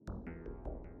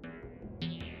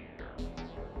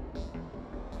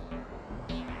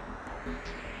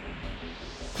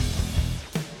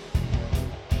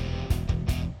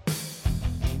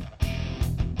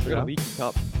got Yeah. a leaky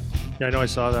cup. Yeah, I know. I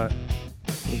saw that.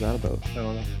 What was that about? I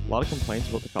don't know. A lot of complaints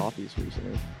about the coffees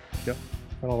recently.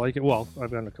 I don't like it. Well, I'm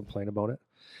going to complain about it.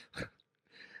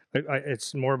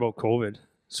 It's more about COVID.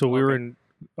 So we were Okay.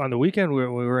 on the weekend. We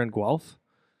were in Guelph.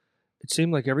 It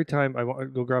seemed like every time I wanted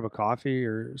to go grab a coffee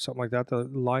or something like that, the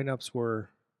lineups were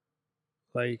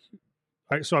like.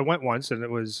 So I went once, and it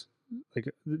was like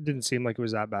it didn't seem like it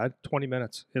was that bad. 20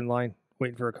 minutes in line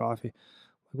waiting for a coffee.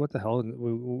 Like, what the hell? And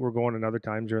we're going another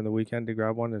time during the weekend to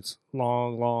grab one. It's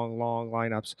long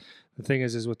lineups. The thing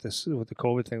is with the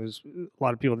COVID thing, there's a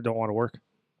lot of people that don't want to work.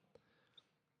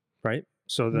 Right.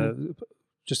 So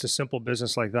just a simple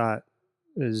business like that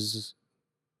is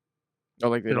Oh,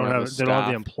 like they don't have the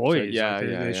staff. employees. So, Like,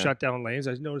 they shut down lanes.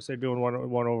 I noticed they're doing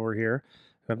one over here.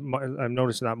 I'm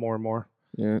noticing that more and more.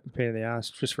 Yeah. Pain in the ass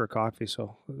just for a coffee.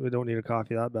 So we don't need a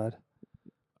coffee that bad.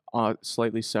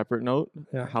 Slightly separate note.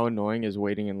 Yeah. How annoying is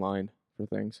waiting in line for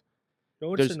things?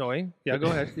 No, it's There's- annoying. Yeah, go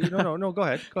ahead. No, go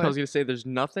ahead. Go I was ahead. gonna say there's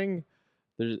nothing.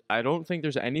 I don't think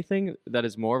there's anything that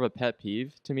is more of a pet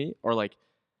peeve to me, or like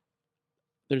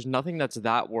there's nothing that's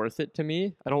that worth it to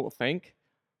me. I don't think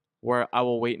where I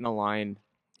will wait in a line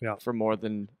Yeah. for more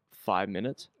than 5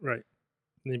 minutes. Right.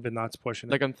 Even that's pushing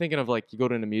it. Like I'm thinking of like you go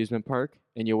to an amusement park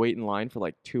and you wait in line for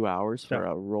like 2 hours for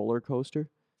a roller coaster.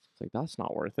 It's like that's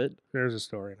not worth it. There's a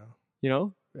story now. You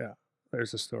know?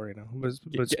 There's a story now.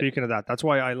 But speaking of that, that's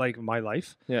why I like my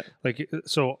life. Yeah. Like,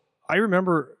 so I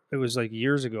remember it was like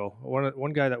years ago,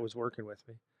 one guy that was working with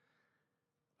me,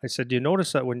 I said, do you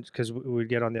notice that because we'd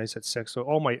get on the ice at 6,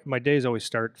 so my days always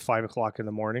start 5 o'clock in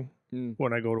the morning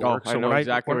when I go to work. I So know when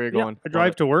exactly where you're going. I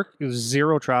drive to work, there's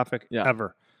zero traffic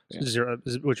ever. Yeah. Zero,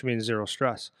 which means zero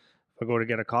stress. If I go to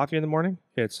get a coffee in the morning,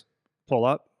 it's pull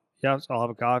up. Yes, I'll have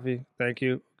a coffee. Thank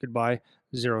you. Goodbye.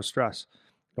 Zero stress.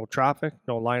 No traffic,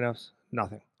 no lineups,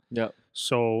 nothing. Yeah.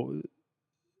 So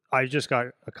I just got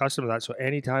accustomed to that. So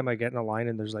anytime I get in a line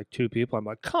and there's like 2 people, I'm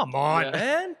like, come on,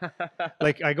 man.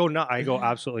 Like I go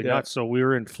absolutely nuts. So we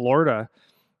were in Florida.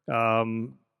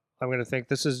 I'm going to think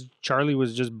Charlie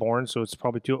was just born. So it's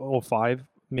probably 2005,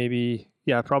 maybe.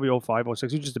 Yeah, probably 05,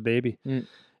 06. He was just a baby.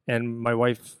 And my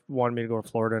wife wanted me to go to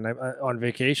Florida. And on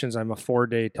vacations, I'm a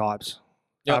 4-day tops.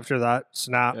 Yep. After that,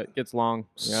 snap. It gets long.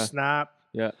 Yeah. Snap.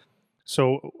 Yeah.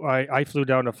 So I flew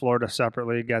down to Florida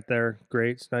separately, get there.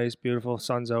 Great. It's nice, beautiful.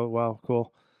 Sun's out. Wow,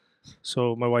 cool.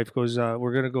 So my wife goes,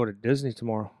 we're going to go to Disney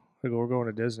tomorrow. I go, we're going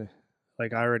to Disney.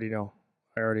 Like, I already know.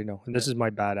 And this is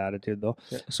my bad attitude, though.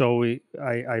 Yeah. So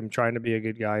I'm trying to be a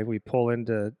good guy. We pull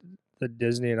into the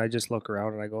Disney, and I just look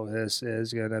around, and I go, this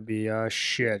is going to be a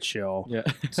shit show. Yeah.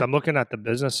 So I'm looking at the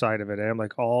business side of it, and I'm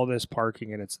like, all this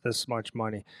parking, and it's this much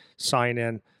money. Sign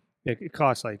in. It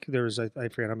costs like I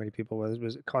forget how many people it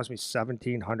was. It cost me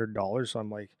 $1,700. So I'm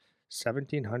like,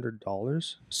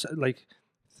 $1,700. So, like,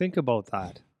 think about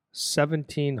that.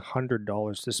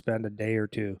 $1,700 to spend a day or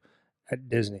two at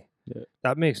Disney. Yeah.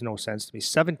 That makes no sense to me.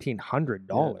 $1,700.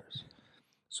 Yeah.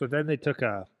 So then they took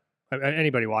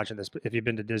anybody watching this, if you've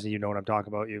been to Disney, you know what I'm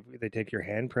talking about. They take your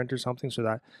handprint or something so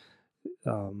that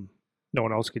no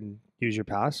one else can use your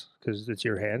pass because it's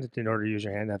your hand. In order to use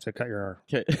your hand, you have to cut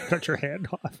your hand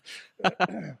off.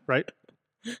 Right?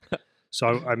 So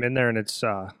I'm in there, and it's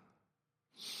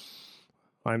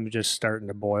I'm just starting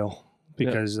to boil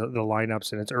because the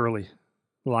lineups, and it's early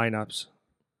lineups.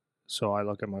 So I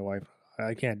look at my wife.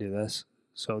 I can't do this.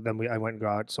 So then I went and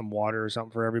got some water or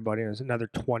something for everybody, and it was another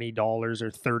 $20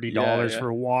 or $30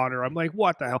 for water. I'm like,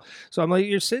 what the hell? So I'm like,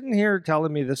 you're sitting here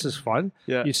telling me this is fun?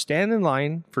 Yeah. You stand in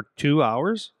line for 2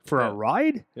 hours for a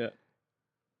ride? Yeah.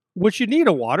 Which you need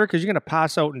a water because you're going to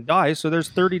pass out and die. So there's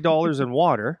 $30 in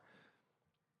water.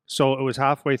 So it was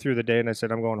halfway through the day, and I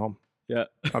said, I'm going home. Yeah.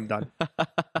 I'm done.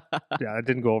 Yeah, it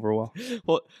didn't go over well.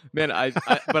 Well, man, I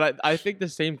think the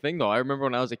same thing, though. I remember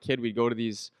when I was a kid, we'd go to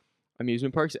these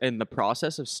amusement parks, and the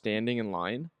process of standing in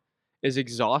line is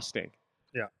exhausting.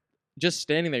 Yeah. Just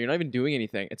standing there, you're not even doing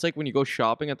anything. It's like when you go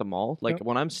shopping at the mall. Like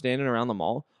when I'm standing around the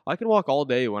mall, I can walk all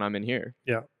day when I'm in here.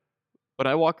 Yeah. But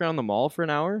I walk around the mall for an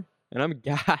hour, and I'm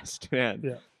gassed, man.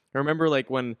 Yeah. I remember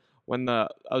like when I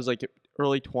was like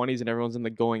early 20s and everyone's in the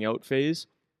going out phase,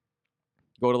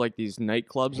 go to like these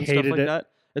nightclubs and stuff like that.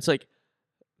 It's like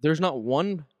there's not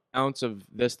 1 ounce of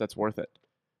this that's worth it.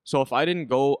 So if I didn't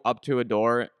go up to a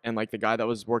door and like the guy that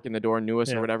was working the door knew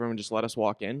us or whatever and just let us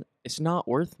walk in, it's not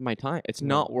worth my time. It's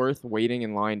not worth waiting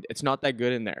in line. It's not that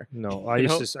good in there. No, I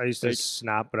used to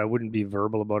snap, but I wouldn't be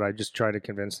verbal about it. I just try to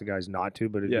convince the guys not to,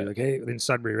 but it'd be like, hey, in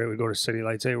Sudbury, right, we go to City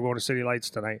Lights. Hey, we're going to City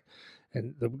Lights tonight.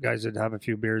 And the guys would have a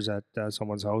few beers at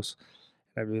someone's house.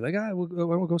 And I'd be like,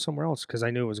 we'll go somewhere else because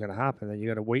I knew it was going to happen. Then you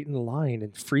got to wait in the line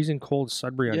in freezing cold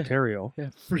Sudbury, Ontario. Yeah,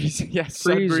 freezing. Yeah,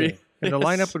 Freezing. Sudbury. and the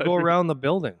lineup would go Suddenly- around the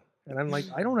building. And I'm like,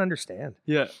 I don't understand.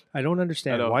 Yeah. I don't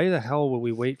understand. know. Why the hell would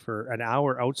we wait for an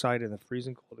hour outside in the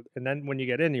freezing cold? And then when you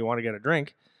get in, you want to get a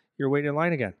drink, you're waiting in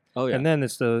line again. Oh yeah. And then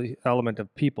it's the element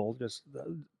of people. Just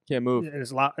Can't move.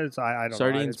 it's I don't know.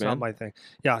 Sardines, It's not man. my thing.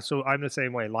 Yeah. So I'm the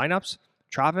same way. Lineups,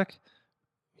 traffic,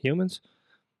 humans,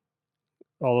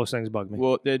 all those things bug me.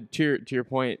 Well, to your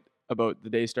point about the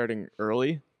day starting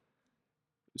early.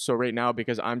 So right now,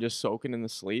 because I'm just soaking in the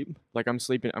sleep, like I'm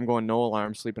sleeping, I'm going no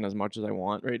alarm, sleeping as much as I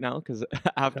want right now. Because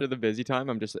after the busy time,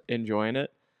 I'm just enjoying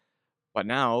it. But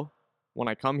now, when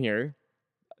I come here,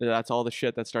 that's all the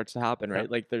shit that starts to happen, right? Yeah.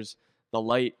 Like there's the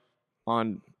light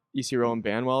on EC Row and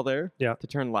Banwell there Yeah. to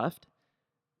turn left.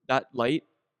 That light,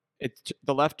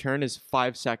 the left turn is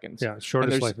 5 seconds. Yeah. And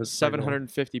Shortest there's life is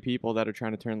 750 people that are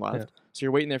trying to turn left. Yeah. So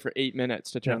you're waiting there for 8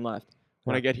 minutes to turn left.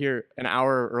 When Yeah. I get here an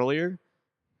hour earlier,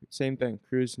 same thing.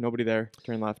 Cruise, nobody there.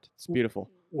 Turn left. It's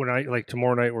beautiful. When I like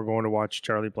tomorrow night, we're going to watch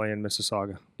Charlie play in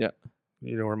Mississauga. Yeah.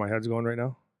 You know where my head's going right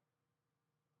now?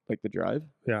 Like the drive.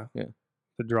 Yeah. Yeah.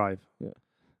 The drive. Yeah.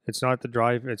 It's not the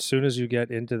drive. As soon as you get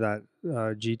into that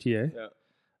GTA, Yeah.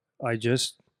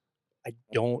 I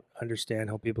don't understand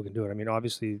how people can do it. I mean,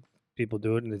 obviously people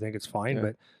do it and they think it's fine, Yeah. but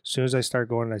as soon as I start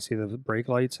going and I see the brake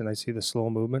lights and I see the slow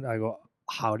movement, I go,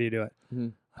 how do you do it?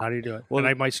 Mhm. How do you do it? Well,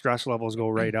 And my stress levels go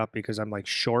right up because I'm like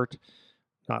short,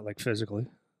 not like physically,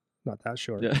 not that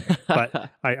short, Yeah.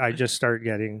 but I just start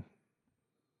getting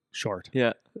short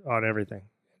yeah. on everything.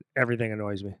 Everything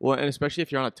annoys me. Well, and especially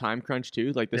if you're on a time crunch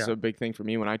too. Like this is Yeah. a big thing for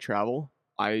me when I travel.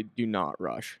 I do not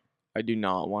rush. I do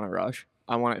not want to rush.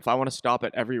 If I want to stop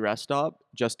at every rest stop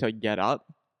just to get up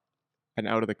and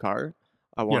out of the car,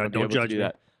 I want Yeah, to be don't able to judge do me.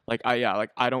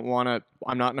 that. I don't want to.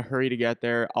 I'm not in a hurry to get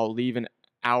there. I'll leave an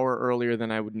hour earlier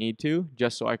than I would need to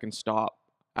just so I can stop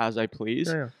as I please.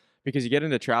 Yeah, yeah. Because you get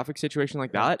into a traffic situation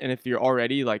like Yeah. that, and if you're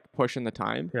already like pushing the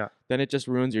time, Yeah. then it just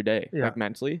ruins your day, Yeah. like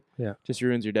mentally. Yeah. Just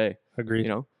ruins your day, Agreed. you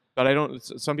know. But I don't.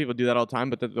 Some people do that all the time,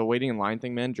 but the waiting in line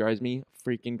thing, man, drives me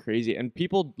freaking crazy. And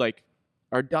people like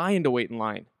are dying to wait in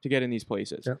line to get in these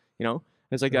places. Yeah. You know,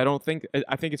 it's like Yeah.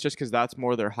 I think it's just because that's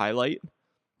more their highlight.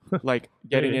 Like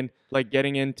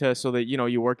getting into so that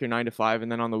you work your 9 to 5,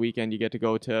 and then on the weekend you get to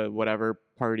go to whatever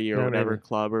party or Yeah, whatever maybe.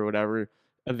 club or whatever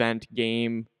event,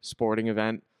 game, sporting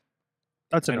event.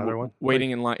 That's And another one.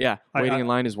 Waiting in line, yeah, I- waiting I- in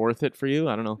line is worth it for you.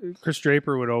 I don't know. Chris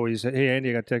Draper would always say, "Hey Andy,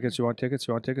 I got tickets. You want tickets?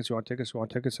 You want tickets? You want tickets? You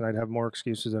want tickets?" And I'd have more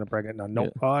excuses than a pregnant nun.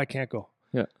 Nope. Oh, I can't go.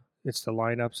 Yeah. It's the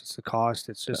lineups. It's the cost.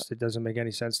 It's just it doesn't make any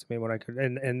sense to me when I could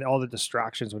and all the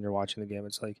distractions when you're watching the game.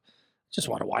 It's like just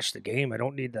want to watch the game. I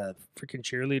don't need the freaking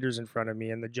cheerleaders in front of me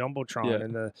and the jumbotron Yeah.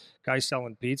 and the guy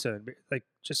selling pizza. Like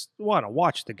just want to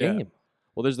watch the Yeah. game.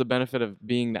 Well, there's the benefit of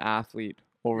being the athlete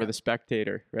over the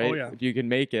spectator, right? yeah. If you can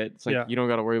make it, it's like Yeah. you don't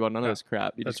got to worry about none of Yeah. this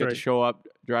crap. You That's just get right. to show up,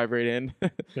 drive right in,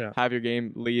 Yeah. have your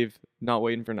game, leave, not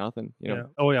waiting for nothing. You know. Yeah.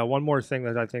 Oh yeah. One more thing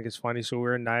that I think is funny. So we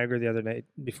were in Niagara the other night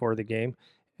before the game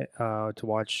to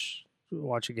watch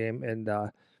a game, and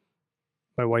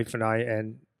my wife and I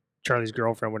and Charlie's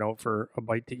girlfriend went out for a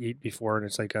bite to eat before, and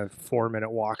it's like a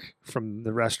 4-minute walk from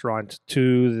the restaurant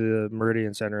to the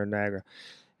Meridian Center in Niagara,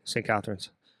 St. Catharines.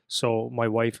 So my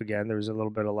wife, again, there was a little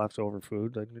bit of leftover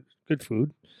food, like good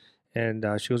food, and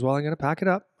she goes, "Well, I'm gonna pack it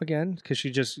up again," because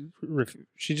she just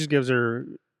gives her.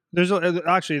 There's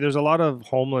a lot of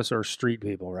homeless or street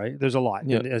people, right? There's a lot,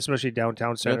 Yeah. especially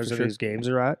downtown centers for that sure. these games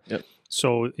are at. Yep.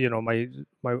 So my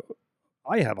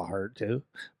I have a heart too,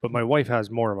 but my wife has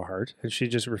more of a heart, and she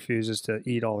just refuses to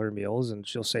eat all her meals, and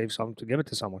she'll save some to give it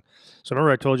to someone. So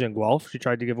remember I told you in Guelph, she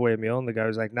tried to give away a meal, and the guy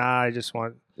was like, "Nah, I just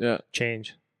want Yeah.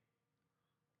 change."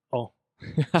 Oh,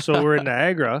 so we're in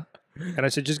Niagara, and I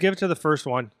said, "Just give it to the first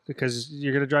one because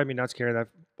you're gonna drive me nuts carrying that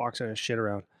box of shit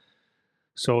around."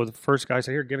 So the first guy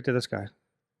said, "Here, give it to this guy."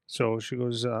 So she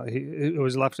goes, it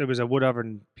was a wood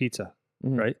oven pizza,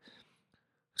 Mhm. right?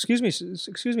 Excuse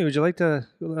me, would you like a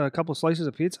couple slices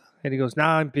of pizza? And he goes,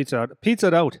 "Nah, I'm pizza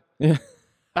out." Yeah.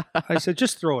 I said,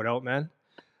 "Just throw it out, man."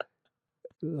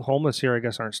 The homeless here, I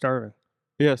guess, aren't starving.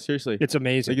 Yeah. Seriously. It's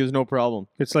amazing. Like there's no problem.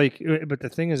 It's like, but the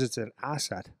thing is, it's an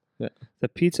asset. Yeah. The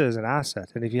pizza is an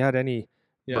asset, and if you had any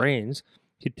Yeah. brains,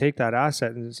 you'd take that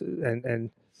asset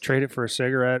and trade it for a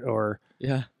cigarette or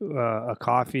Yeah. a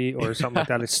coffee or something like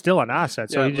that. It's still an asset.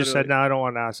 So Yeah, he just said, literally. "No, I don't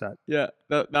want an asset." Yeah.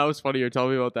 That was funny. You're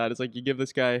telling me about that. It's like you give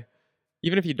this guy,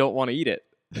 even if you don't want to eat it,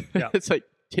 Yeah. it's like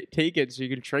take it so you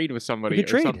can trade with somebody You or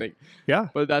can trade. something. Yeah,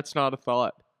 But that's not a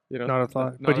thought. not a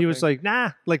thought. not But a he was thing. like,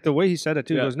 "Nah," like the way he said it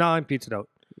too. He Yeah. goes, "No, I'm pizza out.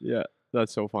 Yeah.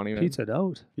 That's so funny, man. Pizza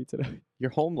out.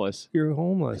 You're homeless. You're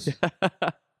homeless."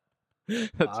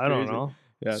 That's I don't crazy. know.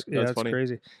 Yeah, It's- that's it's funny.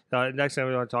 crazy. Next thing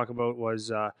we want to talk about was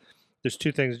there's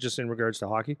two things just in regards to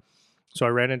hockey. So I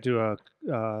ran into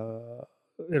in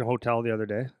a hotel the other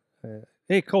day.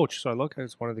 Hey, coach. So I look,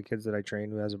 it's one of the kids that I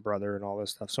trained who has a brother and all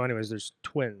this stuff. So, anyways, there's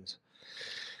twins.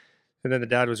 And then the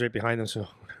dad was right behind them. So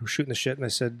we're shooting the shit. And I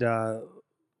said,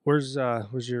 where's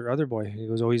your other boy? He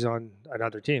goes, oh, he's on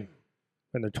another team.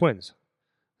 And they're twins.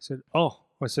 I said, oh.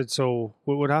 I said, so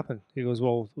what happened? He goes,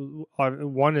 well,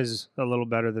 one is a little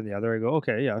better than the other. I go,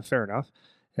 okay, yeah, fair enough.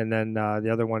 And then the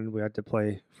other one we had to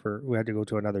go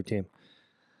to another team.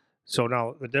 So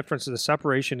now the difference, the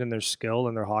separation in their skill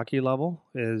and their hockey level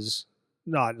is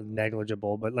not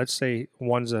negligible, but let's say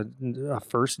one's a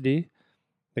first D,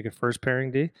 like a first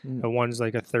pairing D, and one's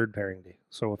like a third pairing D.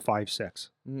 So a 5-6.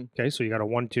 Okay, so you got a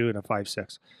 1-2 and a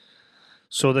 5-6.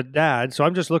 So the dad, so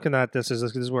I'm just looking at this as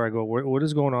this is where I go, what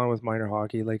is going on with minor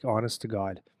hockey? Like, honest to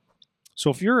God.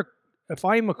 So if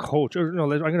I'm a coach, or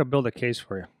no, I'm going to build a case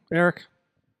for you. Eric,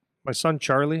 my son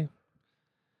Charlie,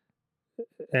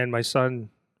 and my son,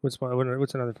 what's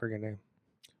another friggin' name?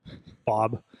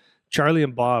 Bob. Charlie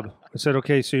and Bob. I said,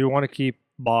 okay, so you want to keep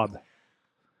Bob.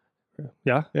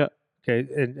 Yeah? Yeah. Okay,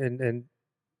 and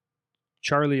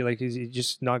Charlie, like, is he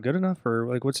just not good enough? Or,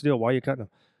 like, what's the deal? Why are you cutting him?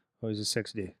 Oh, he's a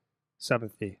 6D.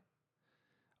 7th D.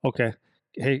 Okay.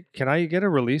 Hey, can I get a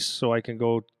release so I can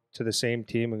go to the same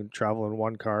team and travel in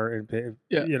one car and pay,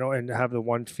 and have the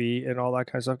one fee and all that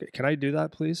kind of stuff? Can I do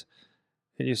that, please?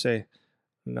 And you say,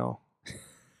 no.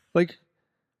 Like,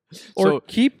 or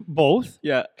keep both.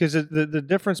 Yeah. Because the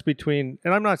difference between,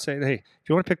 and I'm not saying, hey, if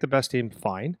you want to pick the best team,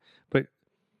 fine, but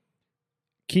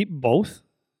keep both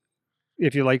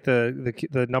if you like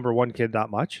the number one kid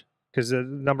that much, because the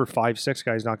number 5-6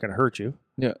 guy is not going to hurt you.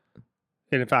 Yeah.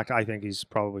 And in fact, I think he's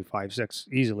probably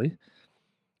 5'6" easily.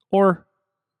 Or,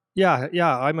 yeah,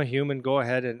 I'm a human. Go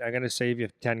ahead, and I'm going to save you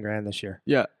 $10,000 this year.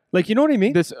 Yeah. Like, you know what I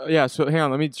mean? So hang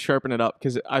on, let me sharpen it up,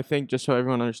 because I think just so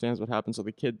everyone understands what happened. So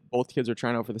both kids are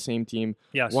trying out for the same team.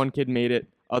 Yes. One kid made it,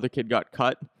 other kid got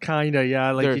cut. Kinda,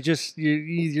 yeah. Like,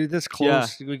 you're this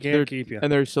close. Yeah, we can't keep you. And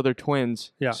they're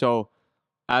twins. Yeah. So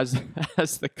as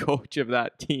the coach of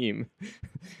that team,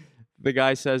 the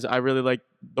guy says, I really like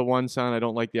the one son, I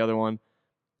don't like the other one.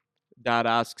 Dad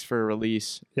asks for a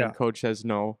release. Yeah. And coach says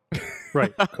no.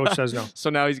 Right. Coach says no.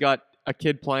 So now he's got a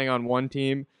kid playing on one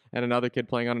team and another kid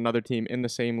playing on another team in the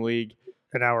same league.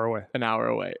 An hour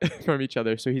away from each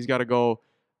other. So he's got to go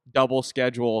double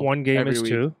schedule. One game is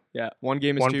week. 2. Yeah. One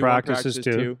game is one 2. Practice one practice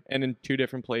is 2. And in 2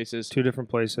 different places. 2 different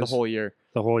places. The whole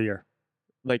year.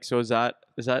 Like, so is that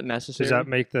necessary? Does that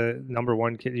make the number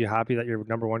one kid, you happy that your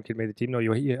number one kid made the team? No,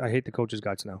 I hate the coach's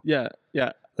guts now. Yeah.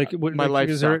 Like, my life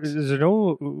is sucks. Is there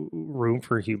no room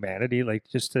for humanity? Like,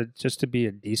 just to be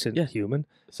a decent human?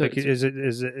 So like, is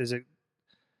it?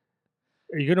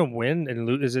 Are you gonna win and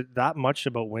lose? Is it that much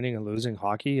about winning and losing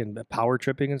hockey and power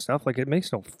tripping and stuff? Like, it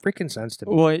makes no freaking sense to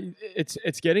me. Well,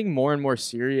 it's getting more and more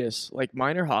serious. Like,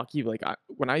 minor hockey, like,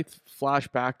 when I flash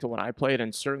back to when I played,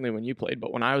 and certainly when you played,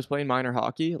 but when I was playing minor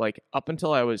hockey, like, up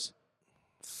until I was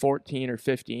 14 or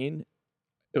 15,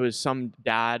 it was some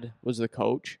dad was the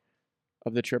coach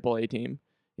of the AAA team.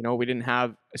 You know, we didn't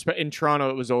have, in Toronto,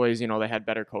 it was always, they had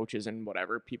better coaches and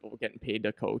whatever, people were getting paid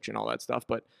to coach and all that stuff.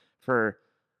 But for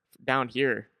down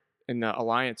here in the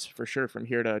Alliance, for sure, from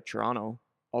here to Toronto,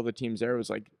 all the teams there was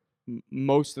like,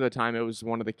 most of the time it was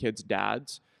one of the kids'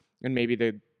 dads, and maybe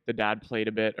the dad played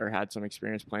a bit or had some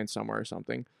experience playing somewhere or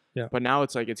something. Yeah. But now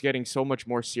it's like, it's getting so much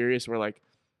more serious where, like,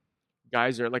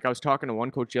 guys are, like, I was talking to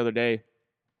one coach the other day.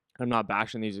 I'm not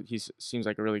bashing these. He seems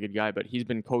like a really good guy, but he's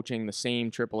been coaching the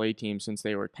same AAA team since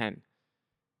they were 10,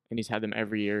 and he's had them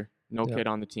every year. No kid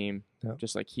on the team,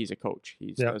 just like he's a coach.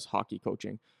 He does hockey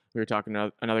coaching. We were talking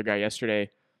to another guy yesterday,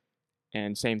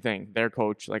 and same thing. Their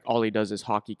coach, like, all he does is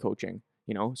hockey coaching.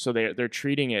 So they're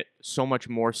treating it so much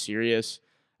more serious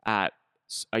at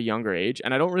a younger age,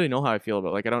 and I don't really know how I feel about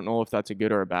it. Like, I don't know if that's a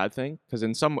good or a bad thing, because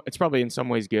it's probably in some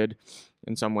ways good,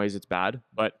 in some ways it's bad,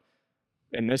 but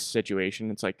in this situation,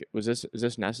 it's like, is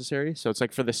this necessary? So it's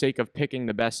like, for the sake of picking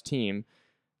the best team,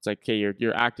 it's like, okay,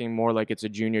 you're acting more like it's a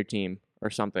junior team or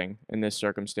something in this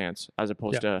circumstance, as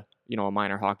opposed to, a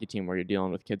minor hockey team where you're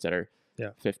dealing with kids that are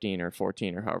 15 or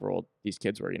 14 or however old these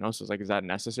kids were, So it's like, is that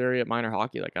necessary at minor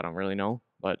hockey? Like, I don't really know,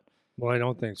 but. Well, I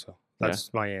don't think so.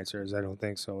 That's my answer, is I don't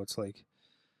think so. It's like,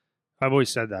 I've always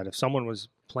said that if someone was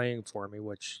playing for me,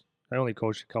 which I only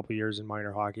coached a couple years in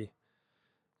minor hockey,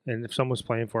 and if someone was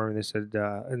playing for me, they said,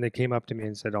 and they came up to me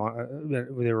and said,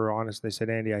 they were honest. They said,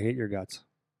 Andy, I hate your guts.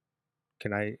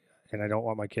 And I don't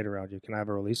want my kid around you. Can I have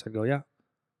a release? I'd go, yeah.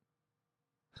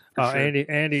 Sure.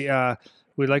 Andy,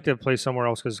 we'd like to play somewhere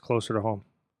else because it's closer to home.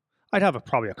 I'd have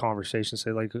probably a conversation,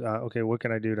 say like, okay, what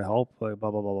can I do to help? Like,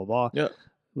 blah, blah, blah, blah, blah. Yeah.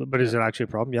 But is it actually a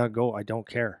problem? Yeah, go. I don't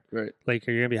care. Right. Like,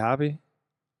 are you gonna be happy?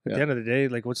 At Yeah. the end of the day,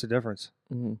 like, what's the difference?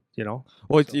 Mm-hmm. You know?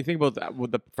 Well, you think about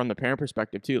that from the parent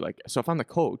perspective too. Like, so if I'm the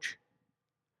coach,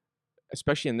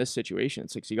 especially in this situation,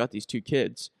 it's like, so you got these two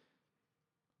kids.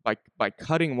 By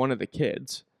cutting one of the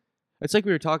kids, it's like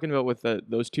we were talking about with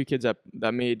those two kids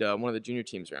that made one of the junior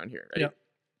teams around here, right? Yeah.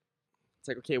 It's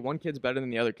like, okay, one kid's better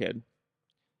than the other kid.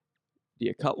 Do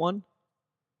you cut one?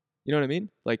 You know what I mean?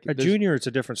 Like A junior, it's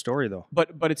a different story though.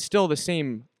 But it's still the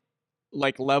same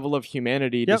like level of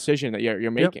humanity decision that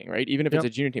you're making, right? Even if it's a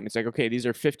junior team, it's like, okay, these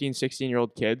are 15,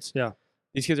 16-year-old kids. Yeah.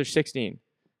 These kids are 16.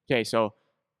 Okay, so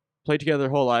played together their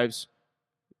whole lives.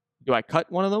 Do I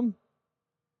cut one of them?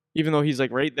 Even though he's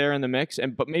like right there in the mix,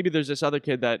 but maybe there's this other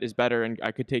kid that is better and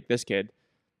I could take this kid.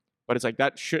 But it's like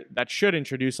that should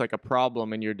introduce like a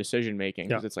problem in your decision making,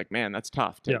 because it's like, man, that's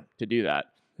tough to do that.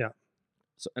 Yeah.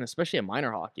 So, and especially in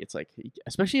minor hockey, it's like,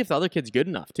 especially if the other kid's good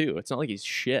enough too. It's not like he's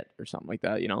shit or something like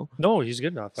that, you know? No, he's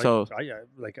good enough. So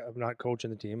I'm not coaching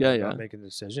the team. Yeah, I'm not making the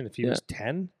decision. If he was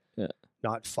 10,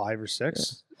 not 5 or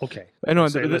 6, okay. I know.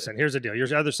 Listen, here's the deal.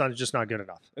 Your other son's just not good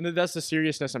enough. And that's the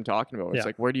seriousness I'm talking about. It's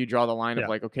like, where do you draw the line of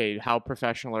like, okay, how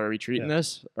professional are we treating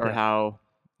this, or how,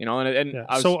 you know?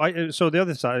 So the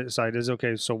other side is,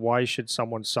 okay, so why should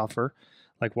someone suffer?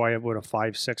 Like, why would a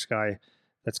 5'6" guy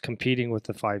that's competing with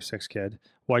the 5'6" kid,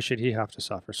 why should he have to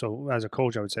suffer? So as a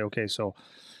coach, I would say, okay, so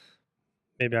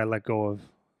maybe I let go of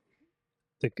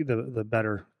the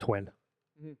better twin.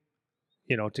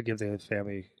 You know, to give the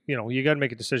family, you know, you got to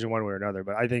make a decision one way or another.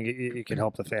 But I think it can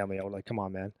help the family out. Like, come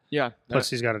on, man. Yeah. Plus,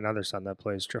 he's got another son that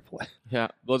plays AAA. Yeah.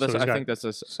 Well, that's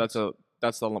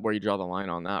the where you draw the line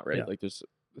on that, right? Yeah. Like, there's,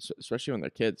 especially when they're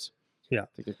kids. Yeah.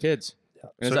 Like, they're kids.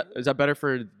 Yeah. And is that better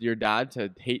for your dad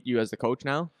to hate you as the coach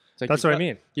now? It's like, that's what I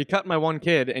mean. You cut my one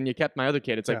kid and you kept my other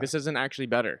kid. It's like, this isn't actually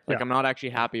better. Like, I'm not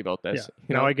actually happy about this. Yeah.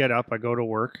 You know, I get up, I go to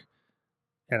work,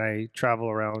 and I travel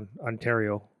around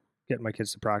Ontario, getting my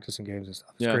kids to practice and games and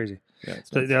stuff. It's crazy. Yeah,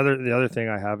 the other thing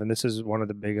I have, and this is one of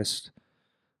the biggest,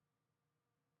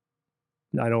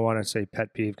 I don't want to say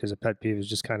pet peeve, because a pet peeve is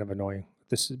just kind of annoying.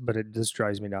 But it just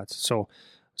drives me nuts. So,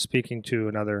 speaking to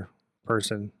another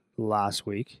person last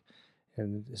week,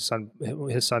 and his son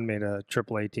made a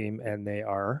AAA team, and they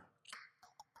are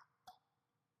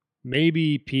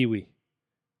maybe Pee-wee.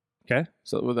 Okay,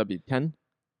 so would that be 10?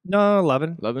 No,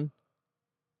 11. 11.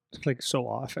 Like, so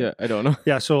off. Yeah, I don't know.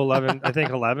 Yeah, so 11. I think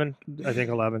 11.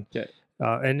 Okay.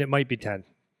 And it might be 10,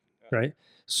 right?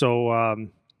 So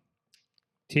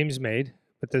teams made,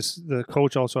 but the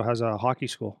coach also has a hockey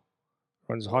school,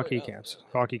 runs hockey camps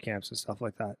and stuff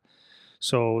like that.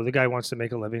 So the guy wants to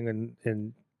make a living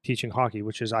in teaching hockey,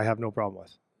 which is I have no problem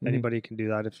with. Mm-hmm. Anybody can do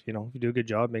that if you do a good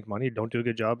job, make money. Don't do a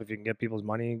good job, if you can get people's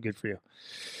money, good for you.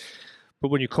 But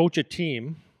when you coach a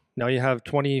team, now you have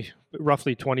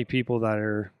roughly 20 people that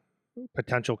are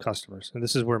potential customers, and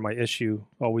this is where my issue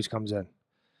always comes in.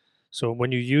 So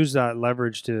when you use that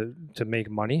leverage to make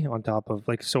money on top of,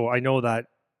 like, so I know that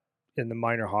in the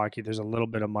minor hockey there's a little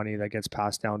bit of money that gets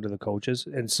passed down to the coaches.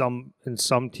 In some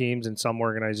teams, in some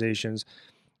organizations,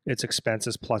 it's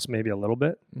expenses plus maybe a little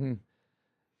bit. Mm-hmm.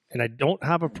 And I don't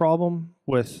have a problem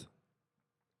with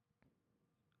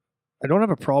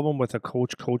a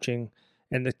coach coaching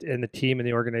and the team and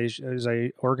the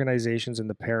organizations and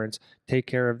the parents take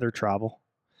care of their travel,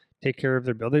 take care of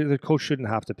their bill. The coach shouldn't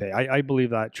have to pay. I believe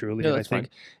that truly. Yeah, and I think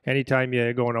anytime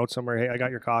you're going out somewhere, hey, I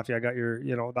got your coffee, I got your,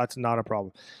 that's not a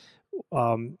problem.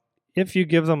 If you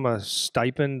give them a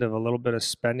stipend of a little bit of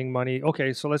spending money,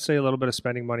 okay, so let's say a little bit of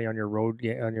spending money on your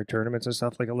on your tournaments and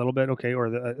stuff, like a little bit, okay, or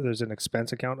there's an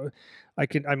expense account.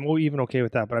 I'm even okay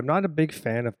with that, but I'm not a big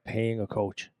fan of paying a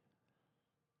coach.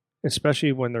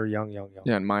 Especially when they're young.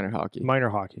 Yeah, in minor hockey.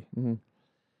 Mm-hmm.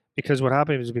 Because what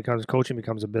happens is coaching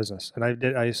becomes a business. And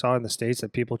I saw in the States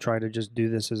that people try to just do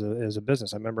this as a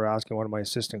business. I remember asking one of my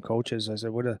assistant coaches, I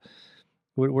said,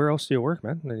 where else do you work,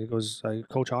 man? And he goes, I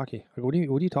coach hockey. I go, what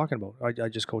are you talking about? I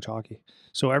just coach hockey.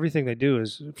 So everything they do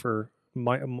is for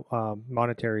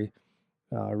monetary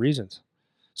reasons.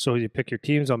 So you pick your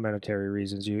teams on monetary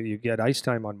reasons. You get ice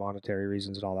time on monetary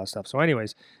reasons and all that stuff. So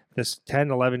anyways, this 10,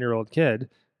 11-year-old kid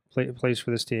plays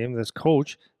for this team. This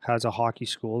coach has a hockey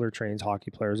school or trains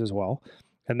hockey players as well.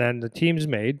 And then the team's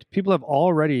made. People have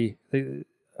already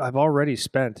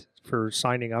spent for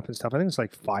signing up and stuff. I think it's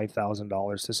like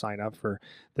 $5,000 to sign up for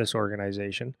this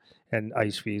organization and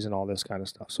ice fees and all this kind of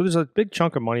stuff. So there's a big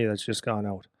chunk of money that's just gone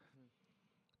out.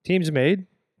 Team's made,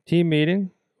 team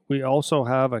meeting. We also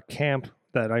have a camp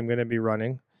that I'm going to be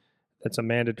running. That's a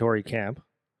mandatory camp.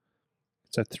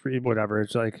 It's a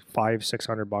it's like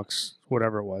 $500-$600,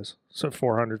 whatever it was. So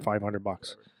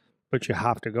 $400-$500, but you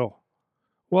have to go.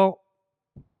 Well,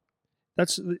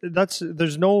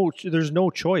 there's no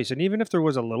choice. And even if there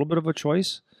was a little bit of a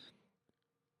choice,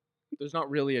 there's not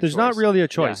really a there's choice. not really a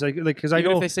choice. Yeah. Like because I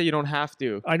Even know if they say you don't have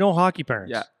to. I know hockey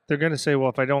parents. Yeah. They're going to say, well,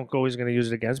 if I don't go, he's going to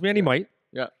use it against me, and he might.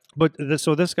 Yeah. But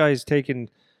this guy's taking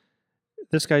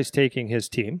his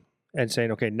team and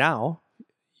saying, okay, now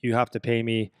you have to pay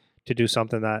me to do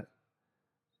something that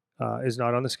is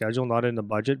not on the schedule, not in the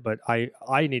budget, but I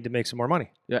need to make some more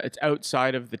money. Yeah, it's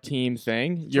outside of the team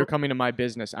thing. You're coming to my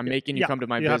business. I'm making you come to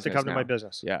my business. You have to come to my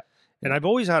business. Yeah. And I've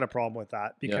always had a problem with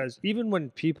that because even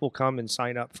when people come and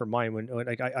sign up for mine, when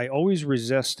like I always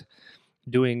resist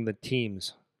doing the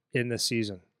teams in the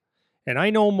season. And I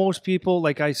know most people,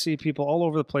 like I see people all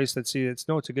over the place that see it's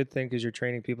a good thing because you're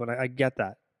training people, and I get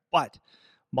that. But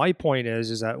my point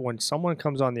is that when someone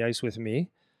comes on the ice with me,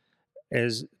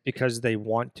 is because they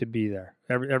want to be there,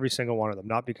 every single one of them,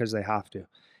 not because they have to.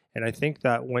 And I think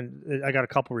that when I got a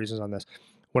couple reasons on this,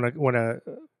 when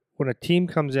a team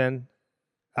comes in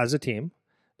as a team,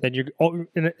 then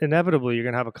inevitably you're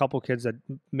gonna have a couple kids that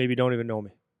maybe don't even know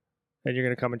me, and you're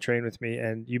gonna come and train with me,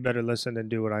 and you better listen and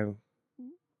do what I'm,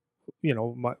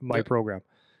 my program.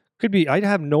 Could be I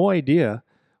have no idea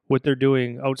what they're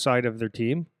doing outside of their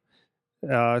team.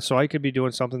 So I could be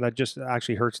doing something that just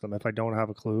actually hurts them if I don't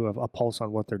have a clue of a pulse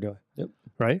on what they're doing. Yep.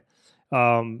 Right.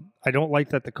 I don't like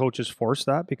that the coaches force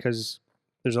that because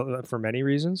for many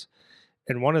reasons.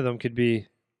 And one of them could be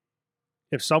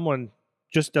if someone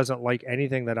just doesn't like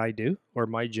anything that I do or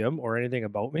my gym or anything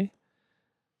about me,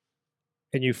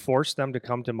 and you force them to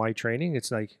come to my training,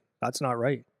 it's like, that's not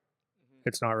right.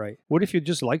 It's not right. What if you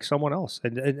just like someone else?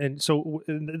 And so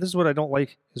this is what I don't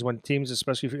like is when teams,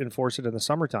 especially enforce it in the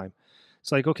summertime.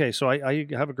 It's like, okay, so I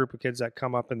have a group of kids that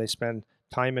come up and they spend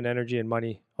time and energy and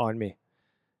money on me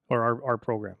or our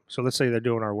program. So let's say they're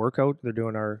doing our workout, they're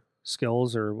doing our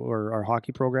skills or our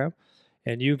hockey program,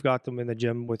 and you've got them in the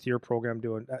gym with your program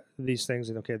doing these things.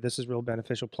 And okay, this is real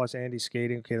beneficial. Plus Andy's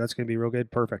skating. Okay, that's going to be real good.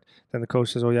 Perfect. Then the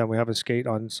coach says, oh yeah, we have a skate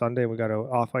on Sunday. We got to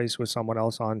off ice with someone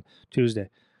else on Tuesday.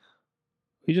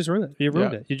 You just ruined it. You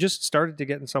ruined it. You just started to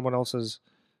get in someone else's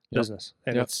business.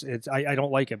 And I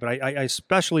don't like it, but I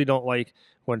especially don't like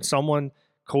when someone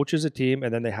coaches a team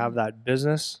and then they have that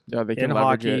business they can in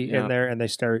hockey in there and they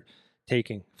start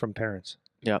taking from parents.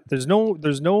 Yeah. There's no,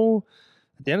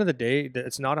 at the end of the day,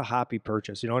 it's not a happy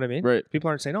purchase. You know what I mean? Right. People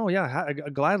aren't saying, oh yeah,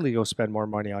 I'd gladly go spend more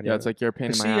money on you. Yeah, it's like you're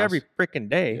paying my ass. Every freaking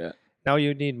day. Yeah. Now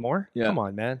you need more? Yeah. Come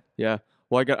on, man. Yeah.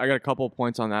 Well, I got a couple of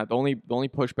points on that. The only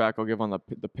pushback I'll give on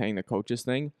the paying the coaches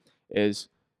thing is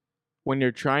when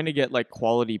you're trying to get like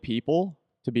quality people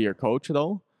to be your coach,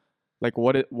 though, like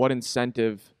what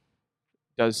incentive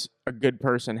does a good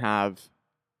person have?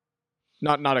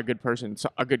 Not a good person,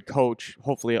 a good coach,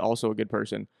 hopefully also a good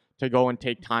person, to go and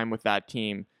take time with that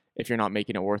team if you're not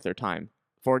making it worth their time.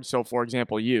 For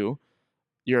example, you're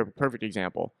a perfect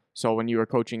example. So when you were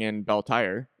coaching in Bell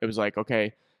Tire, it was like,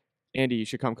 okay, Andy, you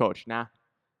should come coach. Nah.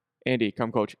 Andy,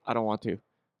 come coach. I don't want to.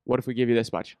 What if we give you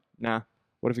this much? Nah.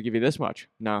 What if we give you this much?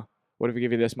 No. What if we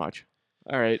give you this much?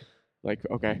 All right. Like,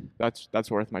 okay, that's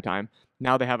worth my time.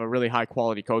 Now they have a really high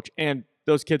quality coach, and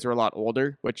those kids are a lot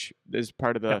older, which is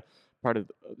part of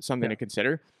something to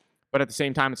consider. But at the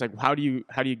same time, it's like, how do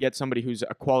you get somebody who's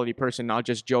a quality person, not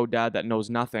just Joe Dad that knows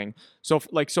nothing? So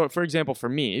for example, for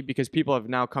me, because people have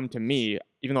now come to me,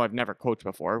 even though I've never coached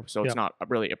before, so it's not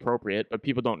really appropriate, but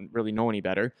people don't really know any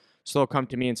better. So they'll come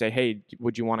to me and say, hey,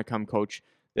 would you want to come coach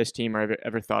this team, or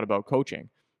ever thought about coaching?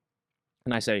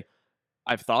 And I say,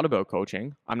 I've thought about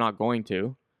coaching. I'm not going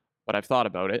to, but I've thought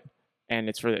about it. And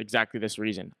it's for exactly this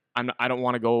reason. I don't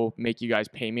want to go make you guys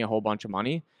pay me a whole bunch of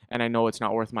money. And I know it's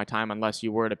not worth my time unless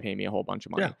you were to pay me a whole bunch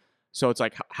of money. Yeah. So it's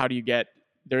like, how do you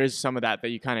there is some of that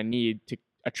you kind of need to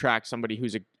attract somebody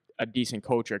who's a decent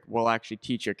coach or will actually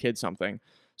teach your kids something.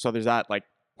 So there's that like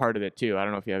part of it too. I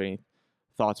don't know if you have any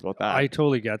thoughts about that. I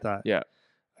totally get that. Yeah.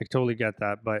 I totally get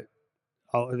that. But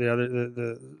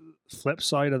the flip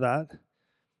side of that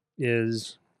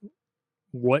is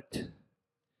what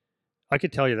I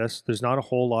could tell you this. There's not a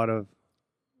whole lot of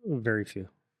very few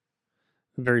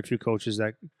coaches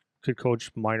that could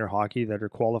coach minor hockey that are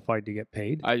qualified to get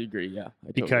paid. I agree. Yeah.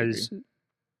 Because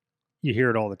you hear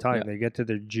it all the time. Yeah. They get to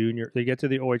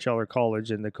the OHL or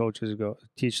college and the coaches go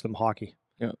teach them hockey.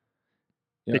 Yeah.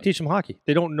 They teach them hockey.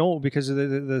 They don't know because of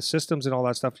the systems and all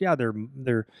that stuff. Yeah.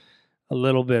 They're a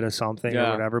little bit of something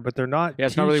or whatever, but they're not. Yeah,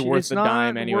 it's not really worth the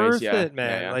dime anyways. Worth it,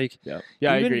 man. Yeah. Like,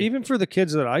 I agree. Even for the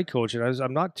kids that I coach, and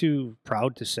I'm not too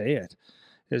proud to say it,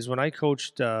 is when I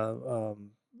coached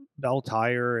Bell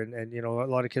Tire, and a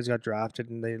lot of kids got drafted,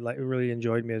 and they really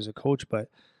enjoyed me as a coach. But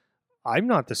I'm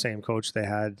not the same coach they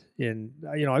had in,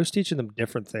 I was teaching them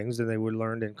different things than they would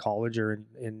learn in college or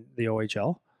in the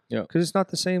OHL. Yeah. Because it's not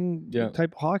the same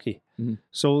type of hockey. Mm-hmm.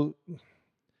 So,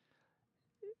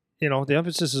 the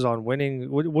emphasis is on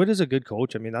winning. What is a good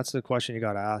coach? I mean, that's the question you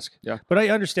got to ask. Yeah. But I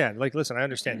understand. Like, listen, I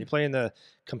understand. You play in the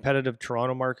competitive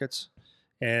Toronto markets,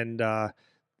 and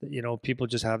people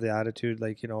just have the attitude,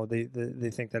 like, they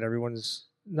think that everyone's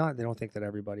not. They don't think that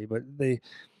everybody, but they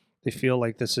feel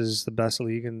like this is the best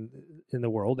league in the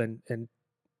world, and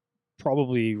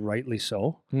probably rightly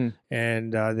so.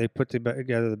 And they put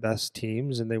together the best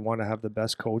teams, and they want to have the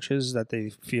best coaches that they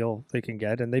feel they can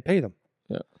get, and they pay them.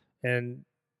 Yeah. And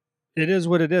it is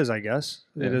what it is, I guess.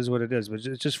 Yeah. It is what it is. But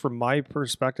just from my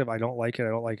perspective, I don't like it. I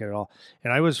don't like it at all.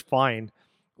 And I was fine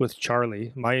with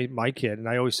Charlie, my kid, and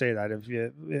I always say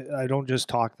that I don't just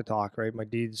talk the talk, right? My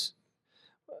deeds,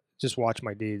 just watch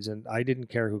my deeds. And I didn't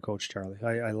care who coached Charlie.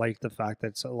 I liked the fact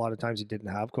that a lot of times he didn't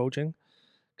have coaching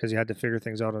because he had to figure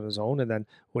things out on his own. And then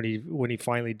when he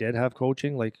finally did have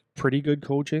coaching, like pretty good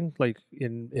coaching, like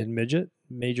in midget,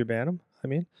 Major Bantam, I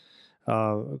mean.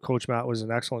 Coach Matt was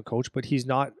an excellent coach, but he's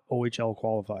not OHL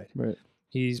qualified. Right.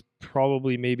 He's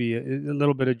probably maybe a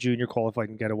little bit of junior qualified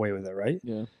and get away with it, right?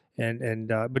 Yeah. And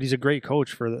but he's a great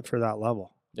coach for that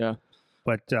level. Yeah.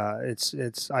 But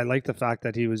it's I like the fact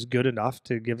that he was good enough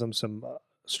to give them some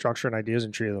structure and ideas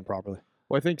and treat them properly.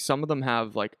 Well, I think some of them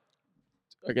have, like,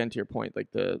 again to your point, like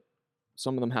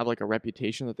some of them have like a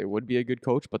reputation that they would be a good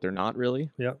coach, but they're not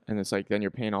really. Yeah. And it's like, then you're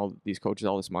paying all these coaches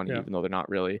all this money, even though they're not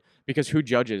really, because who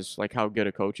judges like how good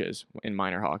a coach is in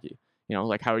minor hockey?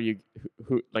 Like how are you,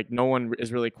 who like no one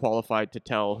is really qualified to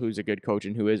tell who's a good coach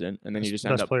and who isn't. And then you just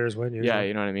end best up, players win. Usually. Yeah.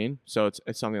 You know what I mean? So it's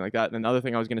something like that. And another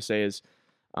thing I was going to say is,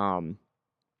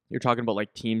 you're talking about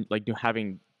like team, like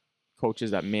having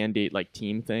coaches that mandate like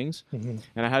team things. Mm-hmm.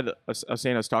 And I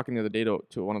was talking the other day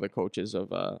to one of the coaches of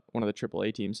one of the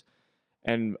AAA teams.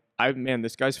 And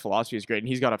this guy's philosophy is great. And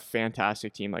he's got a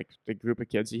fantastic team. Like the group of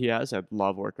kids that he has, I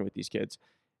love working with these kids.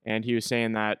 And he was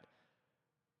saying that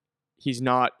he's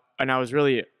not, and I was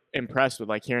really impressed with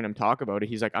like hearing him talk about it.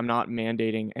 He's like, I'm not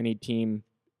mandating any team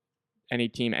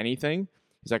anything.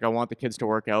 He's like, I want the kids to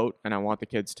work out, and I want the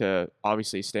kids to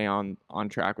obviously stay on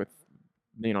track with,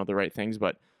 the right things,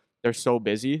 but they're so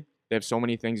busy. They have so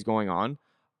many things going on.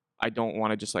 I don't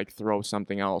want to just like throw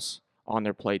something else on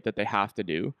their plate that they have to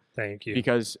do. Thank you.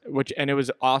 And it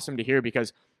was awesome to hear,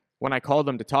 because when I called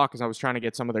them to talk, because I was trying to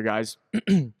get some of their guys,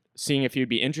 seeing if you'd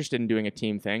be interested in doing a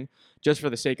team thing, just for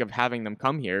the sake of having them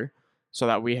come here, so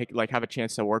that we like have a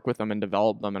chance to work with them and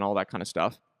develop them and all that kind of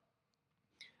stuff.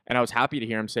 And I was happy to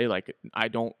hear him say, like, I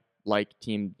don't like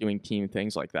doing team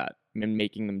things like that and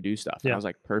making them do stuff. And I was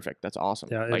like, perfect. That's awesome.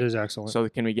 Yeah, like, it is excellent. So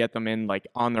can we get them in like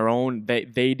on their own?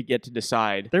 They get to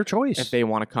decide their choice if they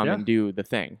want to come and do the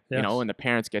thing, and the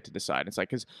parents get to decide. It's like,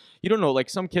 because you don't know, like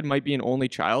some kid might be an only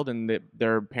child and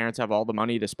their parents have all the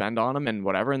money to spend on them and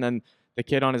whatever. And then the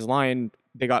kid on his line,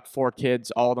 they got 4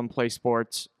 kids, all of them play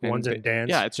sports. One's in dance.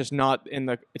 Yeah. It's just not in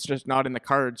the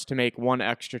cards to make 1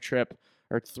 extra trip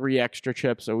or 3 extra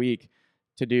trips a week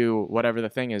to do whatever the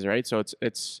thing is, right? So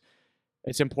it's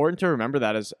important to remember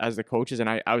that as the coaches. And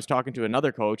I was talking to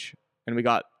another coach, and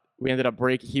we ended up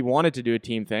he wanted to do a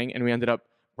team thing, and we ended up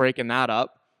breaking that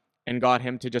up and got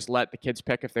him to just let the kids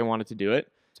pick if they wanted to do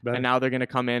it. And now they're going to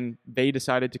come in. They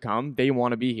decided to come. They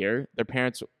want to be here. Their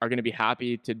parents are going to be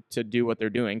happy to do what they're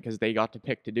doing because they got to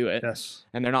pick to do it. Yes.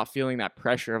 And they're not feeling that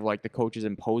pressure of like the coaches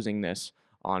imposing this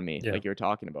on me, like you were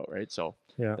talking about, right? So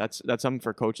that's something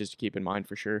for coaches to keep in mind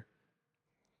for sure.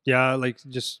 Yeah, like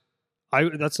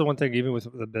that's the one thing, even with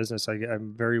the business,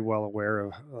 I'm very well aware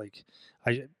of, like,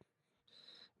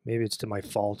 maybe it's to my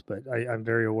fault, but I'm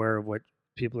very aware of what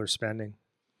people are spending.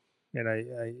 And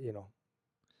I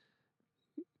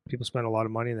people spend a lot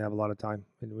of money and they have a lot of time.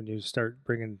 And when you start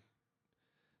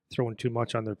throwing too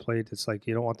much on their plate, it's like,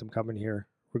 you don't want them coming here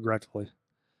regretfully.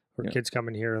 Or kids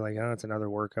coming here like, oh, it's another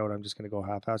workout, I'm just going to go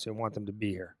half-assed. You want them to be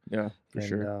here. Yeah, for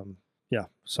sure. Yeah.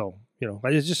 So,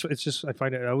 it's just,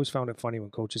 I always found it funny when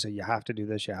coaches say, you have to do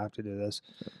this, you have to do this.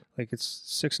 Like, it's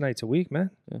 6 nights a week,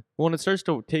 man. Yeah. Well, and it starts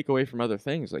to take away from other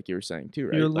things, like you were saying too,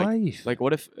 right? Your life. Like,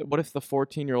 what if the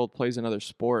 14-year-old plays another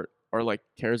sport, or like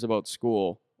cares about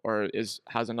school, or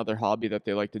has another hobby that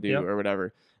they like to do, or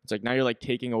whatever? It's like, now you're like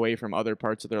taking away from other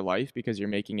parts of their life because you're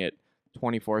making it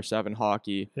 24/7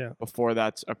 hockey before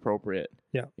that's appropriate.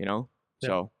 Yeah.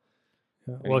 So.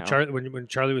 Yeah. Well, when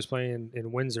Charlie was playing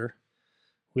in Windsor,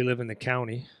 we live in the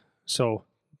county, so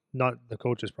not the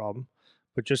coach's problem,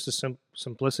 but just the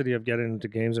simplicity of getting into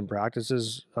games and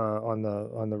practices on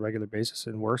the regular basis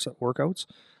and workouts.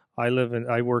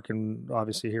 I work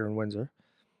obviously here in Windsor,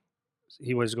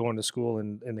 he was going to school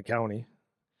in the county.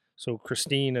 So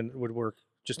Christine would work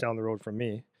just down the road from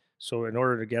me. So in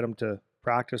order to get him to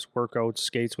practice workouts,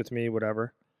 skates with me,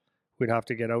 whatever, we'd have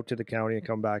to get out to the county and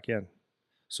come back in.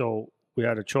 So we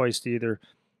had a choice to either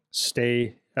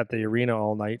stay at the arena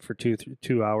all night for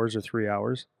 2 hours or 3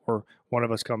 hours, or one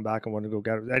of us come back and want to go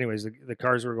get it. Anyways, the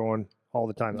cars were going all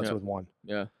the time. That's with one.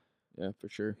 Yeah, for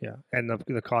sure. Yeah, and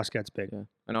the cost gets big. Yeah,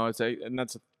 I know. It's like, and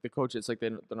that's the coach. It's like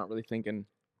they're not really thinking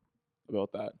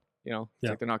about that. You know, it's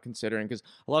like they're not considering, because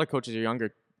a lot of coaches are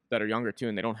younger too,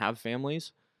 and they don't have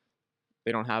families.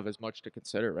 They don't have as much to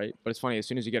consider, right? But it's funny, as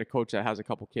soon as you get a coach that has a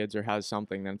couple kids or has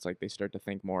something, then it's like they start to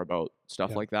think more about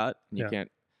stuff like that. And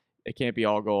it can't be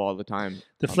all go all the time.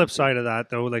 The flip side of that,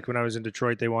 though, like when I was in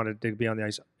Detroit, they wanted to be on the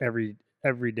ice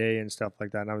every day and stuff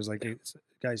like that. And I was like,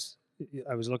 guys,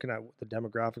 I was looking at the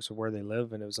demographics of where they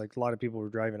live, and it was like a lot of people were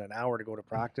driving an hour to go to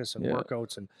practice and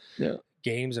workouts and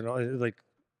games and all, like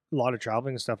a lot of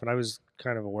traveling and stuff. And I was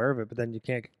kind of aware of it, but then you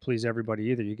can't please everybody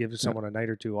either. You give someone a night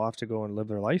or two off to go and live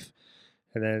their life.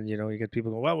 And then, you get people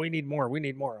going, well, we need more.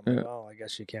 I'm like, well, I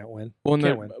guess you can't win. Well, you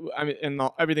can't win. I mean, and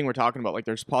everything we're talking about, like,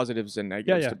 there's positives and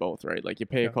negatives to both, right? Like, you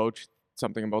pay a coach,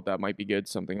 something about that might be good,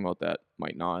 something about that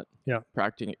might not. Yeah.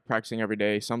 Practicing every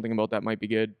day, something about that might be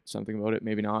good, something about it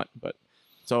maybe not. But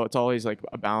so it's always like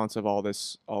a balance of all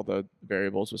the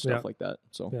variables with stuff like that.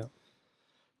 So,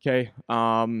 okay.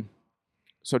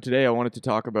 So today I wanted to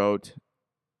talk about,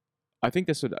 I think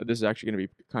this is actually going to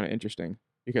be kind of interesting,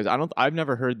 because I've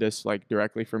never heard this like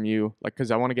directly from you, like, because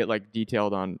I want to get like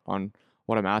detailed on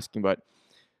what I'm asking. But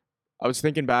I was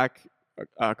thinking back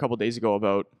a couple days ago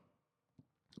about,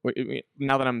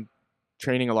 now that I'm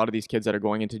training a lot of these kids that are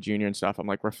going into junior and stuff, I'm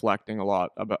like reflecting a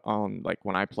lot about like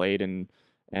when I played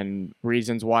and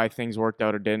reasons why things worked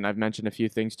out or didn't. I've mentioned a few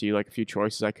things to you, like a few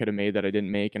choices I could have made that I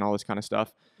didn't make and all this kind of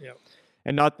stuff. Yeah.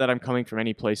 And not that I'm coming from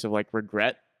any place of like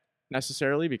regret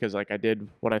necessarily, because like I did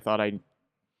what I thought I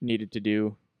needed to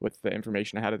do with the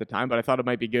information I had at the time, but I thought it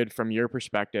might be good from your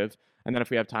perspective. And then if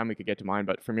we have time, we could get to mine.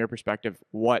 But from your perspective,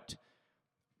 what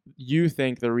you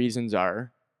think the reasons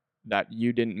are that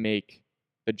you didn't make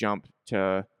the jump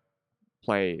to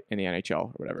play in the NHL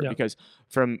or whatever. Because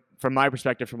from my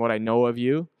perspective, from what I know of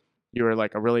you, you were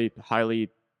like a really highly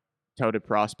touted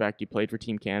prospect. You played for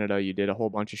Team Canada. You did a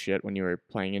whole bunch of shit when you were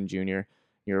playing in junior.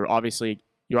 You're obviously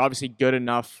good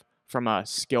enough from a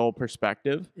skill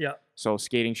perspective. Yeah. So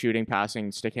skating, shooting,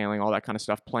 passing, stick handling, all that kind of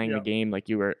stuff, playing the game, like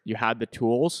you had the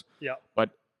tools. Yeah. But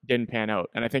didn't pan out.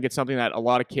 And I think it's something that a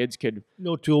lot of kids could.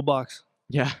 No toolbox.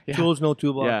 Yeah. Tools, no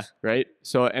toolbox. Yeah. Right.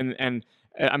 So and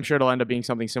I'm sure it'll end up being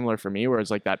something similar for me, where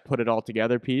it's like that put it all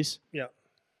together piece. Yeah.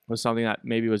 Was something that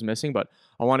maybe was missing, but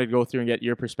I wanted to go through and get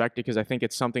your perspective, because I think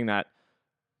it's something that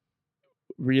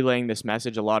relaying this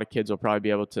message, a lot of kids will probably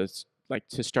be able to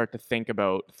start to think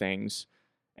about things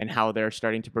and how they're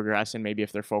starting to progress, and maybe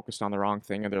if they're focused on the wrong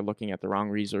thing or they're looking at the wrong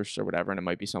resource or whatever, and it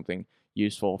might be something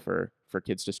useful for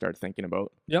kids to start thinking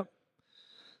about. Yep.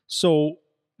 So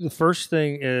the first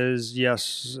thing is,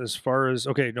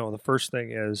 the first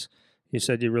thing is, you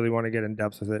said you really want to get in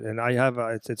depth with it. And I have,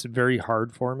 it's very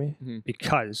hard for me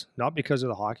not because of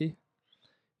the hockey,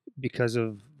 because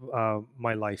of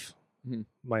my life,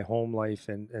 my home life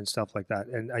and stuff like that.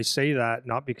 And I say that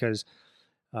not because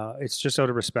it's just out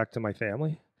of respect to my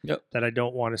family, that I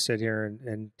don't want to sit here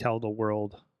and tell the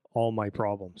world all my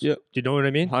problems. Yep. Do you know what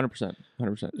I mean? 100%.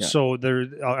 Yeah. So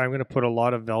I'm going to put a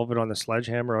lot of velvet on the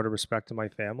sledgehammer out of respect to my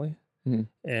family.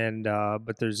 And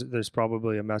but there's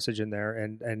probably a message in there,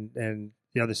 and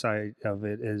the other side of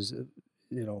it is,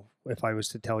 if I was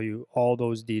to tell you all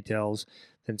those details,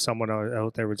 then someone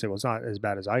out there would say, well, it's not as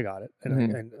bad as I got it,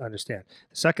 and I understand.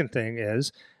 The second thing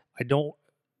is, I don't,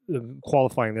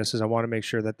 qualifying this is, I want to make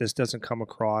sure that this doesn't come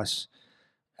across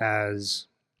as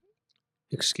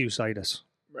excuse-itis.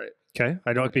 Right. Okay,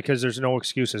 I don't, because there's no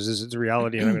excuses. This is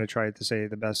reality, and I'm going to try to say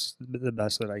the best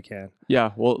that I can.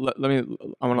 Yeah. Well, let me.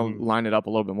 I want to line it up a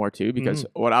little bit more too, because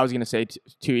what I was going to say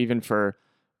too, even for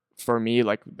me,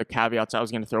 like the caveats I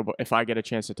was going to throw, if I get a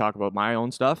chance to talk about my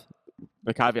own stuff,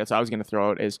 the caveats I was going to throw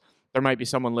out is, there might be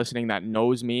someone listening that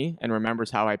knows me and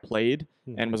remembers how I played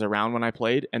and was around when I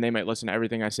played, and they might listen to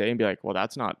everything I say and be like, well,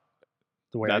 that's not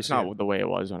the way it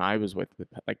was when I was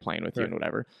playing with you and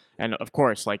whatever. And of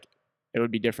course, like, it would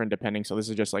be different depending. So this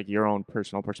is just like your own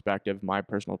personal perspective, my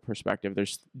personal perspective.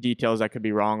 There's details that could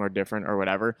be wrong or different or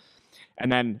whatever.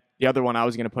 And then the other one I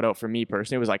was going to put out for me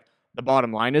personally was like, the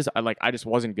bottom line is I just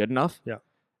wasn't good enough. Yeah.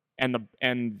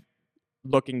 And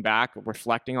looking back,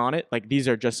 reflecting on it, like, these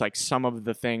are just like some of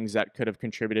the things that could have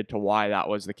contributed to why that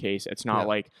was the case. It's not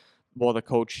like, well, the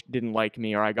coach didn't like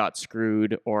me or I got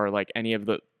screwed or like any of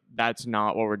that's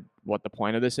not what what the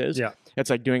point of this is. Yeah. It's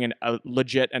like doing a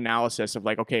legit analysis of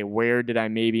like, okay, where did I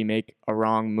maybe make a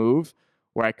wrong move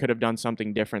where I could have done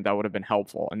something different that would have been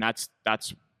helpful. And that's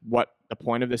what the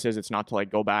point of this is. It's not to like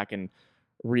go back and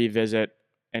revisit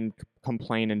and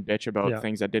complain and bitch about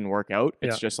things that didn't work out.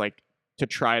 It's just like to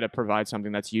try to provide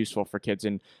something that's useful for kids,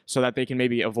 and so that they can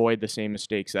maybe avoid the same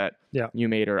mistakes that you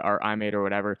made or I made or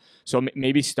whatever. So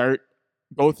maybe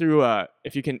go through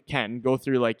if you can go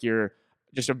through like your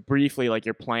just a briefly like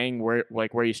you're playing where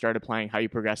you started playing, how you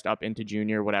progressed up into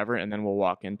junior, whatever, and then we'll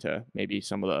walk into maybe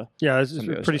some of the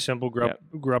it's pretty simple.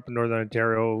 Grew up in Northern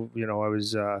Ontario. You know, I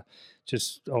was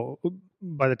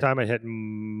by the time I hit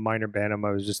minor bantam, I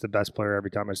was just the best player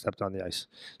every time I stepped on the ice.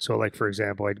 So like, for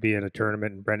example, I'd be in a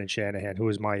tournament and Brendan Shanahan, who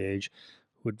was my age,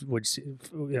 would see,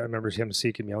 I remember him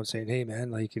seeking me out saying, "Hey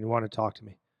man, like, you want to talk to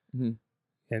me?"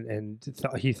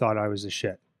 He thought I was the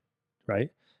shit, right?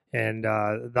 And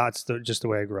that's just the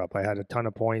way I grew up. I had a ton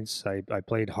of points. I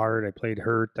played hard. I played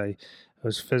hurt. I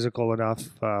was physical enough,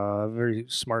 very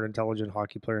smart, intelligent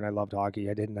hockey player, and I loved hockey.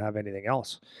 I didn't have anything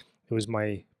else. It was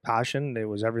my passion. It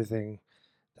was everything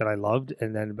that I loved.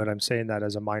 But I'm saying that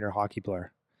as a minor hockey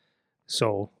player.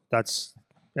 So that's,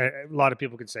 a lot of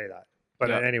people could say that.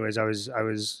 But anyways, I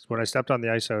was when I stepped on the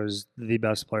ice, I was the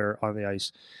best player on the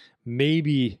ice.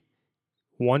 Maybe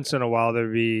once in a while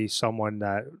there'd be someone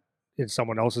that, in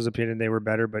someone else's opinion, they were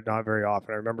better, but not very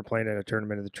often. I remember playing in a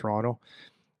tournament in Toronto,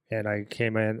 and I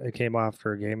came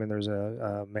after a game, and there's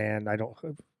a man,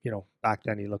 back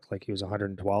then he looked like he was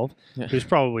 112. He was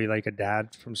probably like a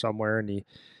dad from somewhere, and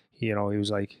he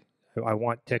was like, "I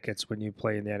want tickets when you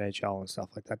play in the NHL and stuff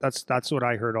like that." That's what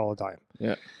I heard all the time.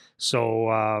 Yeah. So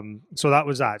that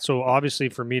was that. So obviously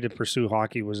for me to pursue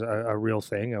hockey was a real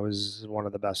thing. I was one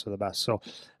of the best of the best. So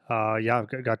I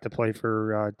got to play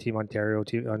for Team Ontario,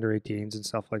 under 18s and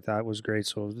stuff like that. It was great.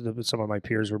 So some of my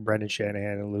peers were Brendan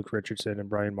Shanahan and Luke Richardson and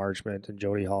Brian Marchment and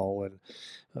Jody Hall and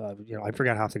I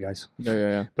forgot half the guys.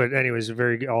 Yeah. But anyways,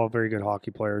 all very good hockey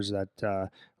players that a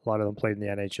lot of them played in the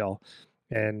NHL,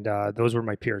 and those were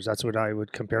my peers. That's what I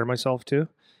would compare myself to.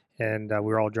 And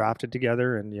we were all drafted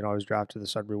together, and I was drafted to the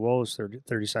Sudbury Wolves,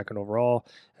 32nd overall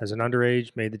as an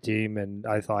underage, made the team, and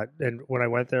I thought, and when I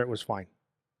went there, it was fine.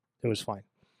 It was fine.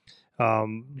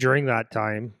 During that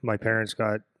time, my parents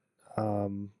got,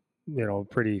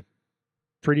 pretty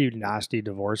nasty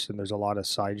divorce, and there's a lot of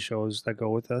sideshows that go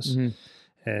with this.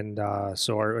 And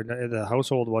so the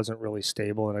household wasn't really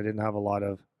stable, and I didn't have a lot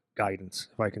of guidance,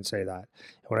 if I can say that.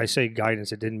 When I say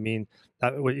guidance, it didn't mean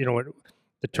that,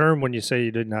 the term, when you say you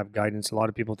didn't have guidance, a lot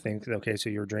of people think, okay, so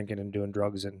you're drinking and doing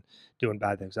drugs and doing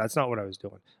bad things. That's not what I was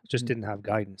doing. I just didn't have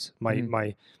guidance.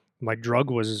 My drug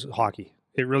was hockey.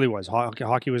 It really was.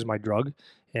 Hockey was my drug,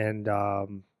 and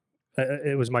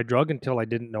it was my drug until I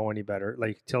didn't know any better.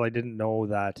 Like, till I didn't know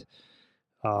that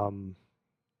how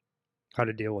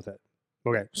to deal with it.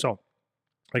 Okay, so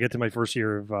I get to my first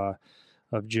year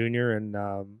of junior, and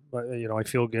I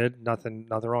feel good. Nothing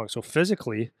wrong. So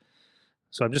physically.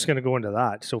 So I'm just going to go into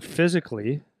that. So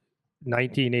physically,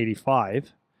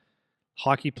 1985,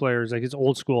 hockey players, like, it's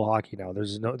old school hockey now.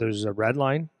 There's a red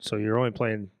line, so you're only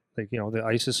playing, like, the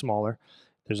ice is smaller.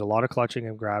 There's a lot of clutching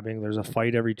and grabbing. There's a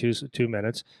fight every 2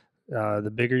 minutes. The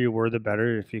bigger you were, the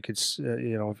better. If you could,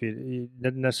 if you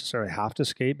didn't necessarily have to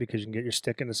skate, because you can get your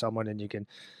stick into someone and you can,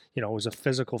 it was a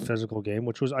physical game,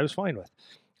 I was fine with.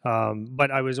 But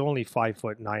I was only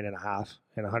 5'9.5"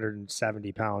 and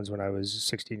 170 pounds when I was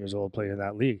 16 years old playing in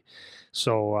that league.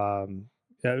 So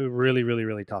really, really,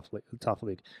 really tough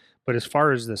league. But as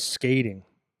far as the skating,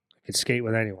 I could skate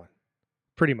with anyone,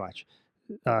 pretty much.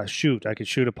 I could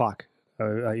shoot a puck.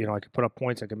 I could put up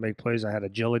points. I could make plays. I had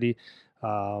agility,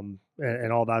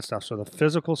 and all that stuff. So the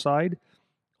physical side,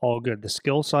 all good. The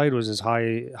skill side was as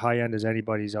high end as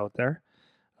anybody's out there.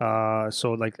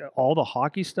 So like all the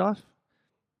hockey stuff,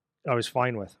 I was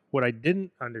fine with. What I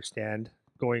didn't understand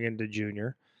going into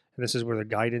junior, and this is where the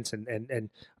guidance and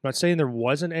I'm not saying there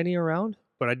wasn't any around,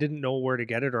 but I didn't know where to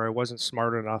get it, or I wasn't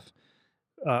smart enough,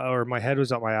 or my head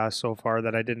was up my ass so far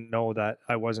that I didn't know that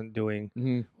I wasn't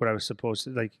doing what I was supposed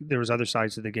to. Like, there was other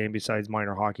sides to the game besides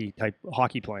minor hockey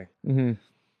playing.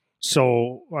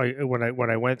 So when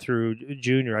I went through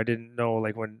junior, I didn't know,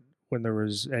 like, when there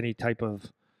was any type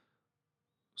of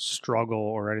struggle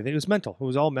or anything. It was mental. It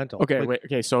was all mental.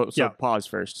 Okay, so pause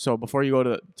first. So before you go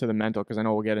to the mental, because I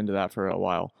know we'll get into that for a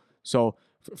while. So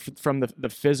from the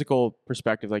physical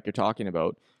perspective, like you're talking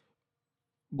about,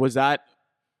 did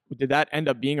that end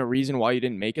up being a reason why you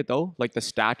didn't make it, though? Like the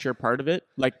stature part of it?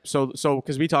 Like, so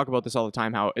because we talk about this all the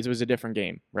time, how it was a different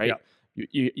game, right?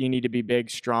 you need to be big,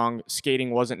 strong.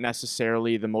 Skating wasn't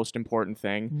necessarily the most important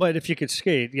thing. But if you could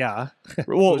skate, yeah.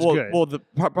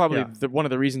 Probably one of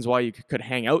the reasons why you could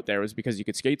hang out there was because you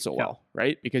could skate so well,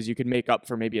 right? Because you could make up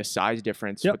for maybe a size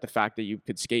difference with the fact that you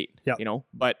could skate, you know?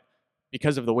 But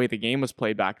because of the way the game was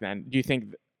played back then, do you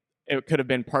think it could have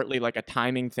been partly like a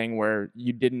timing thing where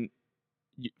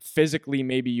physically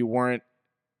maybe you weren't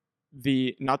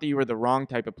not that you were the wrong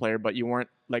type of player, but you weren't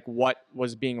like what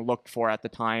was being looked for at the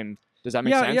time? Does that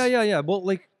make sense? Yeah. Well,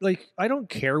 like I don't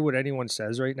care what anyone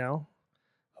says right now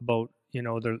about, you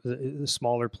know, the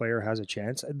smaller player has a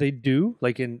chance. They do.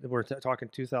 Like we're talking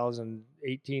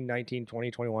 2018, 19,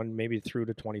 20, 21, maybe through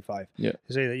to 25. Yeah.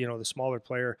 To say that, you know, the smaller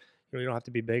player, you know, you don't have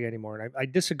to be big anymore. And I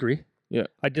disagree. Yeah.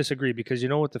 I disagree because you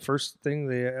know what the first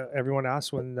thing everyone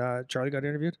asked when Charlie got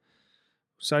interviewed?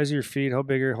 Size of your feet, how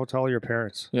big or how tall are your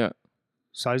parents? Yeah.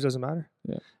 Size doesn't matter.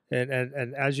 Yeah.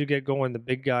 And as you get going, the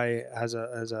big guy has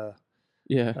more.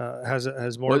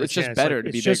 Well, it's just better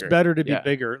to be bigger. It's just better to be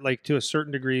bigger. Like to a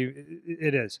certain degree,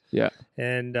 it is. Yeah.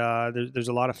 And there's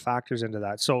a lot of factors into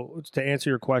that. So to answer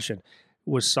your question,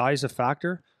 was size a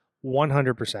factor?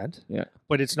 100%. Yeah.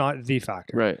 But it's not the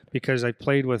factor. Right. Because I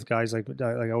played with guys like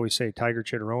I always say, Tiger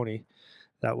Chitteroni,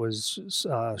 that was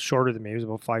shorter than me. He was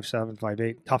about 5'7",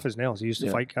 5'8", tough as nails. He used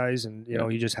to fight guys, and you know,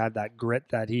 he just had that grit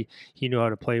that he knew how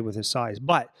to play with his size.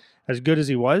 But as good as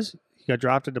he was, he got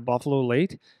drafted to Buffalo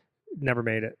late, never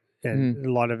made it. And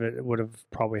a lot of it would have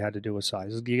probably had to do with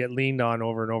size. You get leaned on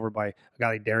over and over by a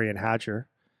guy like Darian Hatcher,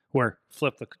 where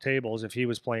flip the tables. If he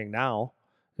was playing now,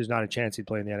 there's not a chance he'd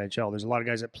play in the NHL. There's a lot of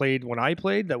guys that played when I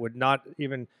played that would not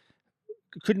even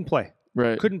couldn't play.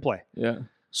 Right. Couldn't play. Yeah.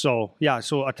 So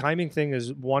so a timing thing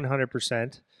is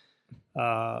 100%.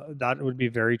 That would be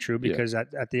very true because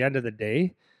at the end of the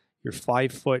day, you're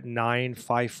 5'9",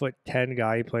 5'10"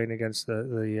 guy playing against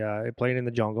the playing in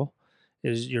the jungle.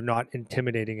 You're not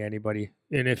intimidating anybody,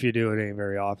 and if you do, it ain't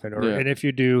very often. And if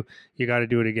you do, you got to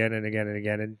do it again and again and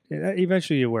again, and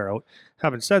eventually you wear out.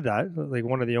 Having said that, like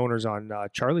one of the owners on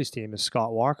Charlie's team is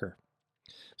Scott Walker.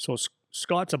 So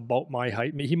Scott's about my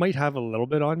height. He might have a little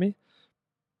bit on me.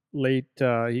 Late,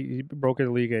 he broke in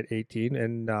the league at 18,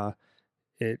 and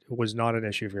it was not an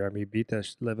issue for him. He beat the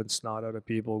living snot out of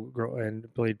people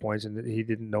and played points, and he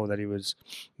didn't know that he was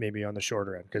maybe on the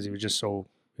shorter end because he was just so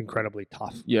incredibly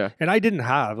tough. Yeah. And I didn't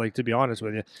have, like, to be honest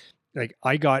with you, like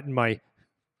I got in my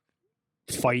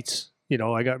fights, you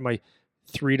know, I got my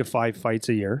 3 to 5 fights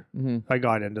a year. I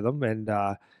got into them, and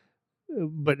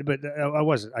but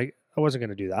I wasn't going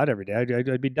to do that every day.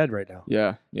 I'd be dead right now.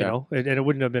 Yeah. You know, and it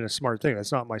wouldn't have been a smart thing.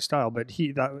 That's not my style, but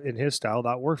in his style,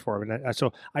 that worked for him. And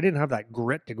so I didn't have that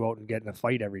grit to go out and get in a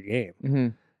fight every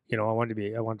game. You know, I wanted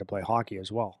to play hockey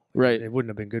as well. Right. It wouldn't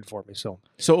have been good for me. So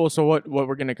what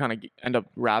we're going to kind of end up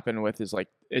wrapping with is like,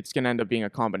 it's going to end up being a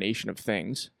combination of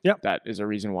things. Yep. That is a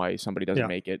reason why somebody doesn't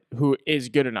make it, who is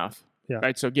good enough. Yeah.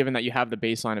 Right. So given that you have the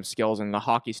baseline of skills and the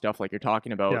hockey stuff, like you're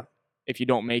talking about, if you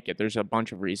don't make it, there's a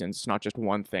bunch of reasons. It's not just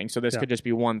one thing. So this could just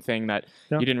be one thing that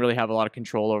you didn't really have a lot of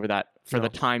control over, that for the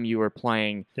time you were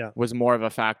playing was more of a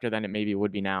factor than it maybe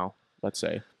would be now, let's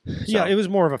say. So, yeah, it was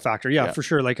more of a factor. Yeah, for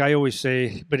sure. Like I always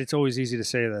say, but it's always easy to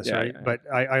say this, right? Yeah. But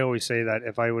I always say that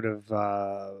if I would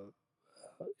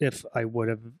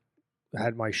have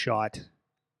had my shot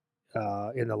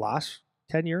in the last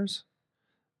 10 years,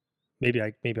 maybe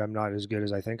I'm not as good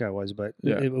as I think I was, but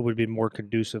it would be more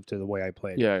conducive to the way I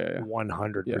played.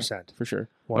 100%. For sure.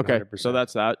 100%. Okay, so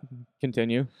that's that.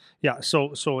 Continue. Yeah,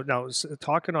 so now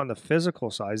talking on the physical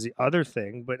side, the other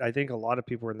thing, but I think a lot of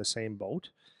people were in the same boat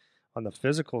on the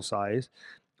physical side,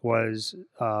 was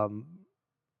I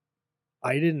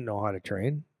didn't know how to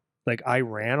train. Like I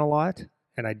ran a lot,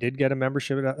 and I did get a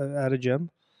membership at a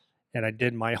gym, and I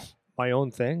did my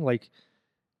own thing. Like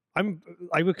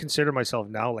I would consider myself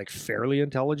now like fairly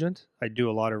intelligent. I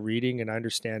do a lot of reading, and I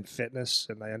understand fitness,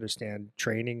 and I understand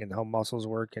training and how muscles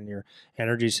work and your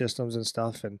energy systems and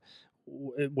stuff, and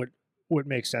what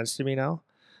makes sense to me now.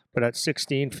 But at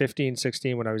 15,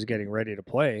 16, when I was getting ready to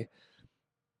play,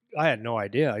 I had no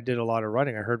idea. I did a lot of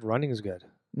running. I heard running is good.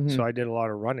 So I did a lot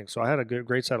of running. So I had a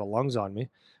great set of lungs on me,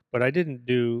 but I didn't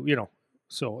do, you know,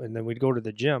 and then we'd go to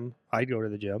the gym. I'd go to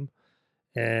the gym,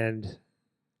 and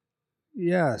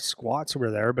yeah, squats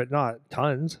were there, but not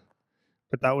tons.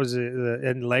 But that was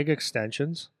and leg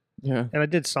extensions. Yeah. And I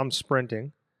did some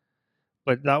sprinting,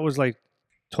 but that was like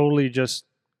totally just,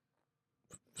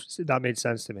 that made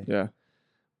sense to me. Yeah.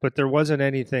 But there wasn't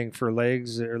anything for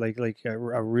legs or like a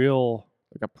real,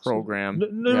 like a program.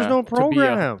 There's no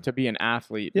program to be an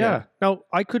athlete. Yeah. Now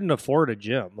I couldn't afford a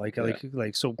gym.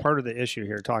 So part of the issue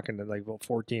here, talking to like about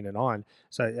 14 and on,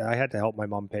 so I had to help my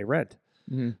mom pay rent.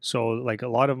 Mm-hmm. So like a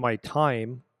lot of my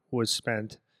time was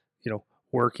spent,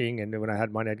 working, and when I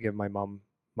had money, I'd give my mom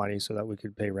money so that we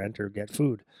could pay rent or get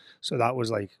food. So that was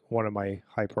like one of my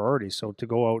high priorities. So to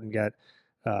go out and get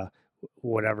uh,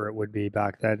 whatever it would be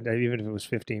back then, even if it was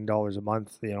 $15 a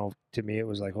month, to me it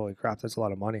was like, holy crap, that's a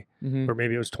lot of money. Mm-hmm. Or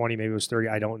maybe it was 20, maybe it was 30,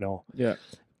 I don't know. Yeah.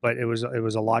 But it was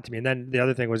a lot to me. And then the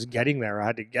other thing was getting there. I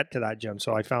had to get to that gym.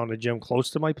 So I found a gym close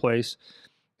to my place.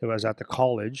 It was at the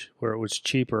college where it was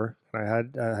cheaper.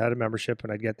 And I had a membership,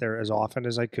 and I'd get there as often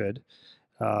as I could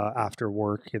after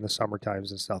work in the summer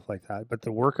times and stuff like that. But the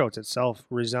workouts itself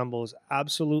resembles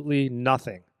absolutely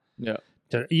nothing Yeah.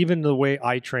 to even the way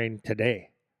I train today.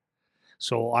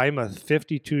 So I'm a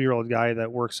 52-year-old guy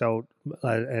that works out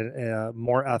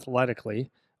more athletically,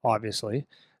 obviously,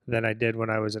 than I did when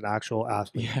I was an actual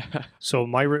athlete. Yeah. So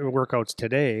my workouts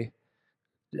today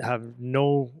have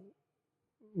no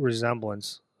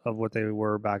resemblance of what they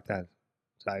were back then.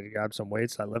 So I grabbed some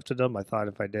weights, I lifted them. I thought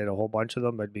if I did a whole bunch of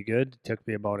them, it'd be good. It took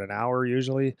me about an hour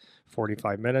usually,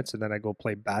 45 minutes, and then I go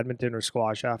play badminton or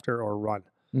squash after or run.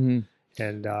 Mm-hmm.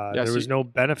 And there was no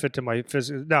benefit to my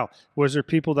physical. Now, was there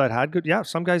people that had good? Yeah,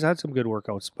 some guys had some good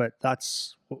workouts, but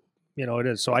that's it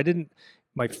is. So I didn't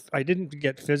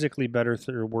get physically better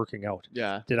through working out.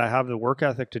 Yeah. Did I have the work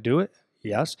ethic to do it?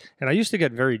 Yes. And I used to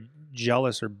get very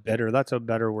jealous or bitter. That's a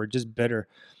better word, just bitter.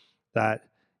 That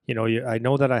I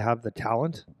know that I have the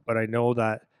talent, but I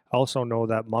also know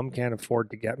that mom can't afford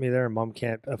to get me there, and mom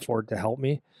can't afford to help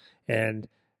me, and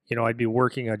I'd be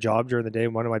working a job during the day.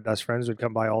 One of my best friends would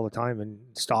come by all the time and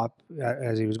stop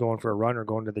as he was going for a run or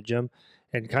going to the gym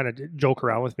and kind of joke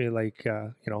around with me like,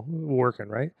 working,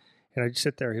 right? And I'd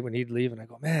sit there when he'd leave and I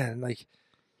go, man, like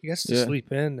he gets to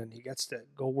sleep in and he gets to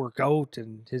go work out,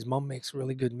 and his mom makes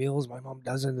really good meals. My mom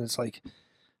doesn't. It's like,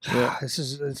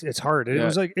 it's hard.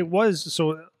 It was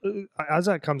so as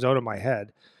that comes out of my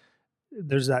head,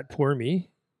 there's that poor me.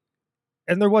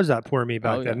 And there was that poor me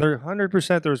back then. There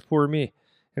 100% there was poor me.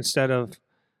 Instead of,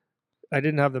 I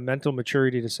didn't have the mental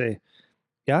maturity to say,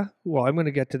 yeah, well, I'm going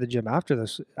to get to the gym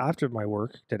after my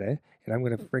work today, and I'm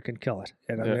going to freaking kill it,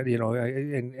 and I'm gonna,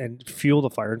 and fuel the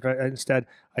fire. Instead,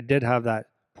 I did have that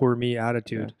poor me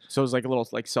attitude. Yeah. So it was like a little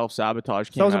like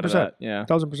self-sabotage came out of that. Yeah,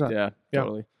 1,000%. Yeah,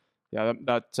 totally. Yeah,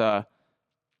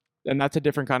 and that's a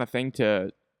different kind of thing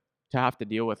to have to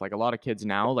deal with. Like a lot of kids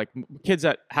now, like kids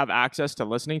that have access to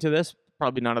listening to this,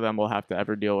 probably none of them will have to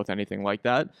ever deal with anything like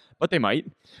that, but they might.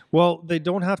 Well, they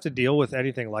don't have to deal with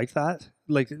anything like that.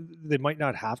 Like they might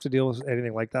not have to deal with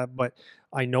anything like that, but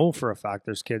I know for a fact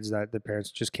there's kids that the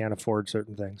parents just can't afford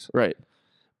certain things. Right.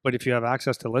 But if you have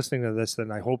access to listening to this,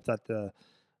 then I hope that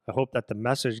the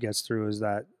message gets through is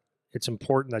that it's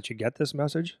important that you get this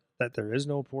message, that there is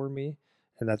no poor me,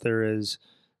 and that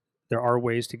there are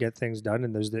ways to get things done,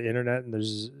 and there's the internet, and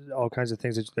there's all kinds of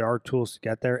things that there are tools to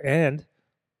get there, and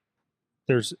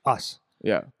there's us.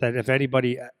 Yeah. That if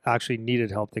anybody actually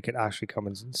needed help, they could actually come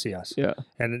and see us. Yeah.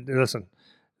 And listen,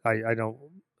 I don't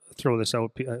throw this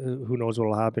out. Who knows what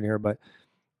will happen here? But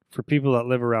for people that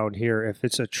live around here, if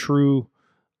it's a true,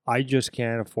 I just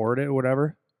can't afford it or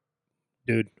whatever,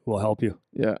 dude, we'll help you.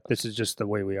 Yeah. This is just the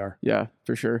way we are. Yeah,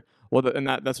 for sure. Well, and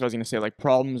that's what I was going to say. Like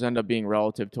problems end up being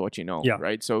relative to what you know. Yeah.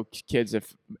 Right. So kids,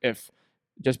 if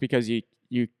just because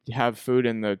you have food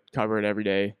in the cupboard every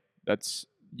day,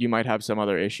 you might have some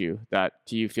other issue that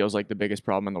to you feels like the biggest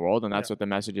problem in the world, and that's what the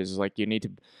message is like you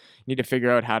need to figure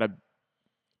out how to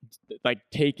like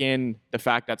take in the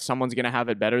fact that someone's going to have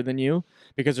it better than you,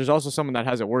 because there's also someone that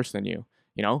has it worse than you,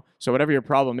 so whatever your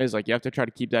problem is, like you have to try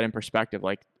to keep that in perspective.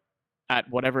 Like at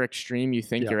whatever extreme you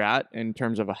think you're at in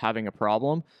terms of having a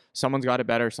problem, someone's got it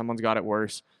better, someone's got it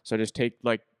worse. So just take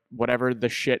like whatever the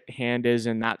shit hand is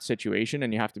in that situation,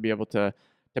 and you have to be able to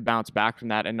bounce back from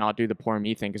that and not do the poor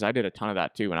me thing, because I did a ton of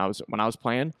that too when I was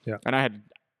playing, and I had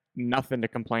nothing to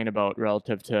complain about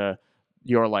relative to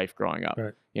your life growing up,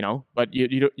 right. But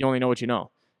you only know what you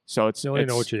know, so you only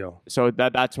know what you know. So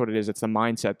that's what it is. It's the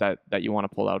mindset that you want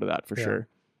to pull out of that for sure.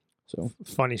 So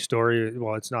funny story.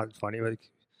 Well, it's not funny, like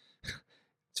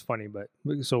it's funny, but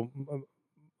so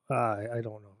I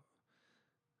don't know.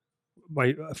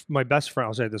 My best friend,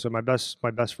 I'll say this way, my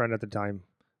best friend at the time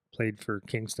played for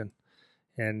Kingston.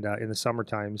 And in the summer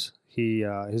times,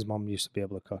 his mom used to be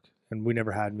able to cook, and we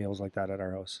never had meals like that at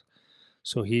our house.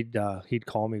 So he'd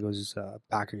call me, goes,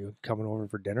 "Back, are you coming over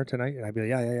for dinner tonight?" And I'd be like,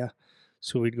 yeah.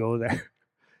 So we'd go there,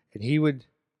 and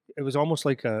it was almost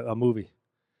like a movie,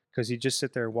 because he'd just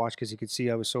sit there and watch, because he could see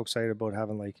I was so excited about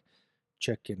having like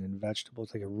chicken and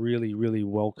vegetables, like a really, really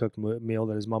well cooked meal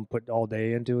that his mom put all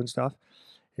day into and stuff.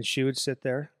 And she would sit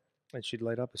there, and she'd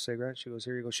light up a cigarette. She goes,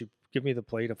 "Here you go." She'd give me the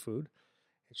plate of food.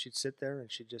 And she'd sit there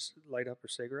and she'd just light up her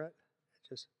cigarette and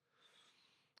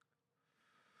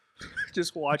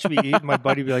just watch me eat. My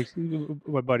buddy be like,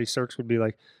 my buddy Cirques would be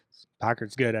like,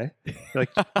 Packard's good, eh? You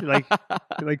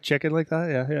like chicken like that?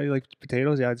 Yeah. You like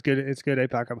potatoes? Yeah, it's good. It's good, eh,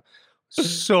 Packard?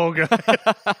 So good.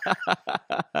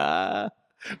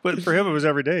 But for him, it was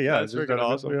every day. Yeah, That's freaking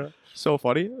awesome. Yeah. So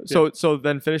funny. Yeah. So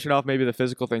then finishing off maybe the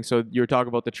physical thing. So you were talking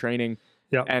about the training.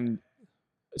 Yeah. And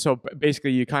so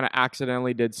basically you kind of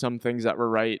accidentally did some things that were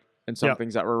right and some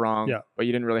things that were wrong. Yeah. But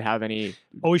you didn't really have any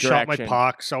always direction. shot my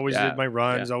pucks, always did my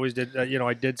runs, always did,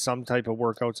 I did some type of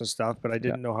workouts and stuff, but I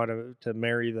didn't know how to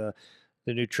marry the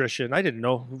nutrition. I didn't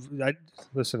know.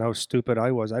 Listen, how stupid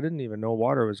I was. I didn't even know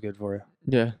water was good for you.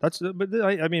 Yeah. But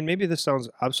I mean, maybe this sounds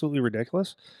absolutely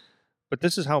ridiculous, but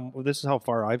this is how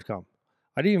far I've come.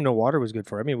 I didn't even know water was good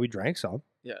for you. I mean, we drank some.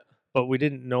 Yeah. But we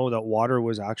didn't know that water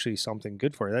was actually something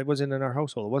good for you. That wasn't in our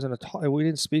household. It wasn't we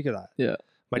didn't speak of that. Yeah.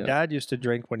 My dad used to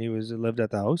drink when he lived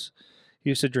at the house. He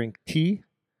used to drink tea,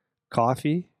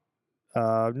 coffee,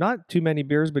 not too many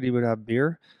beers, but he would have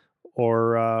beer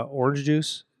or orange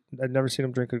juice. I'd never seen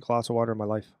him drink a glass of water in my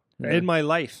life. Yeah. In my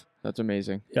life. That's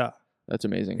amazing. Yeah. That's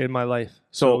amazing. In my life.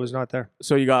 So it was not there.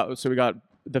 So we got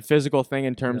the physical thing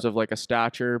in terms of like a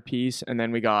stature piece, and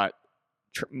then we got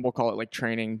we'll call it like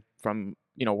training from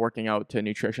working out to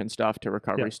nutrition stuff to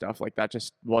recovery stuff. Like that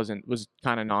just was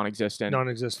kind of non-existent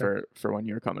for when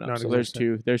you were coming up. So there's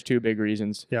two big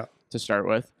reasons to start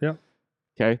with. Yeah.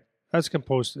 Okay. As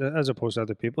opposed to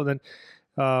other people. Then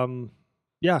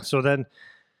so then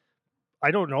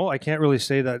I don't know. I can't really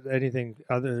say that anything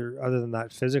other than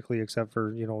that physically, except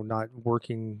for, not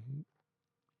working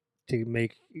to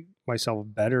make myself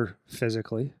better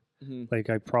physically. Mm-hmm. Like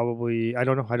I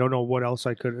don't know what else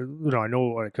I could, I know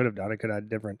what I could have done. I could have had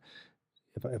different,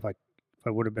 if I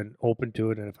would have been open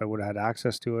to it, and if I would have had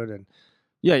access to it, and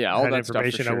all that information,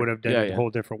 stuff for sure. I would have done a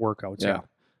whole different workouts. Yeah.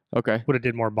 Okay. Would have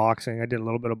did more boxing. I did a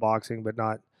little bit of boxing, but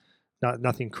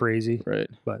nothing crazy. Right.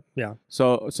 But yeah.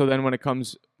 So then when it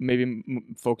comes maybe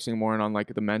focusing more on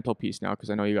like the mental piece now, because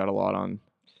I know you got a lot on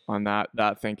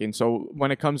that thinking. So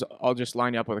when it comes, I'll just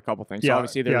line you up with a couple things. So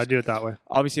obviously I do it that way.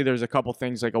 Obviously there's a couple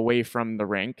things like away from the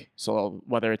rink. So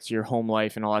whether it's your home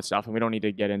life and all that stuff, and we don't need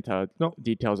to get into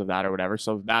details of that or whatever.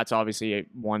 So that's obviously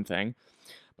one thing.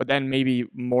 But then maybe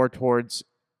more towards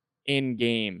in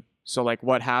game. So like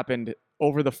what happened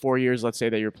over the 4 years, let's say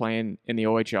that you're playing in the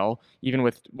OHL, even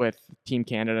with Team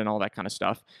Canada and all that kind of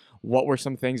stuff. What were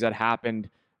some things that happened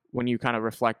when you kind of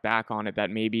reflect back on it that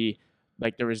maybe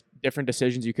like there was different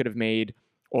decisions you could have made,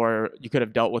 or you could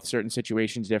have dealt with certain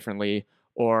situations differently,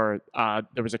 or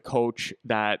there was a coach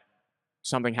that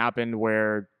something happened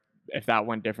where if that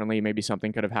went differently, maybe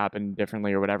something could have happened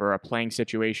differently or whatever, a playing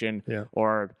situation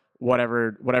or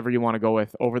whatever you want to go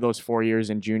with over those 4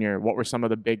 years in junior. What were some of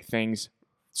the big things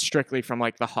strictly from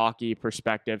like the hockey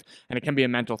perspective? And it can be a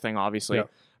mental thing, obviously,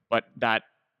 but that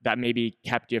maybe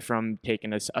kept you from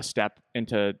taking a step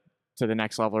into the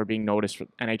next level or being noticed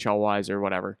NHL wise or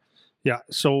whatever. Yeah.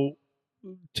 So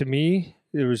to me,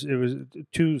 it was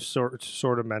two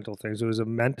sort of mental things. It was a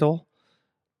mental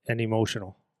and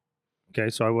emotional. Okay.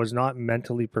 So I was not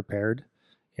mentally prepared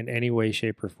in any way,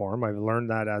 shape, or form. I've learned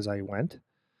that as I went,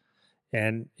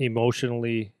 and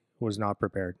emotionally was not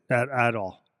prepared at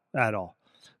all.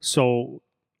 So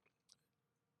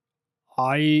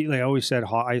I always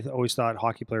thought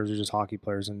hockey players are just hockey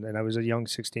players, and I was a young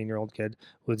 16-year-old kid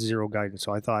with zero guidance.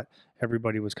 So I thought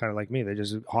everybody was kind of like me; they're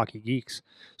just hockey geeks.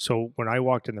 So when I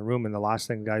walked in the room and the last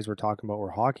thing guys were talking about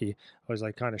were hockey, I was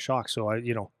like kind of shocked. So I,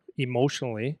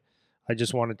 emotionally, I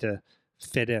just wanted to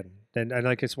fit in. And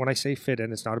like when I say fit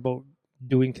in, it's not about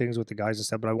doing things with the guys and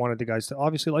stuff, but I wanted the guys to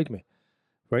obviously like me,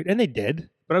 right? And they did.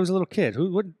 But I was a little kid.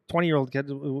 What 20-year-old kid?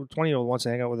 20-year-old wants to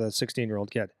hang out with a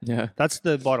 16-year-old kid. Yeah, that's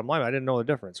the bottom line. I didn't know the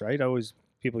difference, right?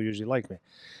 People usually like me,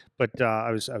 but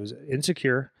I was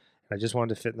insecure, and I just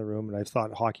wanted to fit in the room, and I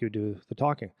thought hockey would do the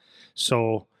talking.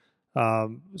 So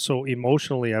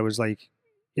emotionally, I was like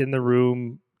in the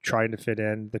room trying to fit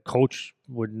in. The coach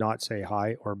would not say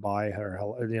hi or bye or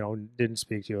didn't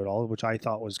speak to you at all, which I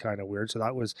thought was kind of weird. So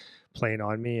that was playing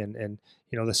on me, and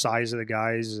the size of the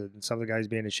guys and some of the guys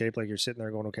being in shape, like you're sitting there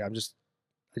going, okay, I just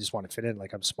want to fit in.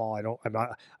 Like I'm small. I'm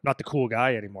not the cool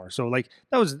guy anymore. So like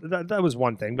that was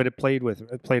one thing, but it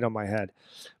played on my head.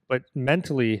 But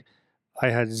mentally, I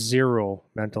had zero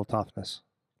mental toughness.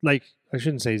 Like I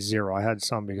shouldn't say zero. I had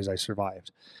some because I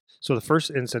survived. So the first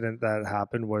incident that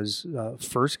happened was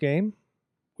first game.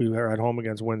 We were at home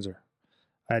against Windsor.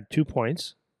 I had 2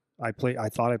 points. I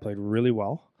thought I played really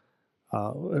well.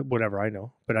 Whatever, I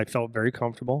know, but I felt very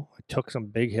comfortable. I took some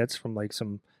big hits from like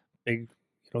some big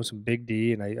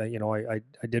D, and I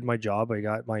did my job. I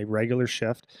got my regular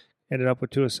shift. Ended up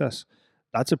with 2 assists.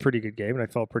 That's a pretty good game, and I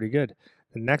felt pretty good.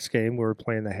 The next game, we were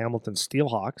playing the Hamilton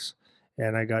Steelhawks,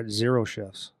 and I got 0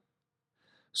 shifts.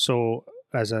 So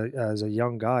as a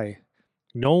young guy,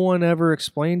 no one ever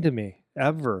explained to me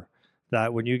ever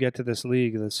that when you get to this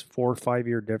league, this 4 or 5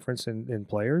 year difference in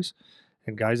players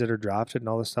and guys that are drafted and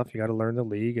all this stuff, you got to learn the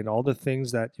league and all the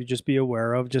things that you just be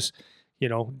aware of. Just,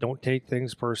 don't take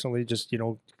things personally. Just,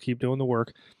 keep doing the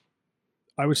work.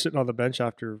 I was sitting on the bench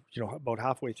after, about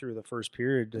halfway through the first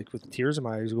period, like with tears in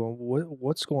my eyes, going,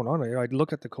 what's going on? I'd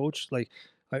look at the coach, like,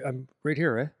 I'm right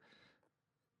here, eh?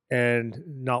 And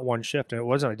not one shift. And it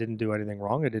wasn't, I didn't do anything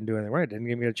wrong. I didn't do anything right. Didn't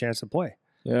give me a chance to play.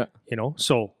 Yeah.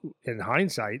 So in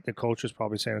hindsight, the coach was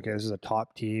probably saying, okay, this is a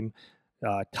top team,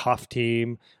 tough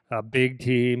team, a big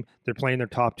team. They're playing their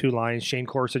top 2 lines. Shane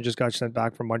Corson just got sent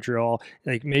back from Montreal.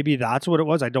 Like, maybe that's what it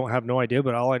was. I don't have no idea,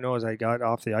 but all I know is I got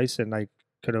off the ice and I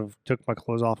could have took my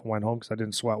clothes off and went home because I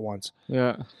didn't sweat once.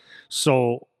 Yeah.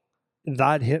 So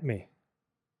that hit me.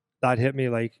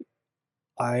 Like,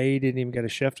 I didn't even get a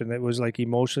shift, and it was like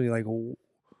emotionally like,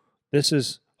 this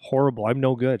is horrible. I'm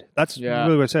no good. That's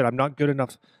really what I said. I'm not good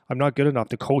enough.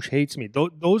 The coach hates me.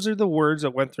 Those are the words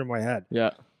that went through my head.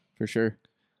 Yeah, for sure.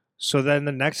 So then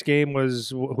the next game was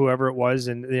whoever it was,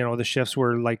 and the shifts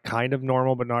were like kind of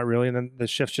normal, but not really. And then the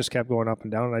shifts just kept going up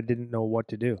and down, and I didn't know what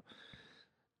to do.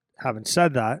 Having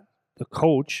said that, the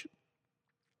coach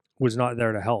was not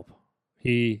there to help.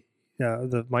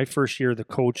 My first year, the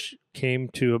coach came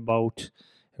to about,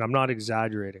 and I'm not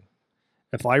exaggerating,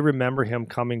 if I remember him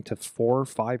coming to 4 or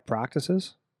 5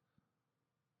 practices,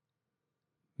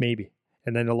 maybe.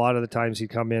 And then a lot of the times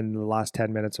he'd come in the last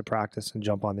 10 minutes of practice and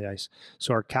jump on the ice.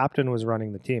 So our captain was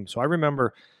running the team. So I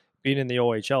remember being in the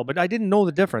OHL, but I didn't know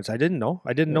the difference. I didn't know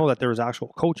that there was actual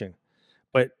coaching.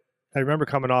 But I remember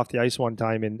coming off the ice one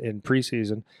time in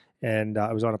preseason, and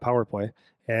I was on a power play.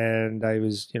 And I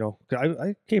was,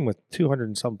 I came with 200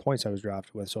 and some points I was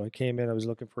drafted with. So I came in, I was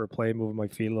looking for a play, moving my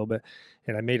feet a little bit,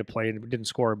 and I made a play and didn't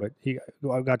score. But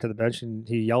I got to the bench and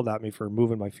he yelled at me for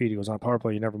moving my feet. He goes, on a power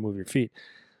play, you never move your feet.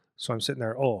 So I'm sitting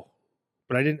there,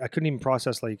 but I couldn't even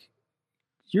process, like,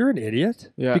 you're an idiot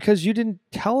because you didn't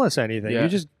tell us anything. Yeah.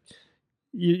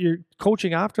 You're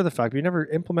coaching after the fact. You never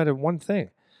implemented one thing.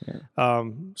 Yeah.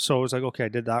 So it was like, okay, I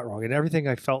did that wrong. And everything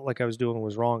I felt like I was doing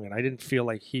was wrong. And I didn't feel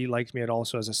like he liked me at all.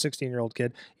 So as a 16-year-old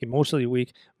kid, emotionally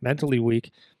weak, mentally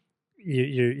weak,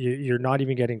 you're not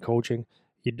even getting coaching.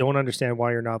 You don't understand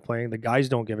why you're not playing. The guys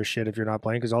don't give a shit if you're not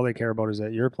playing because all they care about is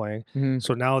that you're playing. Mm-hmm.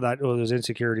 So now that those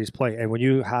insecurities play. And when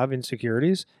you have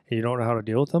insecurities and you don't know how to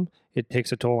deal with them, it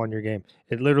takes a toll on your game.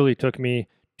 It literally took me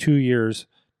 2 years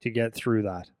to get through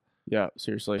that. Yeah,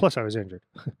 seriously. Plus I was injured.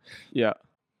 Yeah.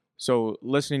 So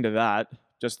listening to that,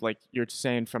 just like you're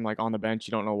saying from like on the bench,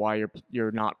 you don't know why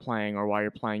you're not playing or why you're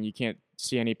playing. You can't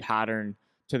see any pattern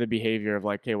to the behavior of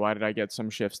like, hey, why did I get some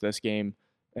shifts this game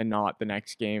and not the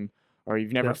next game? Or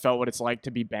you've never felt what it's like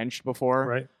to be benched before.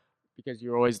 Right. Because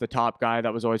you're always the top guy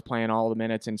that was always playing all the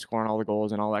minutes and scoring all the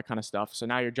goals and all that kind of stuff. So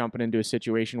now you're jumping into a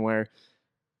situation where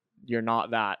you're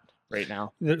not that right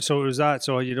now. So it was that.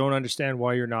 So you don't understand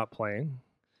why you're not playing.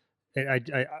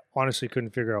 I honestly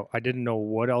couldn't figure out. I didn't know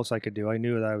what else I could do. I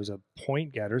knew that I was a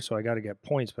point getter, so I got to get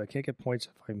points, but I can't get points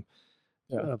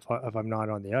if I'm not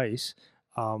on the ice.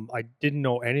 I didn't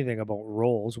know anything about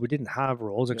roles. We didn't have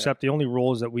roles, except the only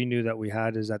roles that we knew that we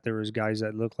had is that there was guys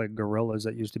that looked like gorillas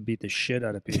that used to beat the shit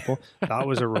out of people. That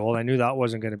was a role. I knew that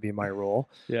wasn't going to be my role.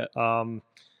 Yeah.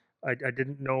 I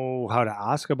didn't know how to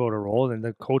ask about a role, and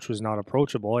the coach was not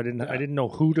approachable. I didn't know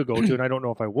who to go to, and I don't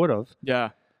know if I would have. Yeah.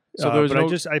 So there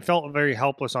was I felt very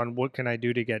helpless on what can I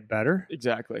do to get better.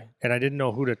 Exactly. And I didn't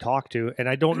know who to talk to, and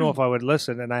I don't know if I would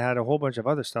listen. And I had a whole bunch of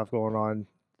other stuff going on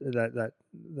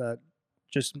that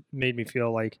just made me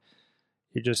feel like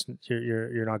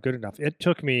you're not good enough. It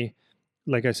took me,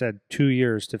 like I said, 2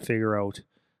 years to figure out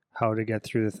how to get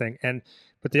through the thing.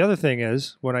 But the other thing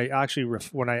is, when I actually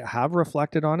when I have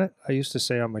reflected on it, I used to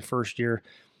say on my first year,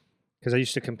 because I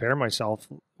used to compare myself,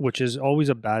 which is always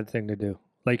a bad thing to do.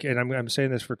 Like, and I'm saying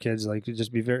this for kids, like,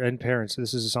 just be and parents,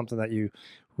 this is something that you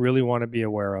really want to be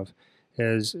aware of,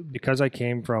 is because I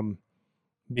came from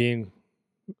being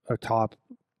a top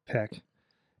pick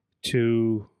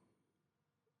to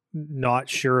not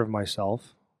sure of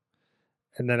myself.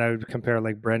 And then I would compare,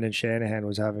 like, Brendan Shanahan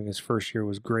was having his first year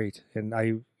was great. And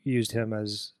I used him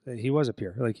as, he was a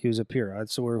peer. Like, he was a peer.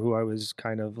 That's who I was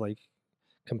kind of like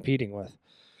competing with.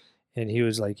 And he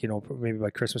was like, maybe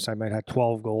by Christmas time might have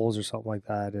 12 goals or something like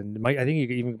that. And I think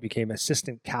he even became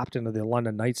assistant captain of the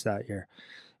London Knights that year.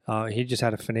 He just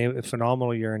had a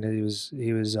phenomenal year, and he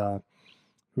was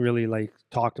really like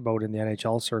talked about in the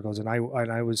NHL circles. And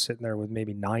I was sitting there with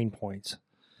maybe 9 points.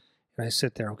 I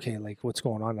sit there, okay, like what's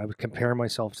going on? I would compare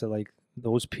myself to like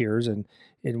those peers, and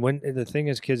when the thing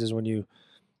is, kids, is when you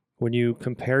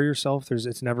compare yourself,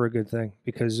 it's never a good thing,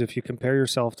 because if you compare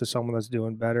yourself to someone that's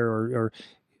doing better,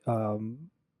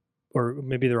 or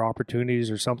maybe their opportunities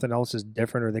or something else is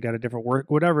different, or they got a different work,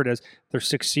 whatever it is, they're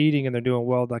succeeding and they're doing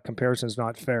well, that comparison is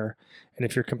not fair. And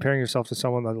if you're comparing yourself to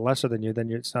someone that's lesser than you, then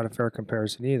it's not a fair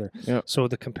comparison either. Yep. So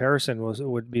the comparison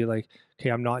would be like,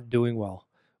 okay, I'm not doing well,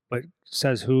 but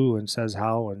says who and says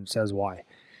how and says why.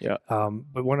 Yeah.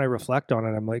 But when I reflect on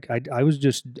it, I'm like, I was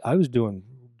doing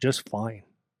just fine.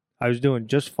 I was doing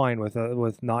just fine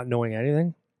with not knowing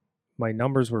anything. My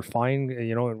numbers were fine,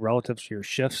 relative to your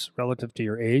shifts, relative to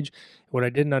your age. What I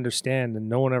didn't understand, and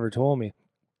no one ever told me,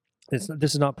 this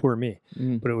is not poor me,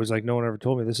 but it was like no one ever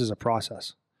told me this is a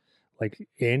process. Like,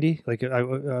 Andy, like I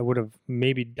would have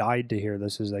maybe died to hear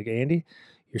this. Is like, Andy,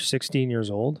 you're 16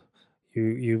 years old.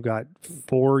 You've got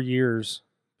 4 years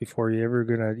before you're ever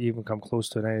gonna even come close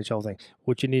to an NHL thing.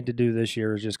 What you need to do this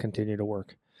year is just continue to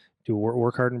work.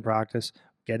 Work hard in practice.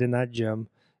 Get in that gym.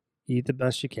 Eat the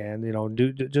best you can.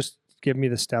 Just give me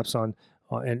the steps on,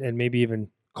 and maybe even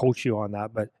coach you on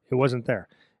that. But it wasn't there,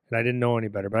 and I didn't know any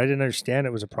better. But I didn't understand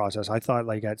it was a process. I thought,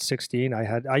 like, at 16,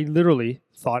 I literally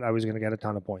thought I was going to get a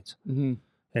ton of points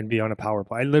and be on a power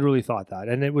play. I literally thought that,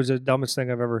 and it was the dumbest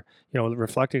thing I've ever.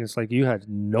 Reflecting, it's like you had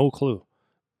no clue,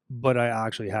 but I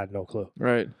actually had no clue.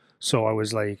 Right. So I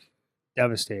was like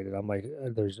devastated. I'm like,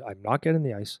 I'm not getting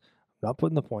the ice. I'm not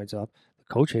putting the points up.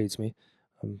 The coach hates me.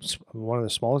 I'm one of the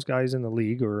smallest guys in the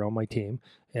league or on my team,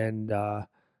 and I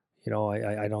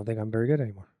don't think I'm very good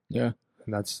anymore. Yeah,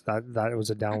 and that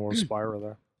was a downward spiral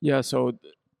there. Yeah, so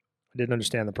I didn't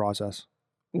understand the process.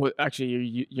 Well,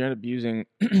 actually, you end up using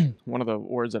one of the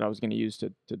words that I was going to use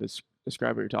to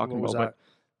describe what you're talking about. But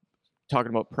talking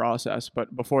about process,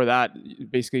 but before that,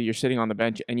 basically, you're sitting on the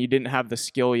bench and you didn't have the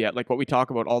skill yet. Like what we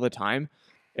talk about all the time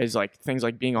is like things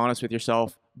like being honest with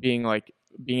yourself, being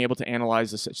able to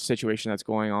analyze the situation that's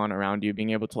going on around you,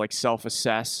 being able to like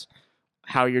self-assess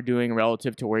how you're doing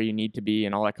relative to where you need to be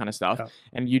and all that kind of stuff. Yeah.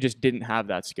 And you just didn't have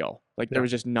that skill. Like there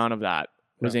was just none of that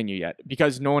was in you yet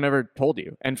because no one ever told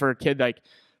you. And for a kid, like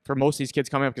for most of these kids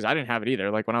coming up, because I didn't have it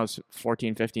either. Like when I was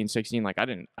 14, 15, 16, like I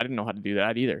didn't know how to do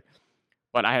that either.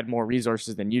 But I had more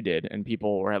resources than you did, and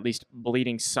people were at least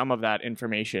bleeding some of that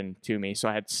information to me. So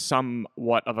I had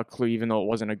somewhat of a clue, even though it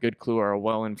wasn't a good clue or a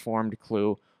well-informed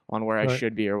clue on where I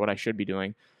should be or what I should be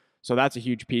doing. So that's a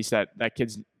huge piece that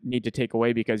kids need to take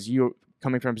away, because you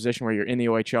coming from a position where you're in the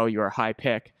OHL, you're a high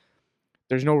pick.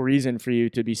 There's no reason for you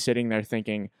to be sitting there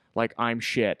thinking like I'm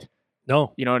shit.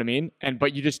 No, you know what I mean?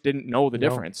 But you just didn't know the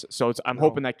difference. So I'm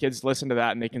hoping that kids listen to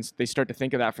that and they start to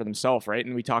think of that for themselves, right?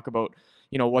 And we talk about,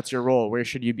 what's your role? Where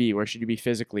should you be? Where should you be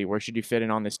physically? Where should you fit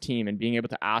in on this team? And being able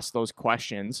to ask those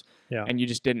questions. Yeah. And you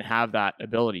just didn't have that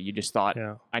ability. You just thought,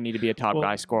 I need to be a top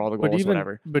guy, score all the goals,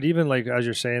 whatever. But even like as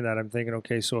you're saying that, I'm thinking,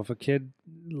 okay, so if a kid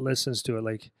listens to it,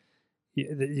 like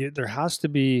there has to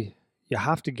be, you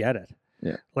have to get it.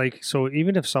 Yeah. Like, so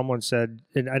even if someone said,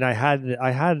 and I had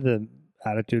the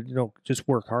attitude, just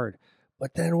work hard.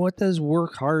 But then what does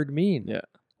work hard mean? Yeah.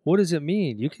 What does it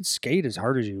mean? You can skate as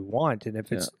hard as you want, and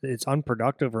if it's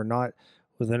unproductive or not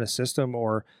within a system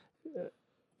or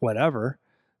whatever,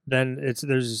 then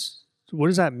what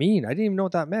does that mean? I didn't even know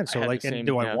what that meant. So like, and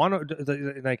do I want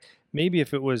to, like, maybe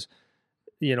if it was,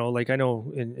 like I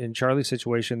know in Charlie's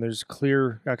situation, there's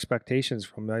clear expectations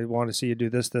from, I want to see you do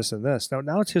this, this, and this.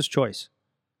 Now it's his choice,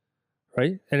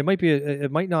 right? And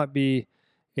it might not be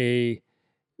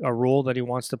a role that he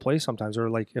wants to play sometimes, or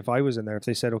like if I was in there, if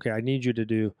they said, okay, I need you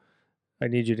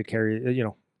to carry,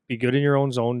 be good in your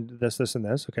own zone, this, and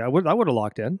this. Okay, I would have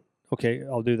locked in. Okay,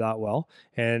 I'll do that well.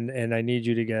 And I need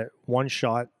you to get 1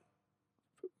 shot,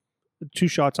 2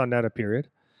 shots on net a period.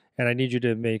 And I need you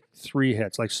to make 3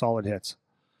 hits, like solid hits.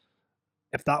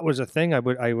 If that was a thing, I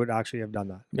would actually have done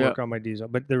that. Work on my D zone.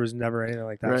 But there was never anything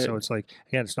like that. Right. So it's like,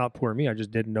 again, it's not poor me. I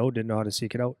just didn't know how to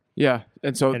seek it out. Yeah.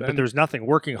 And so but there's nothing.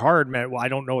 Working hard meant, well, I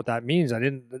don't know what that means.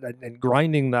 And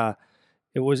grinding when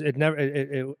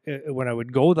I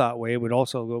would go that way, it would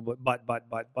also go but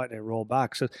and roll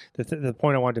back. So the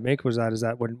point I wanted to make was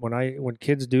that when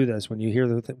kids do this, when you hear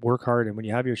the work hard and when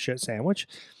you have your shit sandwich,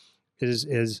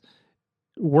 is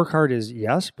work hard is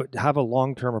yes, but have a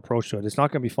long-term approach to it. It's not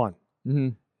going to be fun. Mm-hmm.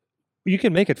 You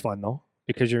can make it fun though,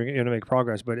 because you're going to make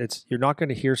progress, but you're not going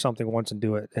to hear something once and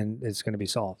do it and it's going to be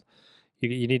solved.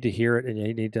 You need to hear it and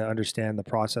you need to understand the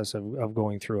process of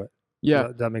going through it. Yeah.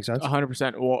 Does that make sense?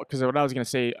 100%. Well, because what I was going to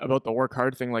say about the work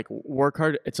hard thing, like work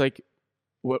hard, it's like,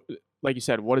 like you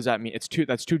said, what does that mean?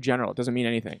 That's too general. It doesn't mean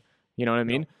anything. You know what I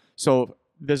mean? No. So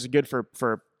this is good for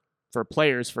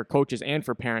players, for coaches, and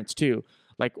for parents too.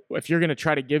 Like if you're going to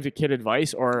try to give the kid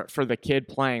advice, or for the kid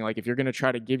playing, like if you're going to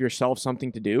try to give yourself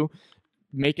something to do,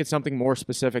 make it something more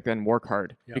specific than work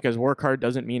hard, because work hard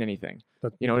doesn't mean anything.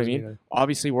 You know what I mean?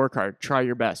 Obviously work hard, try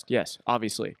your best. Yes,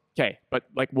 obviously. Okay. But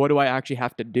like, what do I actually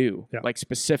have to do? Like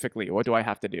specifically, what do I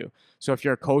have to do? So if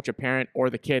you're a coach, a parent, or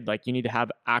the kid, like you need to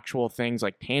have actual things,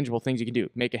 like tangible things you can do.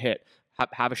 Make a hit,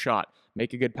 have a shot,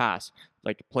 make a good pass,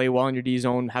 like play well in your D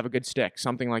zone, have a good stick,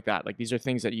 something like that. Like these are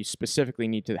things that you specifically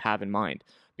need to have in mind,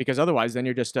 because otherwise then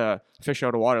you're just a fish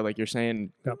out of water. Like you're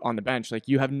saying on the bench, like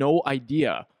you have no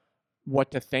idea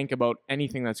what to think about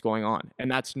anything that's going on, and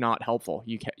that's not helpful.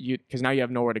 Because now you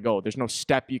have nowhere to go. There's no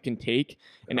step you can take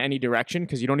in any direction,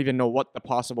 because you don't even know what the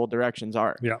possible directions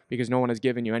are. Because no one has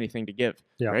given you anything to give.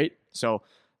 Right. So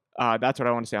that's what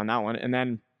I want to say on that one. And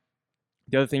then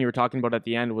the other thing you were talking about at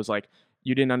the end was like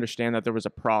you didn't understand that there was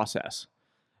a process.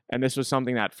 And this was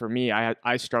something that for me,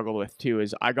 I struggled with too,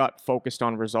 is I got focused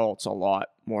on results a lot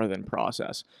more than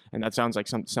process. And that sounds like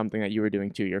something that you were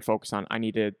doing too. You're focused on, I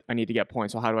need to get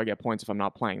points. Well, how do I get points if I'm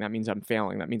not playing? That means I'm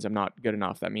failing. That means I'm not good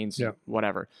enough. That means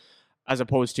whatever. As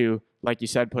opposed to, like you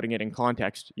said, putting it in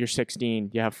context. You're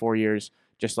 16, you have 4 years,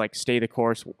 just like stay the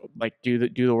course, like do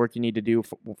the work you need to do,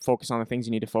 focus on the things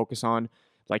you need to focus on.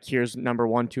 Like here's number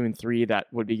 1, 2, and 3 that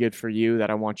would be good for you, that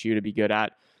I want you to be good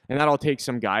at. And that'll take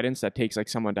some guidance. That takes like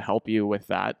someone to help you with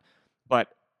that. But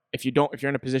if you're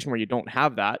in a position where you don't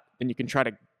have that, then you can try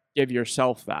to give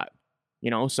yourself that,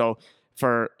 So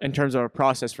in terms of a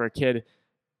process for a kid,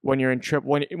 when you're in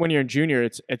when you're in junior,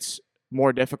 it's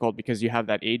more difficult because you have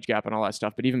that age gap and all that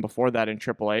stuff. But even before that in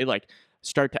AAA, like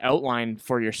start to outline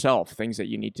for yourself things that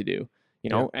you need to do,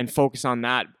 and focus on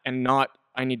that, and not,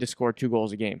 I need to score 2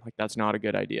 goals a game. Like that's not a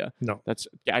good idea. No,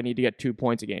 I need to get 2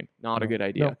 points a game. Not a good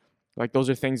idea. No. Like those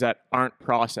are things that aren't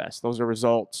processed. Those are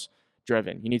results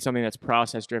driven. You need something that's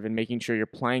process driven, making sure you're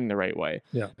playing the right way.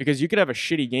 Because you could have a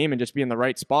shitty game and just be in the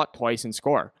right spot twice and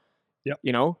score.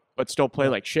 But still play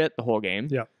like shit the whole game.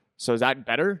 So is that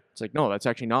better? It's like, no, that's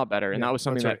actually not better. And that was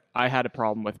something that I had a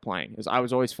problem with playing, is I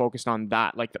was always focused on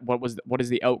that. Like what is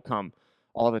the outcome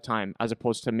all the time, as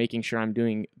opposed to making sure I'm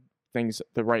doing things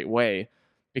the right way.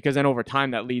 Because then over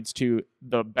time that leads to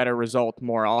the better result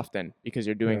more often, because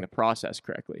you're doing the process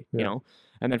correctly,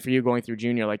 And then for you going through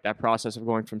junior, like that process of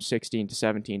going from 16 to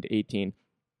 17 to 18,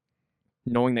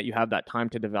 knowing that you have that time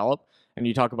to develop. And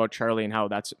you talk about Charlie and how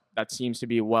that seems to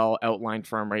be well outlined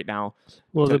for him right now.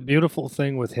 Well, the beautiful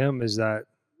thing with him is that,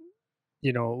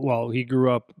 he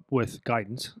grew up with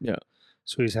guidance.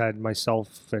 So he's had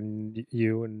myself and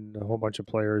you and a whole bunch of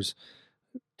players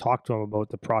talk to him about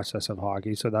the process of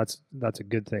hockey. So that's a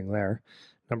good thing there.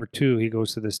 Number 2, he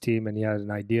goes to this team and he had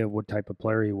an idea of what type of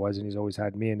player he was, and he's always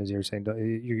had me in his ear saying,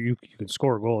 you can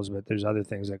score goals, but there's other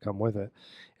things that come with it.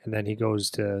 And then he goes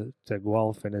to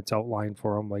Guelph, and it's outlined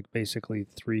for him like basically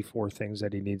 3-4 things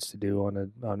that he needs to do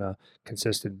on a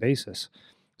consistent basis.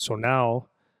 So now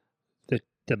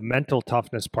the mental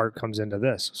toughness part comes into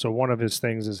this. So one of his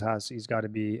things is he's got to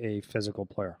be a physical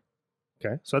player.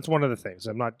 Okay, so that's one of the things.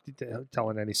 I'm not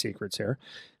telling any secrets here.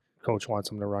 Coach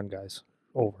wants him to run guys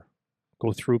over,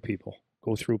 go through people.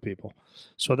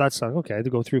 So that's okay, to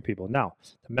go through people. Now,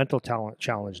 the mental talent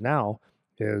challenge now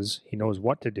is he knows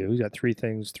what to do. He's got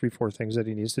 3-4 things that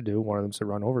he needs to do. One of them is to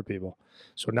run over people.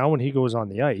 So now when he goes on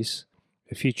the ice,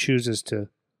 if he chooses to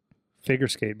figure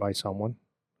skate by someone,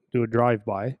 do a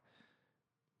drive-by,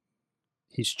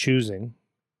 he's choosing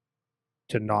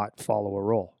to not follow a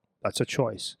role. That's a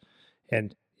choice.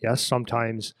 And yes,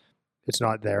 sometimes it's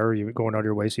not there. You're going out of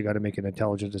your way, so you got to make an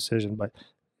intelligent decision. But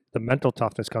the mental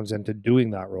toughness comes into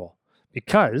doing that role,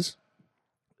 because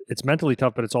it's mentally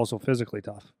tough, but it's also physically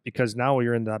tough, because now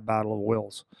you're in that battle of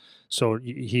wills. So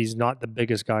he's not the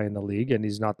biggest guy in the league, and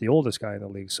he's not the oldest guy in the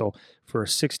league. So for a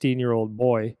 16-year-old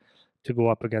boy to go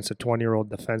up against a 20-year-old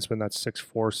defenseman that's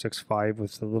 6'4", 6'5",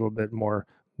 with a little bit more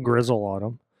grizzle on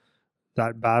him,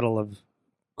 that battle of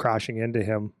crashing into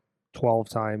him 12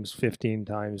 times, 15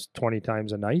 times, 20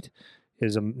 times a night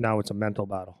now it's a mental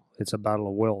battle. It's a battle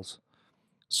of wills.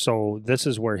 So this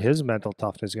is where his mental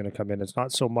toughness is going to come in. It's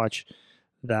not so much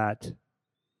that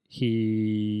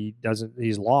he's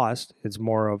lost. It's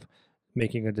more of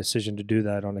making a decision to do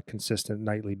that on a consistent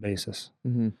nightly basis,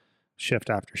 shift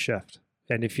after shift.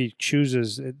 And if he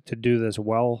chooses to do this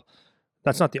well,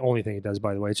 that's not the only thing he does,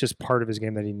 by the way. It's just part of his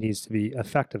game that he needs to be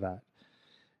effective at.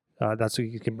 That's so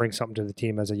you can bring something to the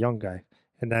team as a young guy.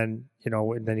 And then,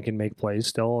 and then he can make plays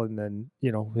still, and then,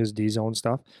 his D zone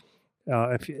stuff.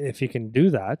 If he can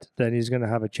do that, then he's going to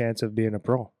have a chance of being a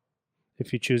pro. If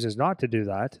he chooses not to do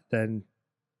that, then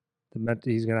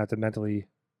he's going to have to mentally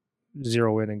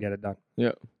zero in and get it done.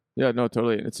 Yeah. Yeah, no,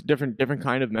 totally. It's a different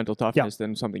kind of mental toughness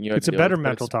than something you had It's to a deal better with,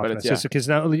 mental toughness. yeah. Because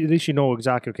now at least you know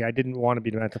exactly, okay, I didn't want to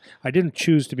be mental. I didn't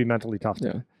choose to be mentally tough.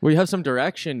 Yeah. Well, you have some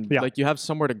direction. Yeah. Like you have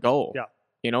somewhere to go. Yeah.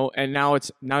 You know, and now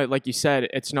like you said,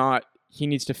 it's not he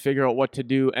needs to figure out what to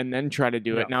do and then try to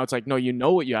do it. Now it's like, no, you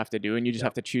know what you have to do and you just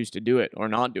have to choose to do it or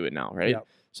not do it now, right? Yeah.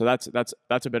 So that's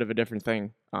a bit of a different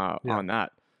thing on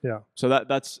that. Yeah. So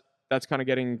that's kind of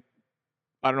getting.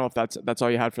 I don't know if that's all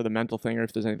you had for the mental thing, or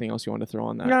if there's anything else you want to throw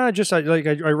on that. Yeah, just I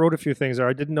wrote a few things there.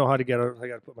 I didn't know how to get out. I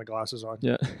got to put my glasses on.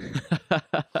 Yeah.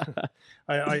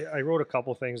 I wrote a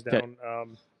couple things down.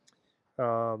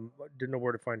 Didn't know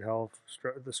where to find help.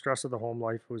 The stress of the home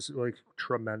life was like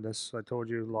tremendous. I told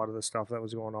you a lot of the stuff that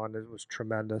was going on. It was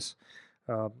tremendous.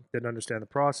 Didn't understand the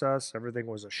process. Everything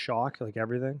was a shock. Like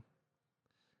everything.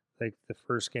 Like the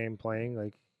first game playing,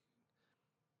 like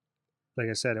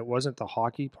I said, it wasn't the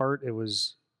hockey part. It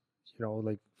was,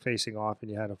 like facing off and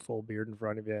you had a full beard in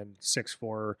front of you and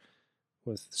 6'4"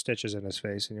 with stitches in his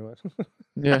face, and you went,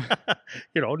 yeah.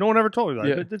 No one ever told me that.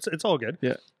 Yeah. But it's all good.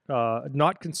 Yeah.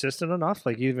 Not consistent enough.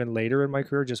 Like even later in my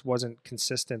career, just wasn't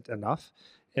consistent enough,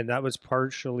 and that was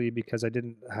partially because I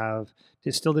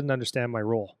still didn't understand my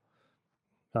role,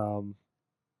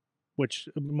 which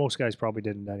most guys probably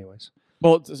didn't, anyways.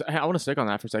 Well, I want to stick on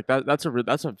that for a sec. That's a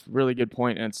really good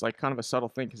point, and it's like kind of a subtle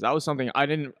thing because that was something I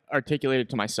didn't articulate it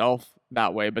to myself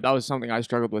that way, but that was something I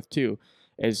struggled with too,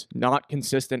 is not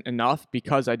consistent enough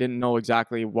because I didn't know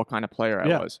exactly what kind of player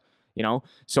I was,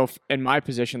 So in my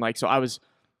position, like, so I was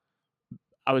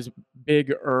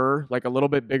bigger, like a little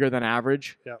bit bigger than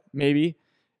average, maybe,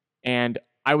 and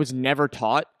I was never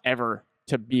taught ever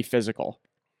to be physical,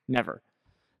 never.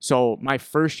 So in my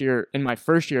first year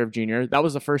of junior, that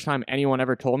was the first time anyone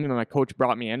ever told me. My coach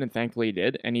brought me in, and thankfully he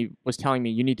did. And he was telling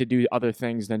me, you need to do other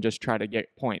things than just try to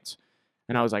get points.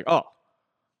 And I was like, oh,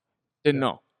 didn't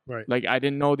know. Right. Like I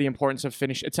didn't know the importance of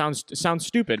finish. It sounds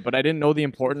stupid, but I didn't know the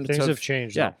importance Things of. have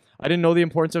changed. Yeah. I didn't know the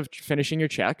importance of finishing your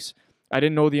checks. I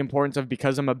didn't know the importance of,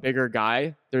 because I'm a bigger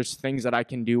guy, there's things that I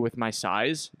can do with my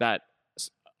size that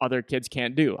other kids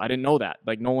can't do. I didn't know that.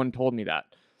 Like no one told me that.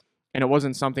 And it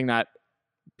wasn't something that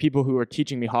people who were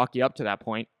teaching me hockey up to that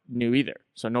point knew either.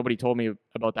 So nobody told me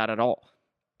about that at all.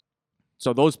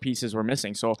 So those pieces were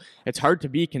missing. So it's hard to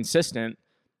be consistent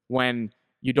when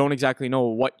you don't exactly know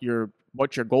what your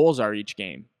goals are each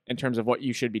game in terms of what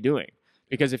you should be doing.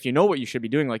 Because if you know what you should be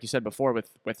doing, like you said before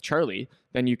with Charlie,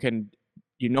 then you can,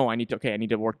 I need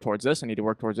to work towards this. I need to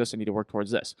work towards this. I need to work towards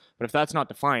this. But if that's not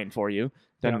defined for you,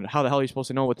 then how the hell are you supposed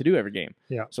to know what to do every game?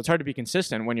 Yeah. So it's hard to be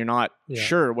consistent when you're not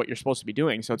sure what you're supposed to be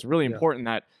doing. So it's really important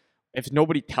that if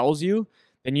nobody tells you,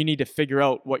 then you need to figure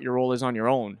out what your role is on your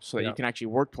own so that you can actually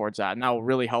work towards that. And that will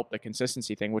really help the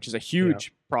consistency thing, which is a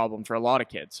huge problem for a lot of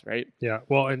kids, right? Yeah.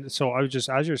 Well, and so I was just,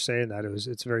 as you're saying that,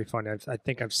 it's very funny. I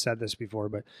think I've said this before,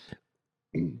 but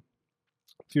a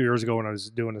few years ago when I was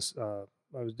doing this,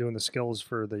 I was doing the skills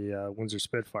for the Windsor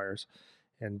Spitfires,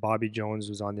 and Bobby Jones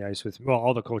was on the ice with me. Well,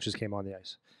 all the coaches came on the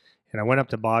ice. And I went up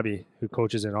to Bobby, who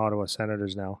coaches in Ottawa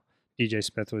Senators now. DJ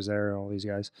Smith was there and all these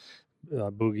guys,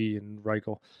 Boogie and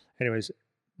Reichel. Anyways,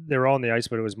 they were all on the ice,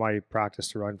 but it was my practice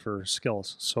to run for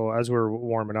skills. So as we were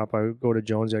warming up, I go to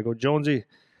Jonesy. I go, Jonesy,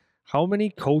 how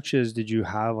many coaches did you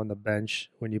have on the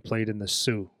bench when you played in the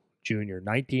Sioux Junior,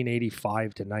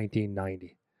 1985 to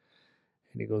 1990?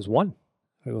 And he goes, one.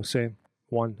 I go, same.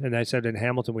 One. And I said in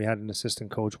Hamilton we had an assistant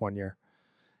coach one year.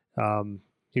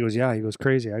 He goes, yeah. He goes,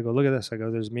 crazy. I go, look at this. I go,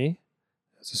 there's me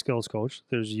as a skills coach.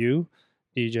 There's you,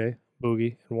 DJ,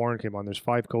 Boogie, and Warren came on. There's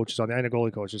 5 coaches on the, and a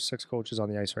goalie coach. There's 6 coaches on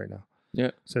the ice right now.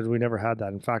 Yeah. Said we never had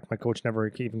that. In fact, my coach never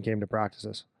even came to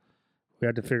practices. We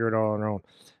had to figure it all on our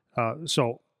own.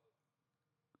 So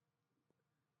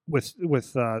with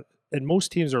and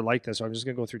most teams are like this. So I'm just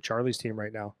gonna go through Charlie's team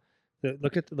right now.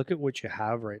 Look at what you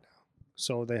have right now.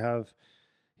 So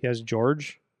he has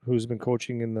George, who's been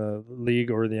coaching in the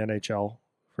league or the NHL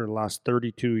for the last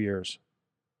 32 years.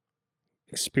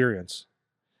 Experience.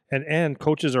 And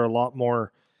coaches are a lot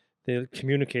more, they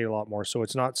communicate a lot more. So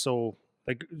it's not so,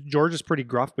 like, George is pretty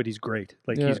gruff, but he's great.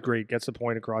 He's great, gets the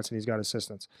point across, and he's got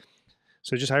assistants.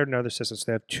 So he just hired another assistant. So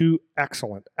they have 2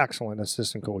 excellent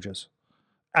assistant coaches.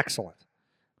 Excellent.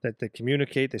 That they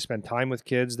communicate, they spend time with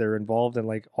kids, they're involved in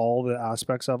like all the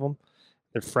aspects of them.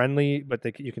 They're friendly, but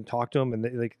you can talk to them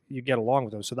and you get along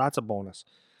with them. So that's a bonus.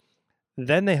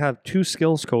 Then they have 2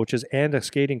 skills coaches and a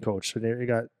skating coach. So they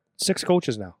got 6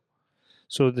 coaches now.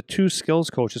 So the 2 skills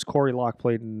coaches, Corey Locke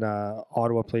played in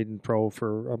Ottawa, played in pro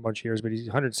for a bunch of years, but he's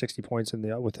 160 points with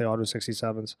the Ottawa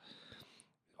 67s.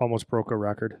 Almost broke a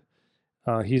record.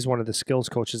 He's one of the skills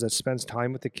coaches that spends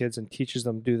time with the kids and teaches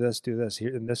them do this,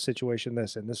 here in this situation,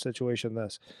 this in this situation,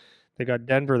 this. They got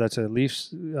Denver, that's a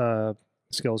Leafs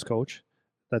skills coach,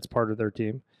 that's part of their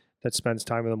team, that spends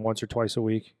time with them once or twice a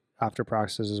week after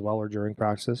practices as well or during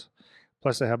practice.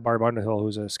 Plus, they have Barb Underhill,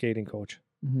 who's a skating coach.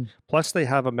 Mm-hmm. Plus, they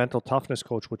have a mental toughness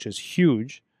coach, which is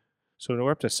huge. So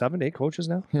we're up to 7 to 8 coaches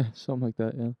now. Yeah, something like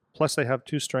that. Yeah. Plus, they have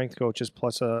 2 strength coaches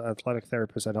plus a athletic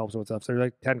therapist that helps with stuff. They're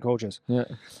like 10 coaches. Yeah.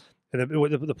 And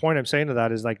the point I'm saying to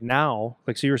that is like now,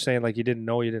 like so you were saying like you didn't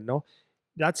know.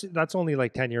 That's only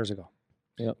like 10 years ago.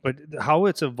 Yeah. But how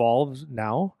it's evolved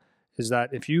now is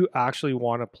that if you actually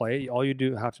want to play, all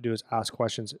you have to do is ask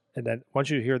questions, and then once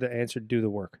you hear the answer, do the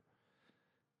work.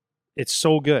 It's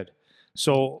so good.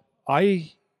 So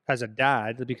I, as a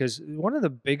dad, because one of the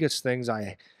biggest things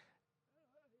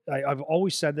I've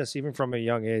always said this even from a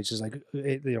young age is like,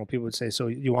 you know, people would say, so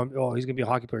you want, he's going to be a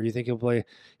hockey player. You think he'll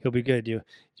be good. Do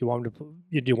you want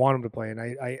him to play? And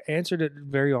I answered it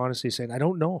very honestly saying, I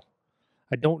don't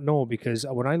know, because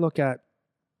when I look at,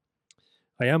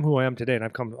 I am who I am today and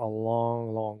I've come a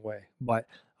long, long way, but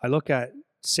I look at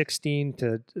 16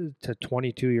 to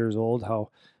 22 years old, how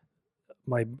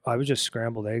I was just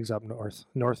scrambled eggs up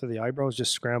north of the eyebrows,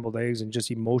 just scrambled eggs and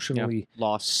just emotionally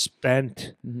lost,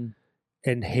 spent. Mm-hmm.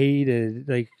 And hated,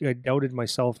 like I doubted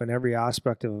myself in every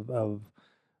aspect of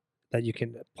that you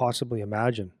can possibly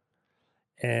imagine.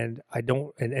 And I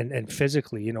don't, and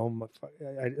physically, you know,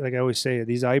 like I always say,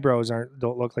 these eyebrows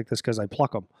don't look like this because I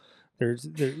pluck them. There's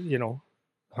you know,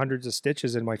 hundreds of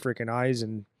stitches in my freaking eyes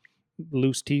and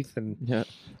loose teeth, and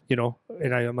you know,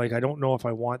 and I'm like, I don't know if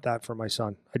I want that for my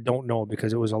son. I don't know,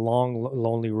 because it was a long,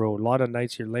 lonely road. A lot of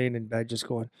nights you're laying in bed just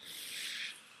going,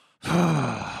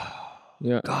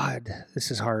 yeah, God,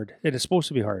 this is hard. It is supposed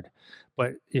to be hard,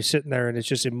 but you're sitting there and it's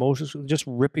just emotions just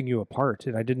ripping you apart.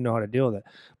 And I didn't know how to deal with it.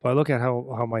 But I look at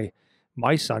how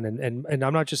my son, and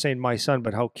I'm not just saying my son,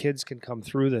 but how kids can come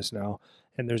through this now.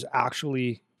 And there's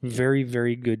actually very,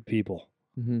 very good people.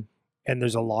 Mm-hmm. And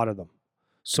there's a lot of them.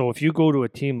 So if you go to a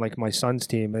team like my son's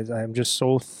team, I'm just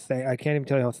so, I can't even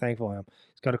tell you how thankful I am.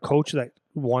 He's got a coach that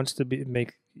wants to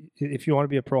if you want to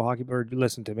be a pro hockey player,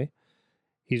 listen to me.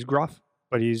 He's gruff,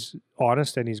 but he's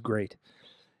honest and he's great.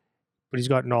 But he's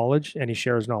got knowledge and he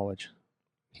shares knowledge.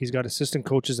 He's got assistant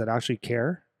coaches that actually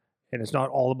care, and it's not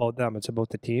all about them. It's about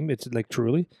the team. It's like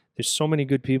truly, there's so many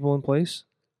good people in place.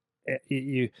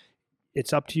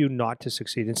 It's up to you not to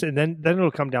succeed. And then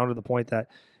it'll come down to the point that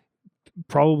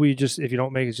probably just, if you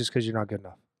don't make it, it's just because you're not good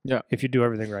enough. Yeah. If you do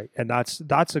everything right. And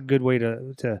that's a good way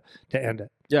to end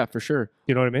it. Yeah, for sure.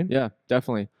 You know what I mean? Yeah,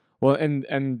 definitely. Well,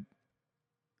 and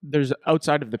there's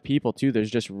outside of the people too, there's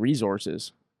just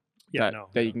resources that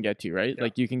you can get to, right? Yeah.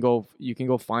 Like you can go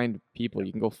find people,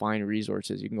 you can go find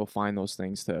resources, you can go find those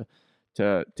things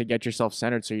to get yourself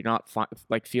centered, so you're not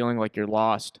like feeling like you're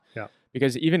lost. Yeah.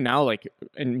 Because even now, like,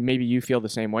 and maybe you feel the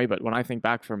same way, but when I think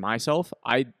back for myself,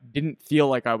 I didn't feel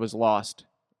like I was lost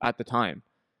at the time.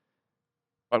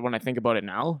 But when I think about it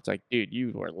now, it's like, dude,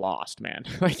 you were lost, man.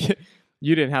 Like,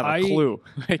 you didn't have a clue.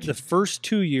 Like, the first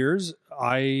 2 years,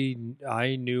 I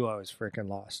knew I was freaking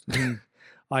lost.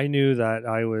 I knew that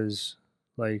I was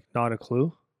like not a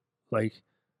clue.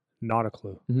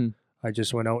 Mm-hmm. I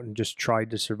just went out and just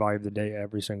tried to survive the day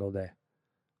every single day.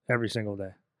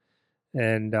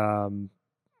 And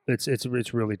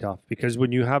it's really tough, because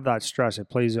when you have that stress, it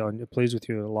plays with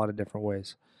you in a lot of different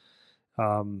ways.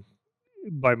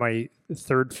 By my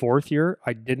third, fourth year,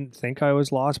 I didn't think I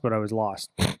was lost, but I was lost.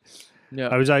 Yeah.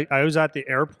 I was at the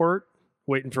airport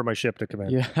waiting for my ship to come in.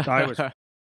 Yeah. I was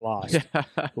lost.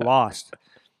 Yeah. Lost.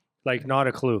 Like not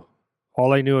a clue.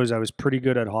 All I knew is I was pretty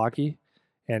good at hockey,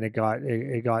 and it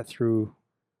got through.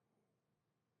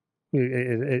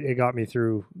 It got me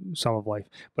through some of life.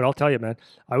 But I'll tell you, man,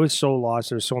 I was so lost.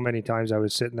 There's so many times I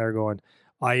was sitting there going,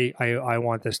 I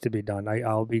want this to be done.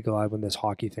 I'll be glad when this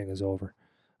hockey thing is over.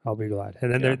 I'll be glad.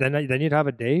 And then then you'd have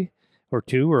a day or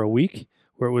two or a week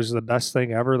where it was the best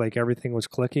thing ever. Like everything was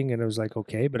clicking and it was like,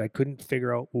 okay, but I couldn't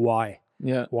figure out why.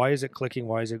 Yeah. Why is it clicking?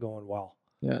 Why is it going well?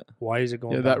 Yeah. Why is it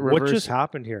going bad? What just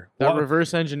happened here? That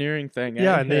reverse engineering thing.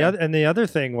 Yeah. And the other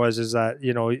thing is that,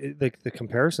 you know, the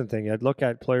comparison thing, I'd look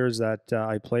at players that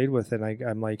I played with, and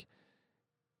I'm like,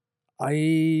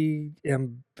 I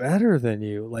am better than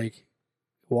you. Like,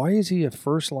 why is he a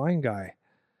first line guy?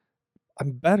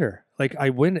 I'm better. Like, I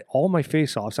win all my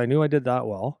face-offs. I knew I did that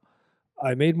well.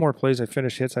 I made more plays. I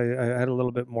finished hits. I had a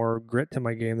little bit more grit to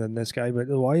my game than this guy. But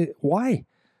why?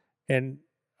 And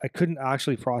I couldn't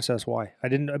actually process why. I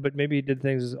didn't. But maybe he did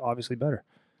things obviously better.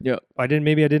 Yeah.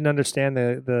 Maybe I didn't understand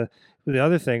the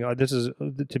other thing. This is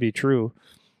to be true.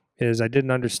 is I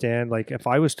didn't understand, like, if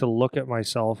I was to look at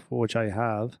myself, which I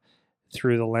have,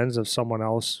 through the lens of someone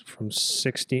else from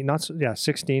 16,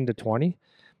 16 to 20,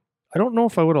 I don't know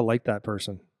if I would have liked that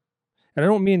person. And I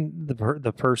don't mean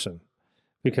the person,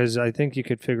 because I think you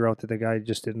could figure out that the guy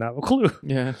just didn't have a clue.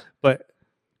 Yeah. But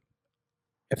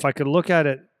if I could look at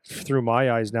it through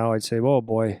my eyes now, I'd say, "Oh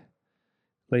boy,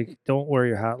 like, don't wear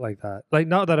your hat like that." Like,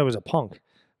 not that I was a punk.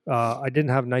 I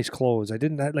didn't have nice clothes. I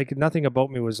didn't have, like, nothing about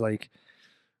me was like,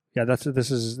 yeah,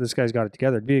 this guy's got it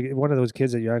together. It'd be one of those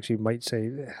kids that you actually might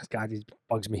say, God, he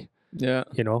bugs me. Yeah.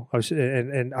 You know, I was,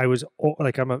 and I was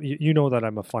like, you know that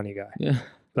I'm a funny guy. Yeah.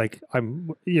 Like,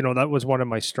 that was one of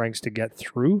my strengths to get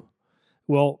through.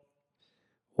 Well,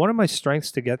 one of my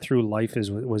strengths to get through life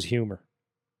was humor.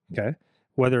 Okay.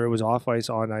 Whether it was off ice,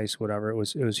 on ice, whatever, it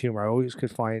was humor.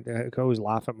 I could always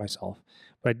laugh at myself,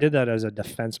 but I did that as a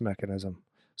defense mechanism.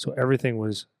 So everything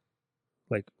was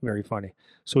like very funny.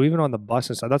 So even on the bus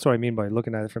and stuff, that's what I mean by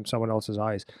looking at it from someone else's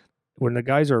eyes. When the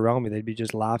guys are around me, they'd be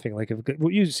just laughing. Like,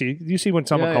 you see when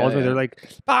someone calls me, they're like,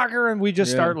 Parker, and we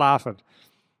just start laughing.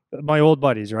 My old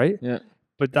buddies, right? Yeah.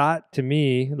 But that, to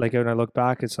me, like, when I look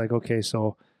back, it's like, okay,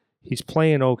 so he's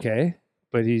playing okay,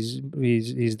 but he's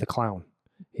the clown.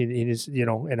 He is,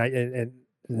 and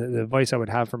the advice I would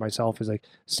have for myself is, like,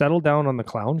 settle down on the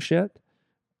clown shit,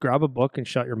 grab a book and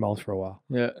shut your mouth for a while.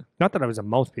 Yeah. Not that I was a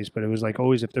mouthpiece, but it was like,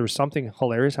 always, if there was something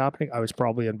hilarious happening, I was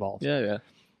probably involved. Yeah.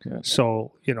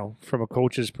 So, from a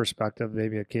coach's perspective,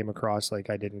 maybe it came across like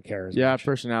I didn't care as much.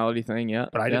 Personality thing, yeah.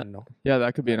 But I didn't know. Yeah,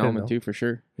 that could be an element too, for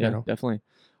sure. Yeah, definitely.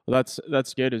 Well,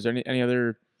 that's good. Is there any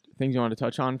other things you want to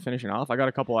touch on finishing off? I got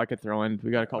a couple I could throw in. We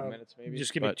got a couple minutes maybe.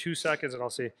 Just give me 2 seconds and I'll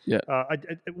see. Yeah.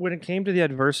 When it came to the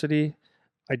adversity,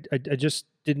 I just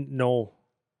didn't know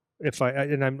if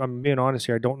and I'm being honest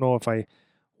here, I don't know if I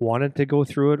wanted to go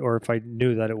through it or if I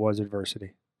knew that it was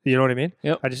adversity. You know what I mean?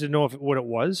 Yep. I just didn't know what it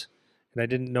was. And I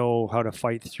didn't know how to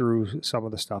fight through some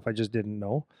of the stuff. I just didn't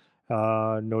know.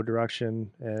 No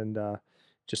direction, and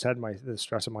just had the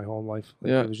stress of my home life.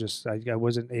 It was just, I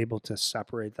wasn't able to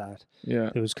separate that. Yeah.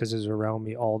 It was because it was around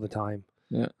me all the time.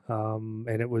 Yeah.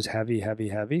 And it was heavy.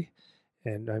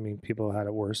 And I mean, people had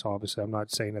it worse, obviously. I'm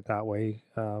not saying it that way,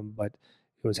 but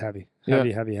it was heavy.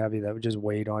 Heavy. That just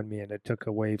weighed on me, and it took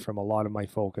away from a lot of my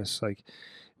focus. Like,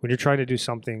 when you're trying to do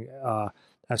something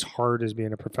as hard as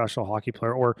being a professional hockey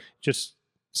player or just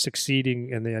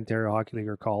succeeding in the Ontario Hockey League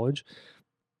or college,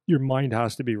 your mind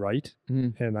has to be right.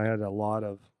 Mm-hmm. And I had a lot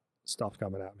of stuff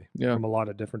coming at me from a lot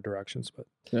of different directions, but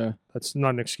that's not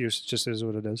an excuse. It just is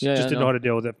what it is. Just didn't know how to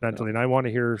deal with it mentally. And I want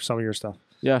to hear some of your stuff.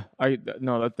 Yeah,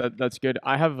 that's good.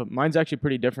 Mine's actually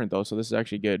pretty different though. So this is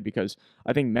actually good because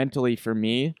I think mentally for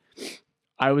me,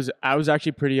 I was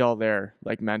actually pretty all there,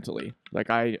 like mentally. Like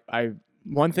I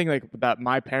one thing like that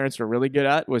my parents were really good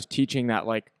at was teaching that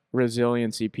like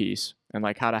resiliency piece and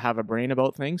like how to have a brain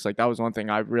about things. Like that was one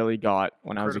thing I really got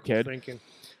when I was a kid.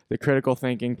 The critical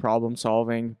thinking, problem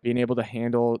solving, being able to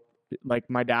handle,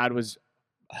 like my dad was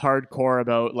hardcore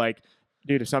about like,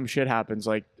 dude, if some shit happens,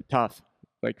 like tough,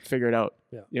 like figure it out.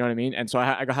 Yeah. You know what I mean? And so I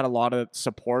had a lot of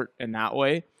support in that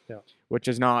way, which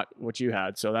is not what you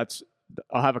had. So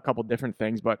I'll have a couple different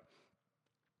things, but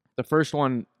the first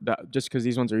one, that just because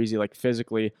these ones are easy, like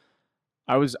physically,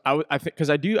 I think because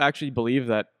I do actually believe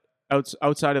that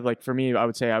outside of like for me, I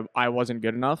would say I wasn't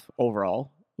good enough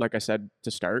overall, like I said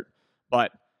to start,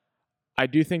 but I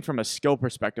do think from a skill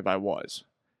perspective I was,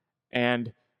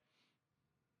 and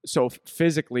so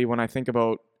physically when I think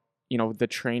about the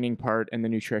training part and the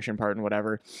nutrition part and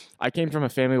whatever, I came from a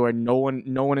family where no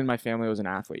one in my family was an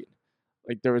athlete.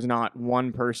 Like there was not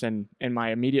one person in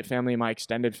my immediate family, my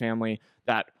extended family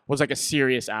that was like a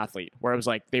serious athlete where it was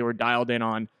like they were dialed in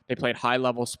on, they played high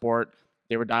level sport.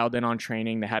 They were dialed in on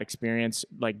training. They had experience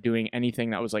like doing anything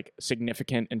that was like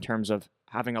significant in terms of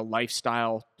having a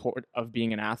lifestyle of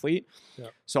being an athlete. Yeah.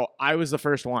 So I was the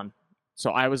first one.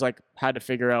 So I was like, had to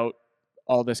figure out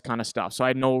all this kind of stuff. So I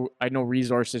had no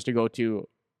resources to go to,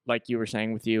 like you were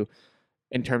saying with you,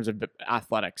 in terms of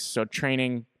athletics. So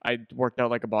training, I worked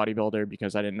out like a bodybuilder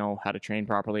because I didn't know how to train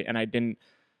properly. And I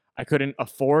couldn't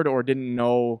afford or didn't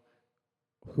know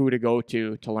who to go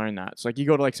to learn that. So like you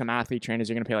go to like some athlete trainers,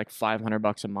 you're going to pay like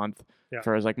 $500 a month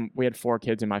for like, we had 4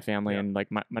 kids in my family and like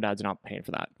my dad's not paying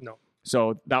for that. No.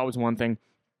 So that was one thing.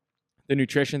 The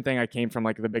nutrition thing, I came from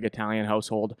like the big Italian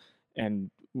household and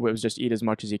it was just eat as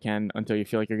much as you can until you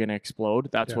feel like you're going to explode.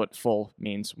 That's what full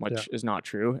means, which is not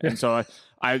true. And so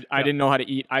I didn't know how to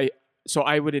eat. So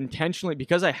I would intentionally,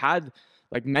 because I had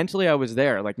like mentally I was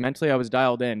there, like mentally I was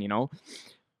dialed in,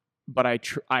 but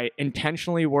I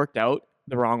intentionally worked out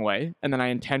the wrong way. And then I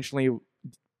intentionally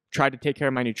tried to take care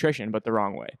of my nutrition, but the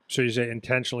wrong way. So you say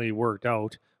intentionally worked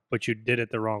out, but you did it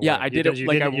the wrong Yeah, way. I did it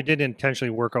like you didn't intentionally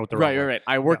work out the wrong way. Right.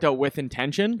 I worked out with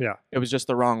intention. Yeah. It was just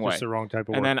the wrong way. Just the wrong type of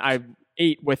work. And then I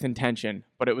ate with intention,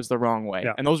 but it was the wrong way.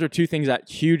 Yeah. And those are two things that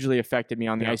hugely affected me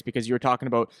on the ice, because you were talking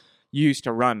about you used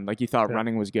to run, like you thought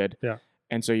running was good. Yeah.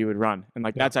 And so you would run. And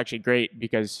like that's actually great,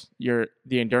 because the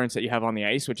endurance that you have on the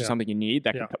ice, which is something you need,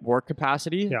 that work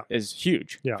capacity is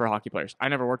huge for hockey players. I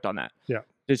never worked on that. Yeah.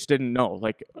 Just didn't know.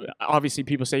 Like, obviously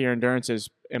people say your endurance is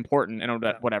important and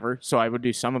whatever. So I would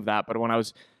do some of that. But when I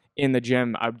was in the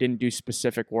gym, I didn't do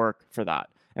specific work for that.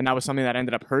 And that was something that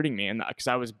ended up hurting me. And because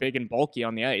I was big and bulky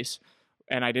on the ice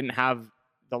and I didn't have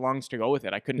the lungs to go with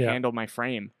it. I couldn't handle my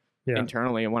frame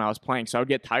internally when I was playing. So I would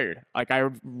get tired. Like, I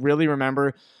really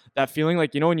remember that feeling,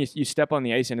 like, when you step on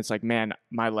the ice and it's like, man,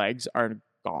 my legs are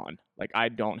gone. Like, I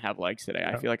don't have legs today.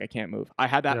 I feel like I can't move. I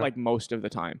had that like most of the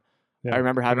time. I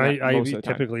remember having that most of the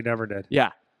time. I typically never did.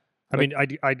 Yeah. I mean,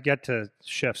 I'd get to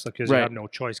shifts because you have no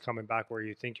choice coming back where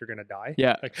you think you're going to die.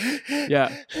 Yeah. Like,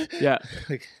 yeah.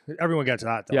 Like, everyone gets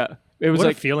that, though. Yeah. It was what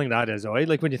like a feeling that is, though.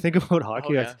 Like, when you think about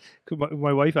hockey,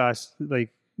 my wife asked, like,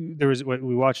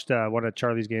 we watched one of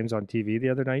Charlie's games on TV the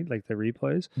other night, like the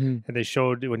replays, and they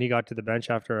showed when he got to the bench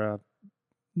after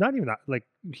not even that, like,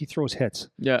 he throws hits.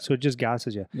 Yeah. So it just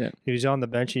gasses you. Yeah. He was on the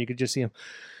bench and you could just see him.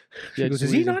 She Yeah, goes,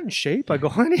 is he not in shape? I go,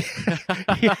 honey,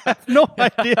 you have no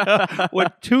idea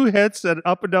what 2 hits and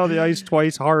up and down the ice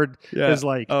twice hard is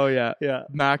like. Oh, yeah. Yeah.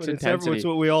 Max intensity. It's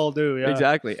what we all do. Yeah.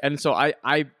 Exactly. And so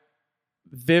I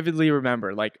vividly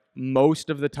remember, like, most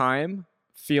of the time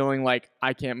feeling like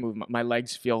I can't move. My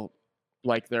legs feel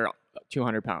like they're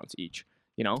 200 pounds each,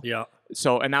 Yeah.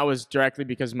 So, and that was directly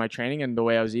because of my training and the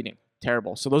way I was eating.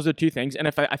 Terrible. So those are 2 things. And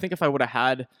I think if I would have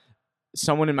had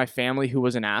someone in my family who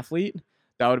was an athlete,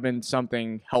 that would have been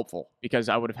something helpful, because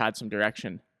I would have had some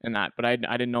direction in that. But I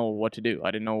didn't know what to do. I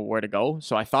didn't know where to go.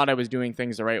 So I thought I was doing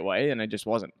things the right way, and it just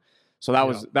wasn't. So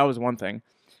that was one thing.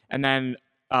 And then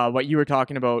what you were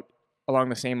talking about along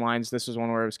the same lines, this was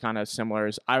one where it was kind of similar,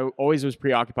 is I always was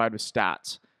preoccupied with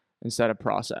stats instead of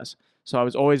process. So I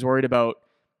was always worried about,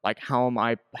 like, how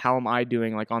am I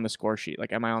doing, like, on the score sheet?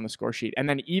 Like, am I on the score sheet? And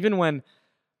then even when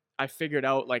I figured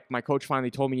out, like, my coach finally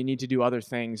told me you need to do other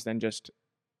things than just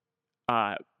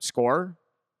score,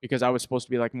 because I was supposed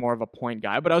to be, like, more of a point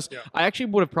guy. But I actually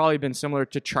would have probably been similar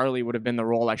to Charlie would have been the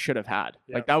role I should have had.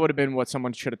 Yeah. Like, that would have been what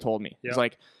someone should have told me. Yeah. It's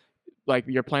like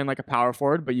you're playing like a power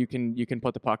forward, but you can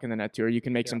put the puck in the net too, or you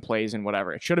can make some plays and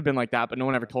whatever. It should have been like that, but no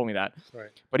one ever told me that. Right.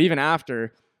 But even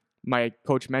after my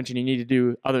coach mentioned you need to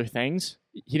do other things,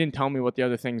 he didn't tell me what the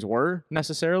other things were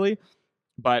necessarily,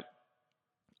 but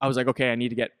I was like, okay, I need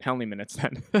to get penalty minutes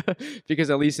then, because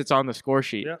at least it's on the score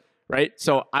sheet, right?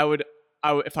 So I would,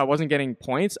 if I wasn't getting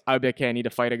points, I would be, okay, I need to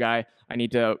fight a guy. I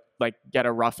need to, like, get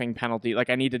a roughing penalty. Like,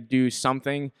 I need to do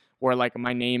something where, like,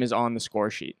 my name is on the score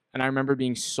sheet. And I remember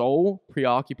being so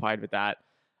preoccupied with that,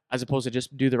 as opposed to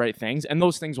just do the right things. And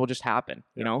those things will just happen,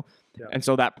 you know? Yeah. And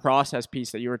so that process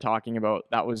piece that you were talking about,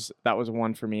 that was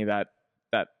one for me that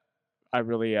I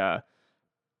really,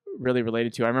 really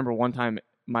related to. I remember one time,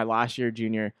 my last year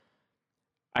junior,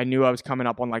 I knew I was coming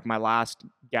up on, like, my last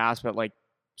gasp at, like,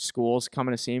 schools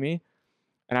coming to see me.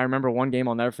 And I remember one game,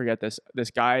 I'll never forget this. This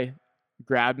guy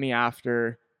grabbed me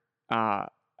after,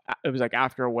 it was like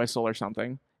after a whistle or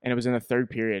something, and it was in the 3rd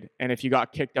period. And if you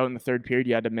got kicked out in the 3rd period,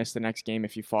 you had to miss the next game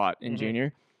if you fought in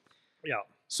junior. Yeah.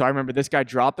 So I remember this guy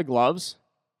dropped the gloves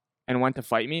and went to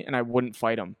fight me, and I wouldn't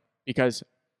fight him because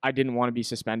I didn't want to be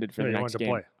suspended for the next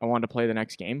game. I wanted to play the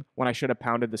next game when I should have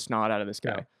pounded the snot out of this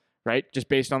guy. Right? Just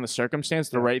based on the circumstance,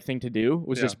 the right thing to do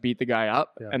was just beat the guy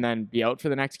up and then be out for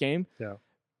the next game. Yeah.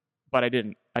 But I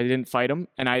didn't. I didn't fight him.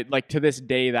 And I, like, to this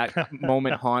day, that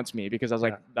moment haunts me, because I was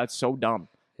like, that's so dumb.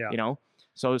 Yeah. You know?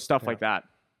 So stuff like that.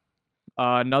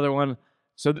 Another one.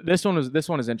 So this one is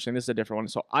interesting. This is a different one.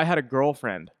 So I had a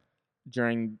girlfriend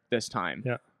during this time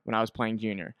when I was playing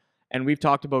junior. And we've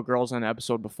talked about girls on an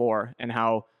episode before and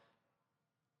how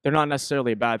they're not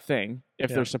necessarily a bad thing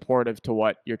if they're supportive to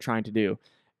what you're trying to do.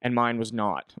 And mine was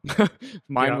not.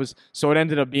 Mine was, so it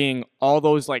ended up being all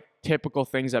those, like, typical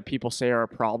things that people say are a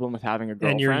problem with having a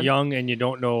girlfriend. And you're young and you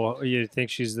don't know, you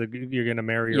think you're going to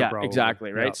marry her. Yeah, probably.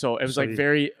 Exactly. Right. Yeah. So it was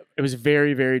it was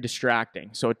very, very distracting.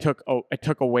 So it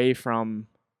took away from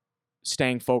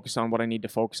staying focused on what I need to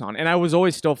focus on. And I was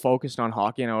always still focused on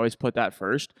hockey, and I always put that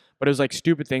first, but it was like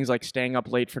stupid things like staying up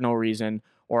late for no reason,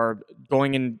 or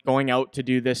going out to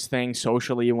do this thing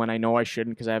socially when I know I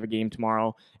shouldn't because I have a game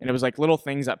tomorrow. And it was like little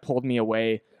things that pulled me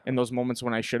away in those moments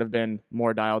when I should have been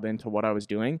more dialed into what I was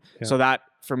doing. Yeah. So that,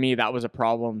 for me, that was a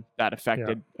problem that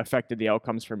affected the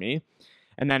outcomes for me.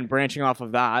 And then branching off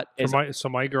of that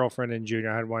my girlfriend in junior,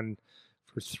 I had one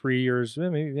for 3 years,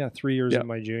 maybe 3 years in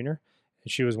my junior.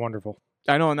 and she was wonderful.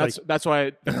 I know, and that's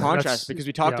why the contrast, because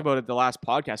we talked yeah. about it the last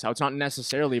podcast, how it's not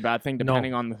necessarily a bad thing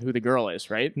depending on who the girl is,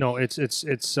 right? No, it's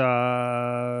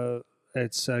a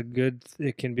good.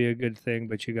 It can be a good thing,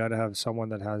 but you got to have someone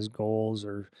that has goals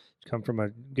or come from a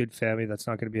good family that's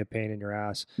not going to be a pain in your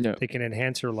ass. Yeah. They can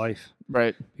enhance your life,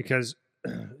 right? Because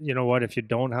you know what? If you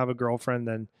don't have a girlfriend,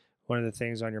 then one of the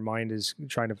things on your mind is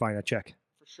trying to find a chick.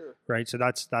 For sure. Right. So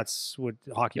that's what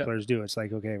hockey players do. It's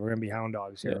like, okay, we're gonna be hound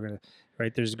dogs here. We're gonna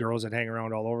right. There's girls that hang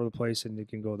around all over the place, and you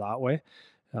can go that way,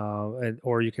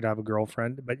 or you could have a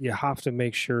girlfriend, but you have to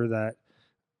make sure that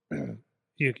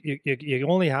you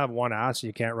only have one ass.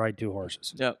 You can't ride two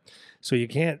horses. Yeah. So you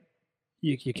can't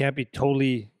be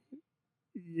totally.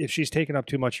 If she's taking up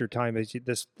too much of your time,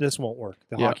 this won't work.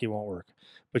 The hockey won't work,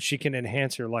 but she can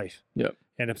enhance your life. Yeah.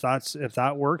 And if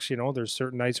that works, there's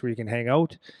certain nights where you can hang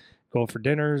out, go for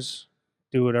dinners,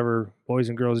 do whatever boys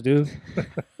and girls do,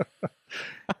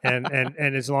 and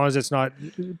as long as it's not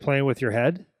playing with your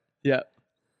head, then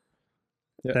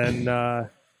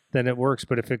it works.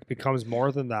 But if it becomes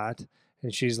more than that,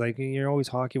 and she's like, "You're always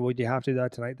hockey. Would you have to do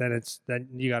that tonight?" Then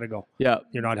you got to go. Yeah,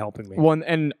 you're not helping me. Well,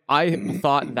 and I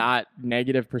thought that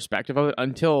negative perspective of it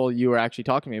until you were actually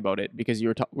talking to me about it, because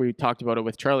we talked about it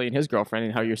with Charlie and his girlfriend,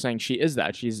 and how you're saying she is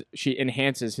that she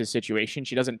enhances his situation.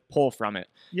 She doesn't pull from it.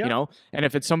 And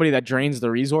if it's somebody that drains the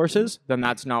resources, then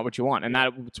that's not what you want, and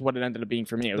that's what it ended up being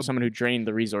for me. It was someone who drained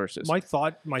the resources. My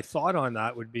thought on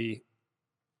that would be,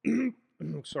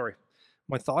 sorry.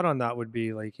 My thought on that would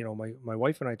be like, my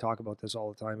wife and I talk about this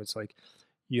all the time. It's like,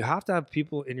 you have to have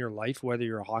people in your life, whether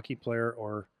you're a hockey player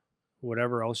or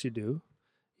whatever else you do.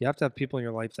 You have to have people in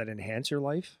your life that enhance your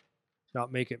life,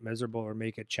 not make it miserable or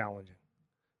make it challenging,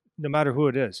 no matter who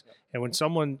it is. And when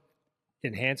someone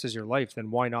enhances your life,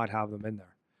 then why not have them in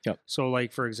there? Yep. So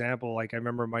like, for example, like I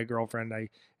remember my girlfriend, I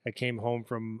came home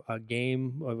from a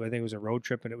game, I think it was a road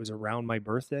trip, and it was around my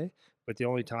birthday. But the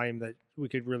only time that we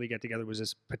could really get together was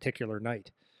this particular night.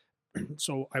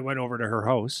 So I went over to her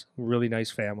house, really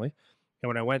nice family. And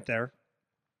when I went there,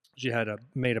 she had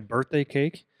made a birthday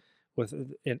cake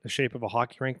in the shape of a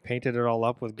hockey rink, painted it all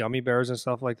up with gummy bears and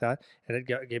stuff like that. And it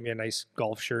gave me a nice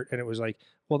golf shirt. And it was like,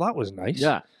 well, that was nice.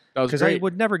 Yeah. Because I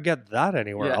would never get that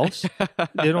anywhere else. If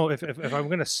I'm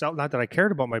going to not that I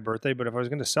cared about my birthday, but if I was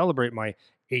going to celebrate my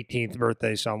 18th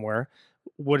birthday somewhere,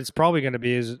 what it's probably going to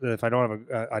be is if I don't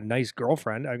have a nice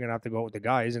girlfriend, I'm going to have to go out with the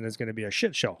guys, and it's going to be a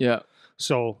shit show. Yeah.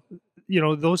 So,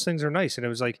 those things are nice. And it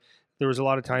was like, there was a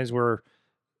lot of times where,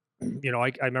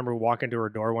 I remember walking to her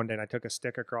door one day, and I took a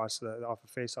stick across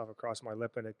across my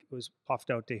lip, and it was puffed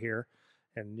out to here,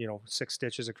 and 6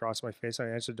 stitches across my face. I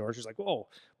answered the door. She's like, "Whoa!"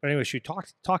 But anyway, she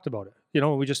talked about it.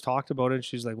 We just talked about it. And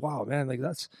she's like, "Wow, man, like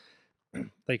that's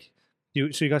like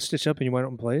you got stitched up and you went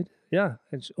out and played." Yeah,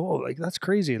 and like that's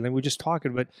crazy. And then we just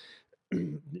talking, but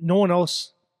no one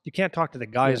else. You can't talk to the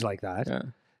guys like that. Yeah.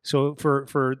 So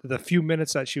for the few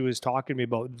minutes that she was talking to me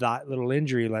about that little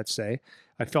injury, let's say,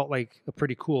 I felt like a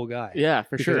pretty cool guy. Yeah,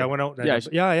 for sure. I went out.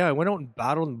 I went out and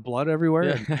battled and blood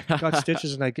everywhere and got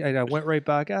stitches, and I went right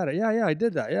back at it. Yeah, I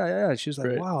did that. Yeah. She was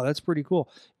like, "Wow, that's pretty cool."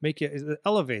 It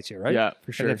elevates you, right? Yeah,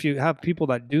 for sure. And if you have people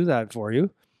that do that for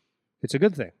you, it's a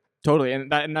good thing. Totally.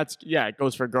 And that's, it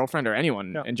goes for a girlfriend or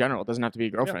anyone in general. It doesn't have to be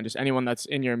a girlfriend, just anyone that's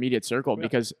in your immediate circle,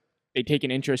 because they take an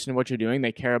interest in what you're doing.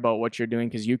 They care about what you're doing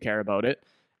because you care about it.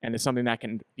 And it's something that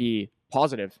can be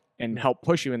positive and help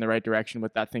push you in the right direction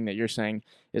with that thing that you're saying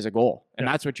is a goal. And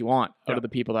that's what you want out of the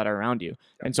people that are around you.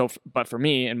 And so, but for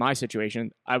me, in my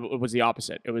situation, it was the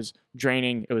opposite. It was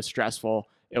draining. It was stressful.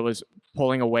 It was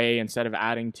pulling away instead of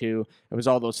adding to. It was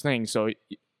all those things. So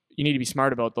you need to be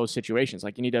smart about those situations.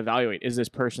 Like, you need to evaluate, is this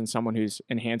person someone who's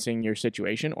enhancing your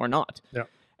situation or not? Yeah.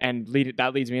 And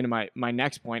that leads me into my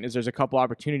next point, is there's a couple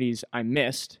opportunities I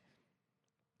missed.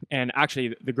 And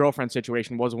actually, the girlfriend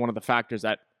situation was one of the factors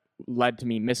that led to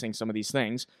me missing some of these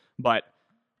things. But,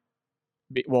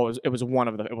 it was one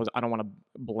of the, I don't want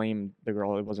to blame the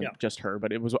girl. It wasn't just her,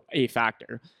 but it was a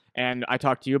factor. And I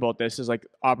talked to you about this, is like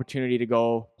opportunity to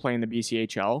go play in the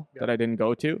BCHL that I didn't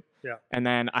go to. Yeah. And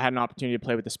then I had an opportunity to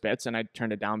play with the Spits, and I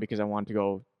turned it down because I wanted to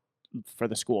go for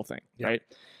the school thing. Yeah. Right.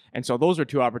 And so those were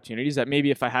two opportunities that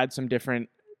maybe if I had some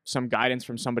guidance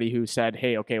from somebody who said,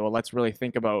 "Hey, okay, well, let's really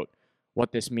think about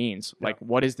what this means. Like,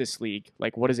 what is this league?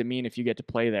 Like, what does it mean if you get to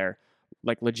play there?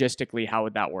 Like, logistically, how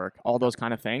would that work?" All those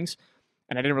kind of things.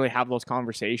 and I didn't really have those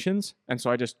conversations. And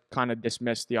so I just kind of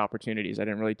dismissed the opportunities. I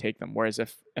didn't really take them. Whereas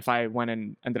if I went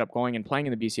and ended up going and playing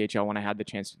in the BCHL when I had the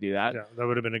chance to do that, that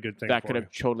would have been a good thing. That could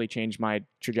have totally changed my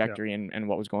trajectory and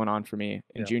what was going on for me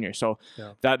in junior. So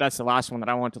that's the last one that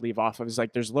I want to leave off of, is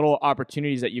like, there's little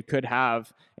opportunities that you could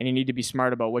have, and you need to be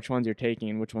smart about which ones you're taking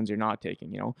and which ones you're not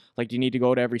taking. You know, like, do you need to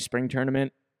go to every spring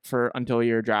tournament until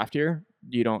your draft year?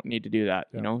 You don't need to do that.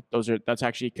 You know, that's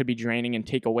actually could be draining and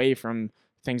take away from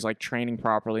things like training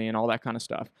properly and all that kind of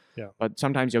stuff. But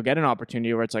sometimes you'll get an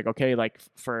opportunity where it's like, okay, like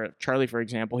for Charlie, for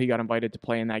example, he got invited to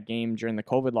play in that game during the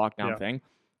COVID lockdown thing.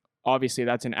 Obviously,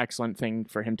 that's an excellent thing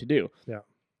for him to do.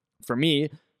 For me,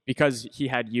 because he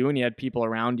had you and he had people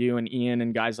around you and Ian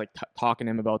and guys like talking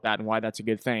to him about that and why that's a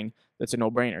good thing, that's a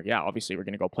no-brainer. Yeah, obviously we're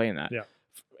going to go play in that.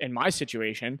 In my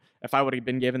situation, if I would have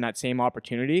been given that same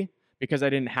opportunity, because I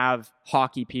didn't have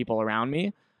hockey people around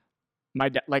me,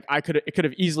 it could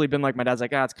have easily been like, my dad's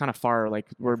like, it's kind of far. Like,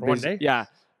 we're busy. 1 day? Yeah.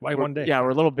 Why 1 day? Yeah, we're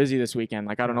a little busy this weekend.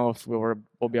 Like, I don't know if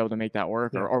we'll be able to make that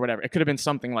work or whatever. It could have been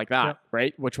something like that,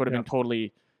 right? Which would have been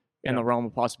totally in the realm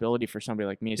of possibility for somebody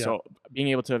like me. So being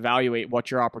able to evaluate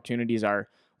what your opportunities are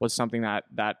was something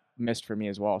that missed for me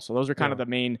as well. So those are kind of the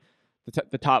main,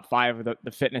 the top five,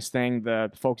 the fitness thing,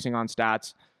 the focusing on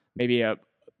stats, maybe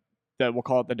we'll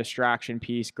call it the distraction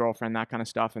piece, girlfriend, that kind of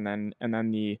stuff. And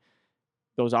then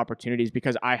those opportunities,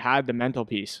 because I had the mental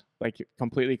piece, like,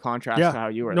 completely contrast to how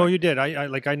you were. No, you did.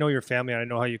 I know your family. I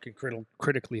know how you can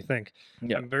critically think.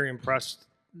 I'm very impressed.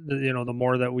 The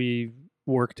more that we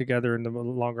work together and the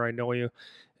longer I know you,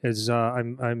 is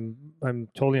I'm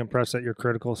totally impressed at your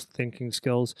critical thinking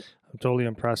skills. I'm totally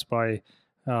impressed by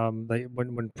like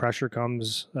when pressure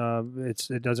comes,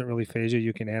 it doesn't really phase you.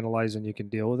 You can analyze and you can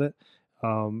deal with it.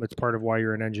 It's part of why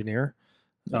you're an engineer.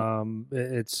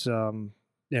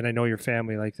 And I know your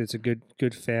family, like, it's a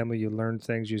good family. You learn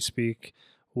things, you speak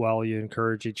well, you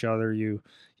encourage each other. You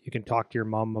can talk to your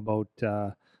mom about,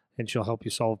 and she'll help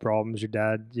you solve problems. Your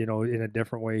dad, in a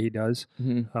different way, he does.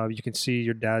 You can see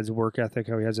your dad's work ethic,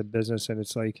 how he has a business, and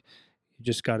it's like, you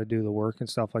just got to do the work and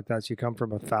stuff like that. So you come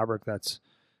from a fabric that's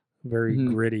very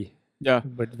gritty,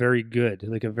 but very good,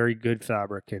 like a very good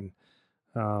fabric. And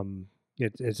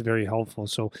it's very helpful.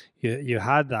 So you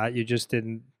had that, you just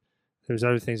didn't. There's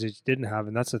other things that you didn't have,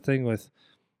 and that's the thing with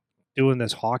doing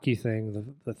this hockey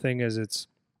thing. The thing is,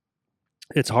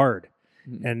 it's hard,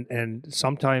 and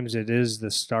sometimes it is the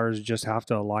stars just have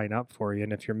to line up for you.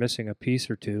 And if you're missing a piece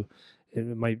or two,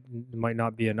 it might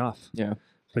not be enough.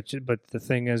 But the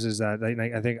thing is that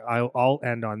I think I'll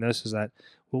end on this, is that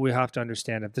what we have to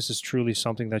understand, if this is truly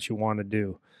something that you want to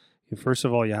do, first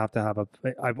of all, you have to have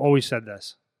I've always said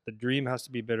this: the dream has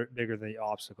to be bigger than the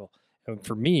obstacle. And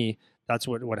for me, that's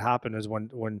what happened is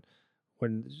when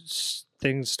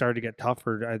things started to get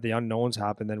tougher, the unknowns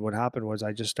happened. Then what happened was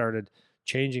I just started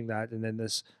changing that. And then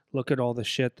look at all the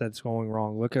shit that's going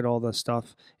wrong. Look at all the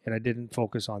stuff. And I didn't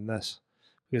focus on this,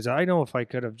 because I know if I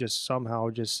could have just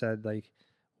somehow just said, like,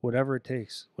 whatever it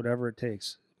takes,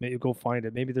 maybe go find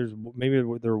it. Maybe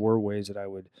there were ways that I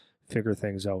would figure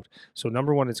things out. So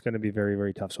number one, it's going to be very,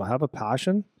 very tough. So have a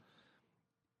passion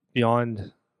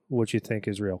beyond what you think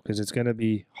is real, because it's going to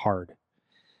be hard.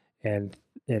 And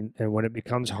when it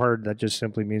becomes hard, that just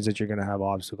simply means that you're going to have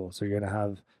obstacles. So you're going to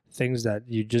have things that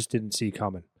you just didn't see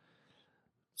coming.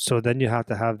 So then you have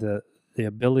to have the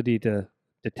ability to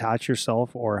detach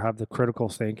yourself, or have the critical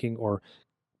thinking, or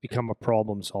become a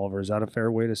problem solver. Is that a fair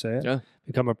way to say it? Yeah.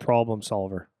 Become a problem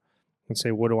solver and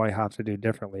say, what do I have to do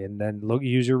differently? And then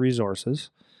use your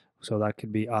resources. So that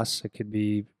could be us. It could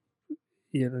be,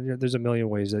 there's a million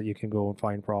ways that you can go and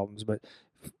find problems, but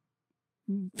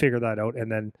figure that out.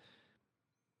 And then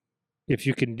if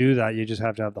you can do that, you just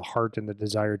have to have the heart and the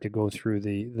desire to go through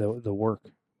the work.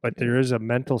 But there is a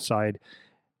mental side.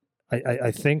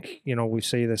 I think, we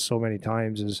say this so many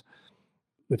times, is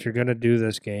if you're going to do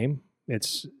this game,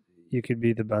 you could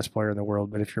be the best player in the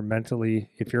world, but if you're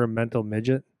a mental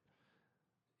midget,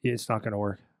 it's not going to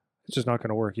work. It's just not going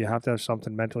to work. You have to have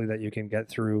something mentally that you can get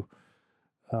through,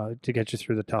 to get you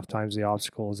through the tough times, the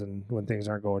obstacles, and when things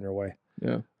aren't going your way.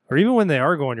 Yeah. Or even when they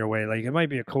are going your way, like, it might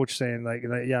be a coach saying, like,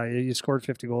 yeah, you scored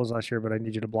 50 goals last year, but I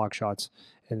need you to block shots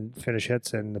and finish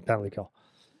hits and the penalty kill.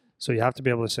 So you have to be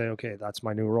able to say, okay, that's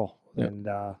my new role. Yeah. And,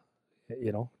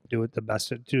 do the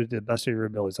best of your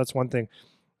abilities. That's one thing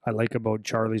I like about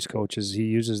Charlie's coach, is he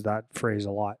uses that phrase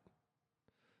a lot.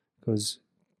 Because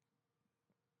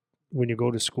when you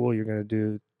go to school, you're going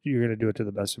to do it to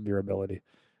the best of your ability.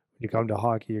 When you come to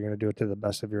hockey, you're going to do it to the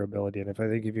best of your ability. And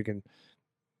if you can,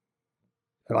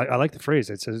 I like the phrase.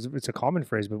 It's a common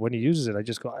phrase, but when he uses it, I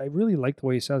just go, I really like the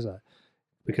way he says that,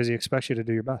 because he expects you to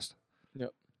do your best.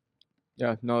 Yep.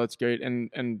 Yeah, no, that's great.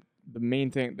 And the main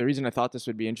thing, the reason I thought this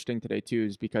would be interesting today too,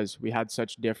 is because we had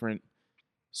such different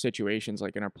situations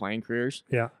like in our playing careers.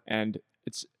 Yeah. And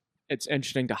it's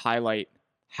interesting to highlight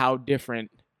how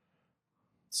different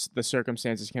the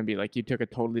circumstances can be. Like you took a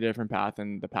totally different path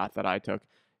than the path that I took,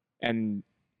 and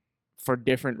for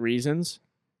different reasons,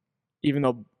 even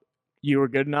though you were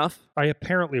good enough. I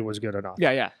apparently was good enough.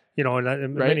 Yeah. You know, and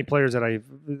Right? many players that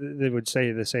they would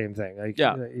say the same thing. Like,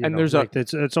 Yeah. you And know, there's like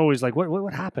it's always like,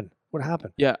 what happened? What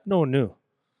happened? Yeah. No one knew.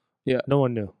 Yeah. No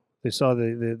one knew. They saw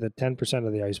the 10%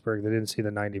 of the iceberg. They didn't see the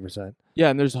 90%. Yeah,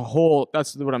 and there's a whole,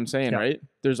 that's what I'm saying, Yeah. right?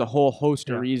 There's a whole host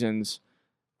of Yeah. reasons,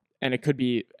 and it could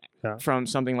be Yeah. from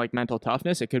something like mental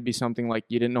toughness. It could be something like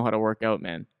you didn't know how to work out,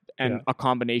 man. And Yeah. a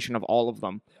combination of all of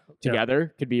them Yeah.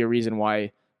 together could be a reason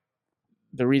why,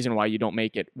 the reason why you don't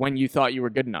make it when you thought you were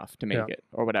good enough to make Yeah. it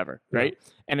or whatever, Yeah. right?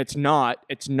 And it's not,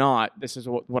 this is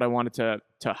what I wanted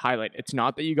to highlight. It's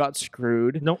not that you got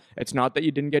screwed. Nope. It's not that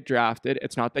you didn't get drafted.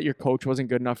 It's not that your coach wasn't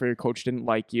good enough or your coach didn't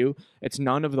like you. It's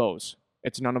none of those.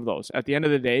 It's none of those. At the end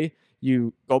of the day,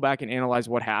 you go back and analyze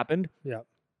what happened. Yeah.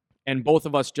 And both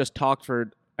of us just talked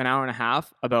for an hour and a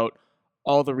half about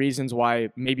all the reasons why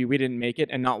maybe we didn't make it,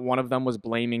 and not one of them was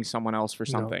blaming someone else for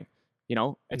something. You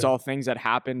know, it's all things that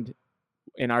happened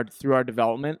through our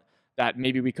development that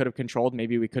maybe we could have controlled,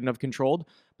 maybe we couldn't have controlled,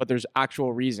 but there's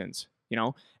actual reasons, you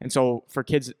know? And so for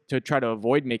kids to try to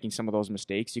avoid making some of those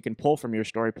mistakes, you can pull from your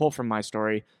story, pull from my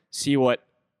story, see what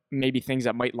maybe things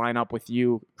that might line up with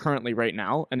you currently right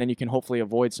now, and then you can hopefully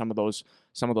avoid some of those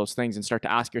things and start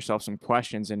to ask yourself some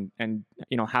questions and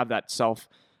you know, have that self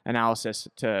analysis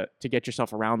to get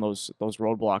yourself around those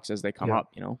roadblocks as they come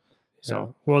up, you know?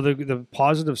 So Yeah. Well, the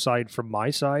positive side from my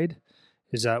side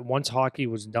is that once hockey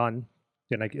was done,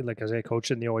 and I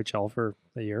coached in the OHL for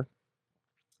a year,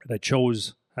 and I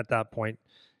chose at that point,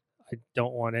 I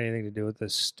don't want anything to do with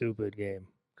this stupid game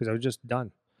because I was just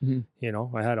done. Mhm. You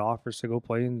know, I had offers to go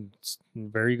play in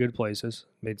very good places,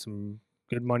 made some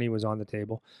good money was on the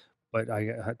table, but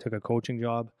I took a coaching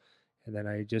job, and then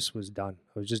I just was done.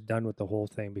 I was just done with the whole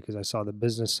thing because I saw the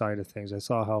business side of things. I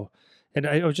saw how, and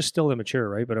I was just still immature,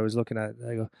 right? But I was looking at,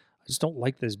 I go, I just don't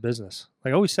like this business.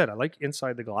 Like I always said, I like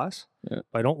inside the glass, Yeah.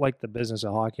 but I don't like the business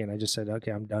of hockey. And I just said,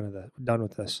 okay, I'm done with that. Done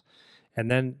with this.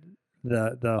 And then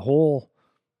the whole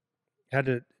had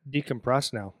to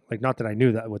decompress now. Like not that I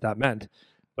knew that what that meant,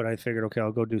 but I figured, okay,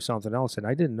 I'll go do something else. And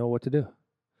I didn't know what to do,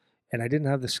 and I didn't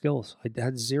have the skills. I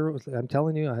had zero. I'm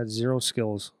telling you, I had zero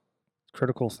skills.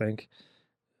 Critical think.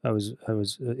 I was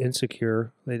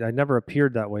insecure. I never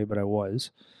appeared that way, but I was.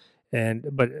 And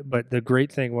but the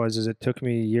great thing was it took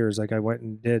me years. Like I went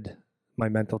and did my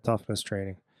mental toughness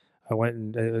training. I went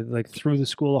and like through the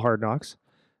school of hard knocks,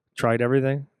 tried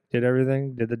everything, did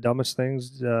the dumbest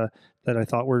things that I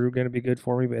thought were going to be good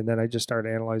for me, and then I just started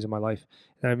analyzing my life,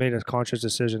 and I made a conscious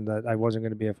decision that I wasn't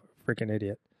going to be a freaking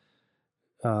idiot.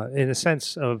 In the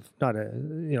sense of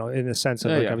in the sense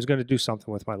of I was going to do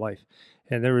something with my life,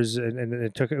 and there was, and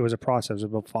it was a process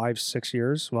of about 5-6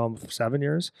 years, 7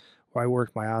 years, where I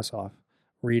worked my ass off,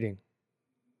 reading,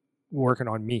 working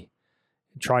on me,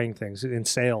 trying things in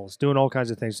sales, doing all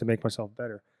kinds of things to make myself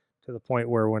better, to the point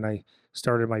where when I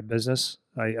started my business,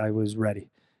 I was ready,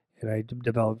 and I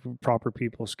developed proper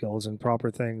people skills and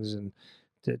proper things, and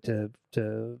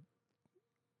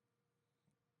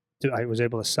I was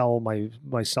able to sell my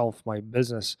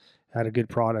business, had a good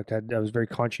product. I was very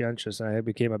conscientious, and I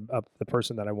became the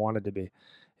person that I wanted to be.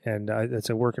 And it's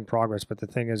a work in progress. But the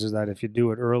thing is that if you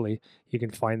do it early, you can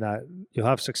find that you'll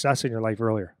have success in your life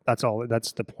earlier. That's all.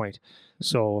 That's the point.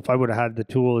 So if I would have had the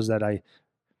tools that I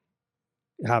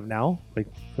have now, like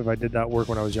if I did that work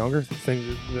when I was younger,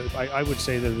 I would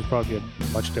say that it would probably be a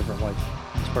much different life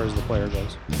as far as the player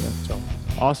goes. Yeah. So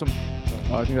awesome.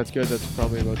 I think that's good. That's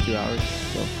probably about 2 hours.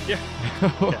 So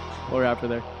yeah. we'll wrap it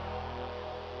there.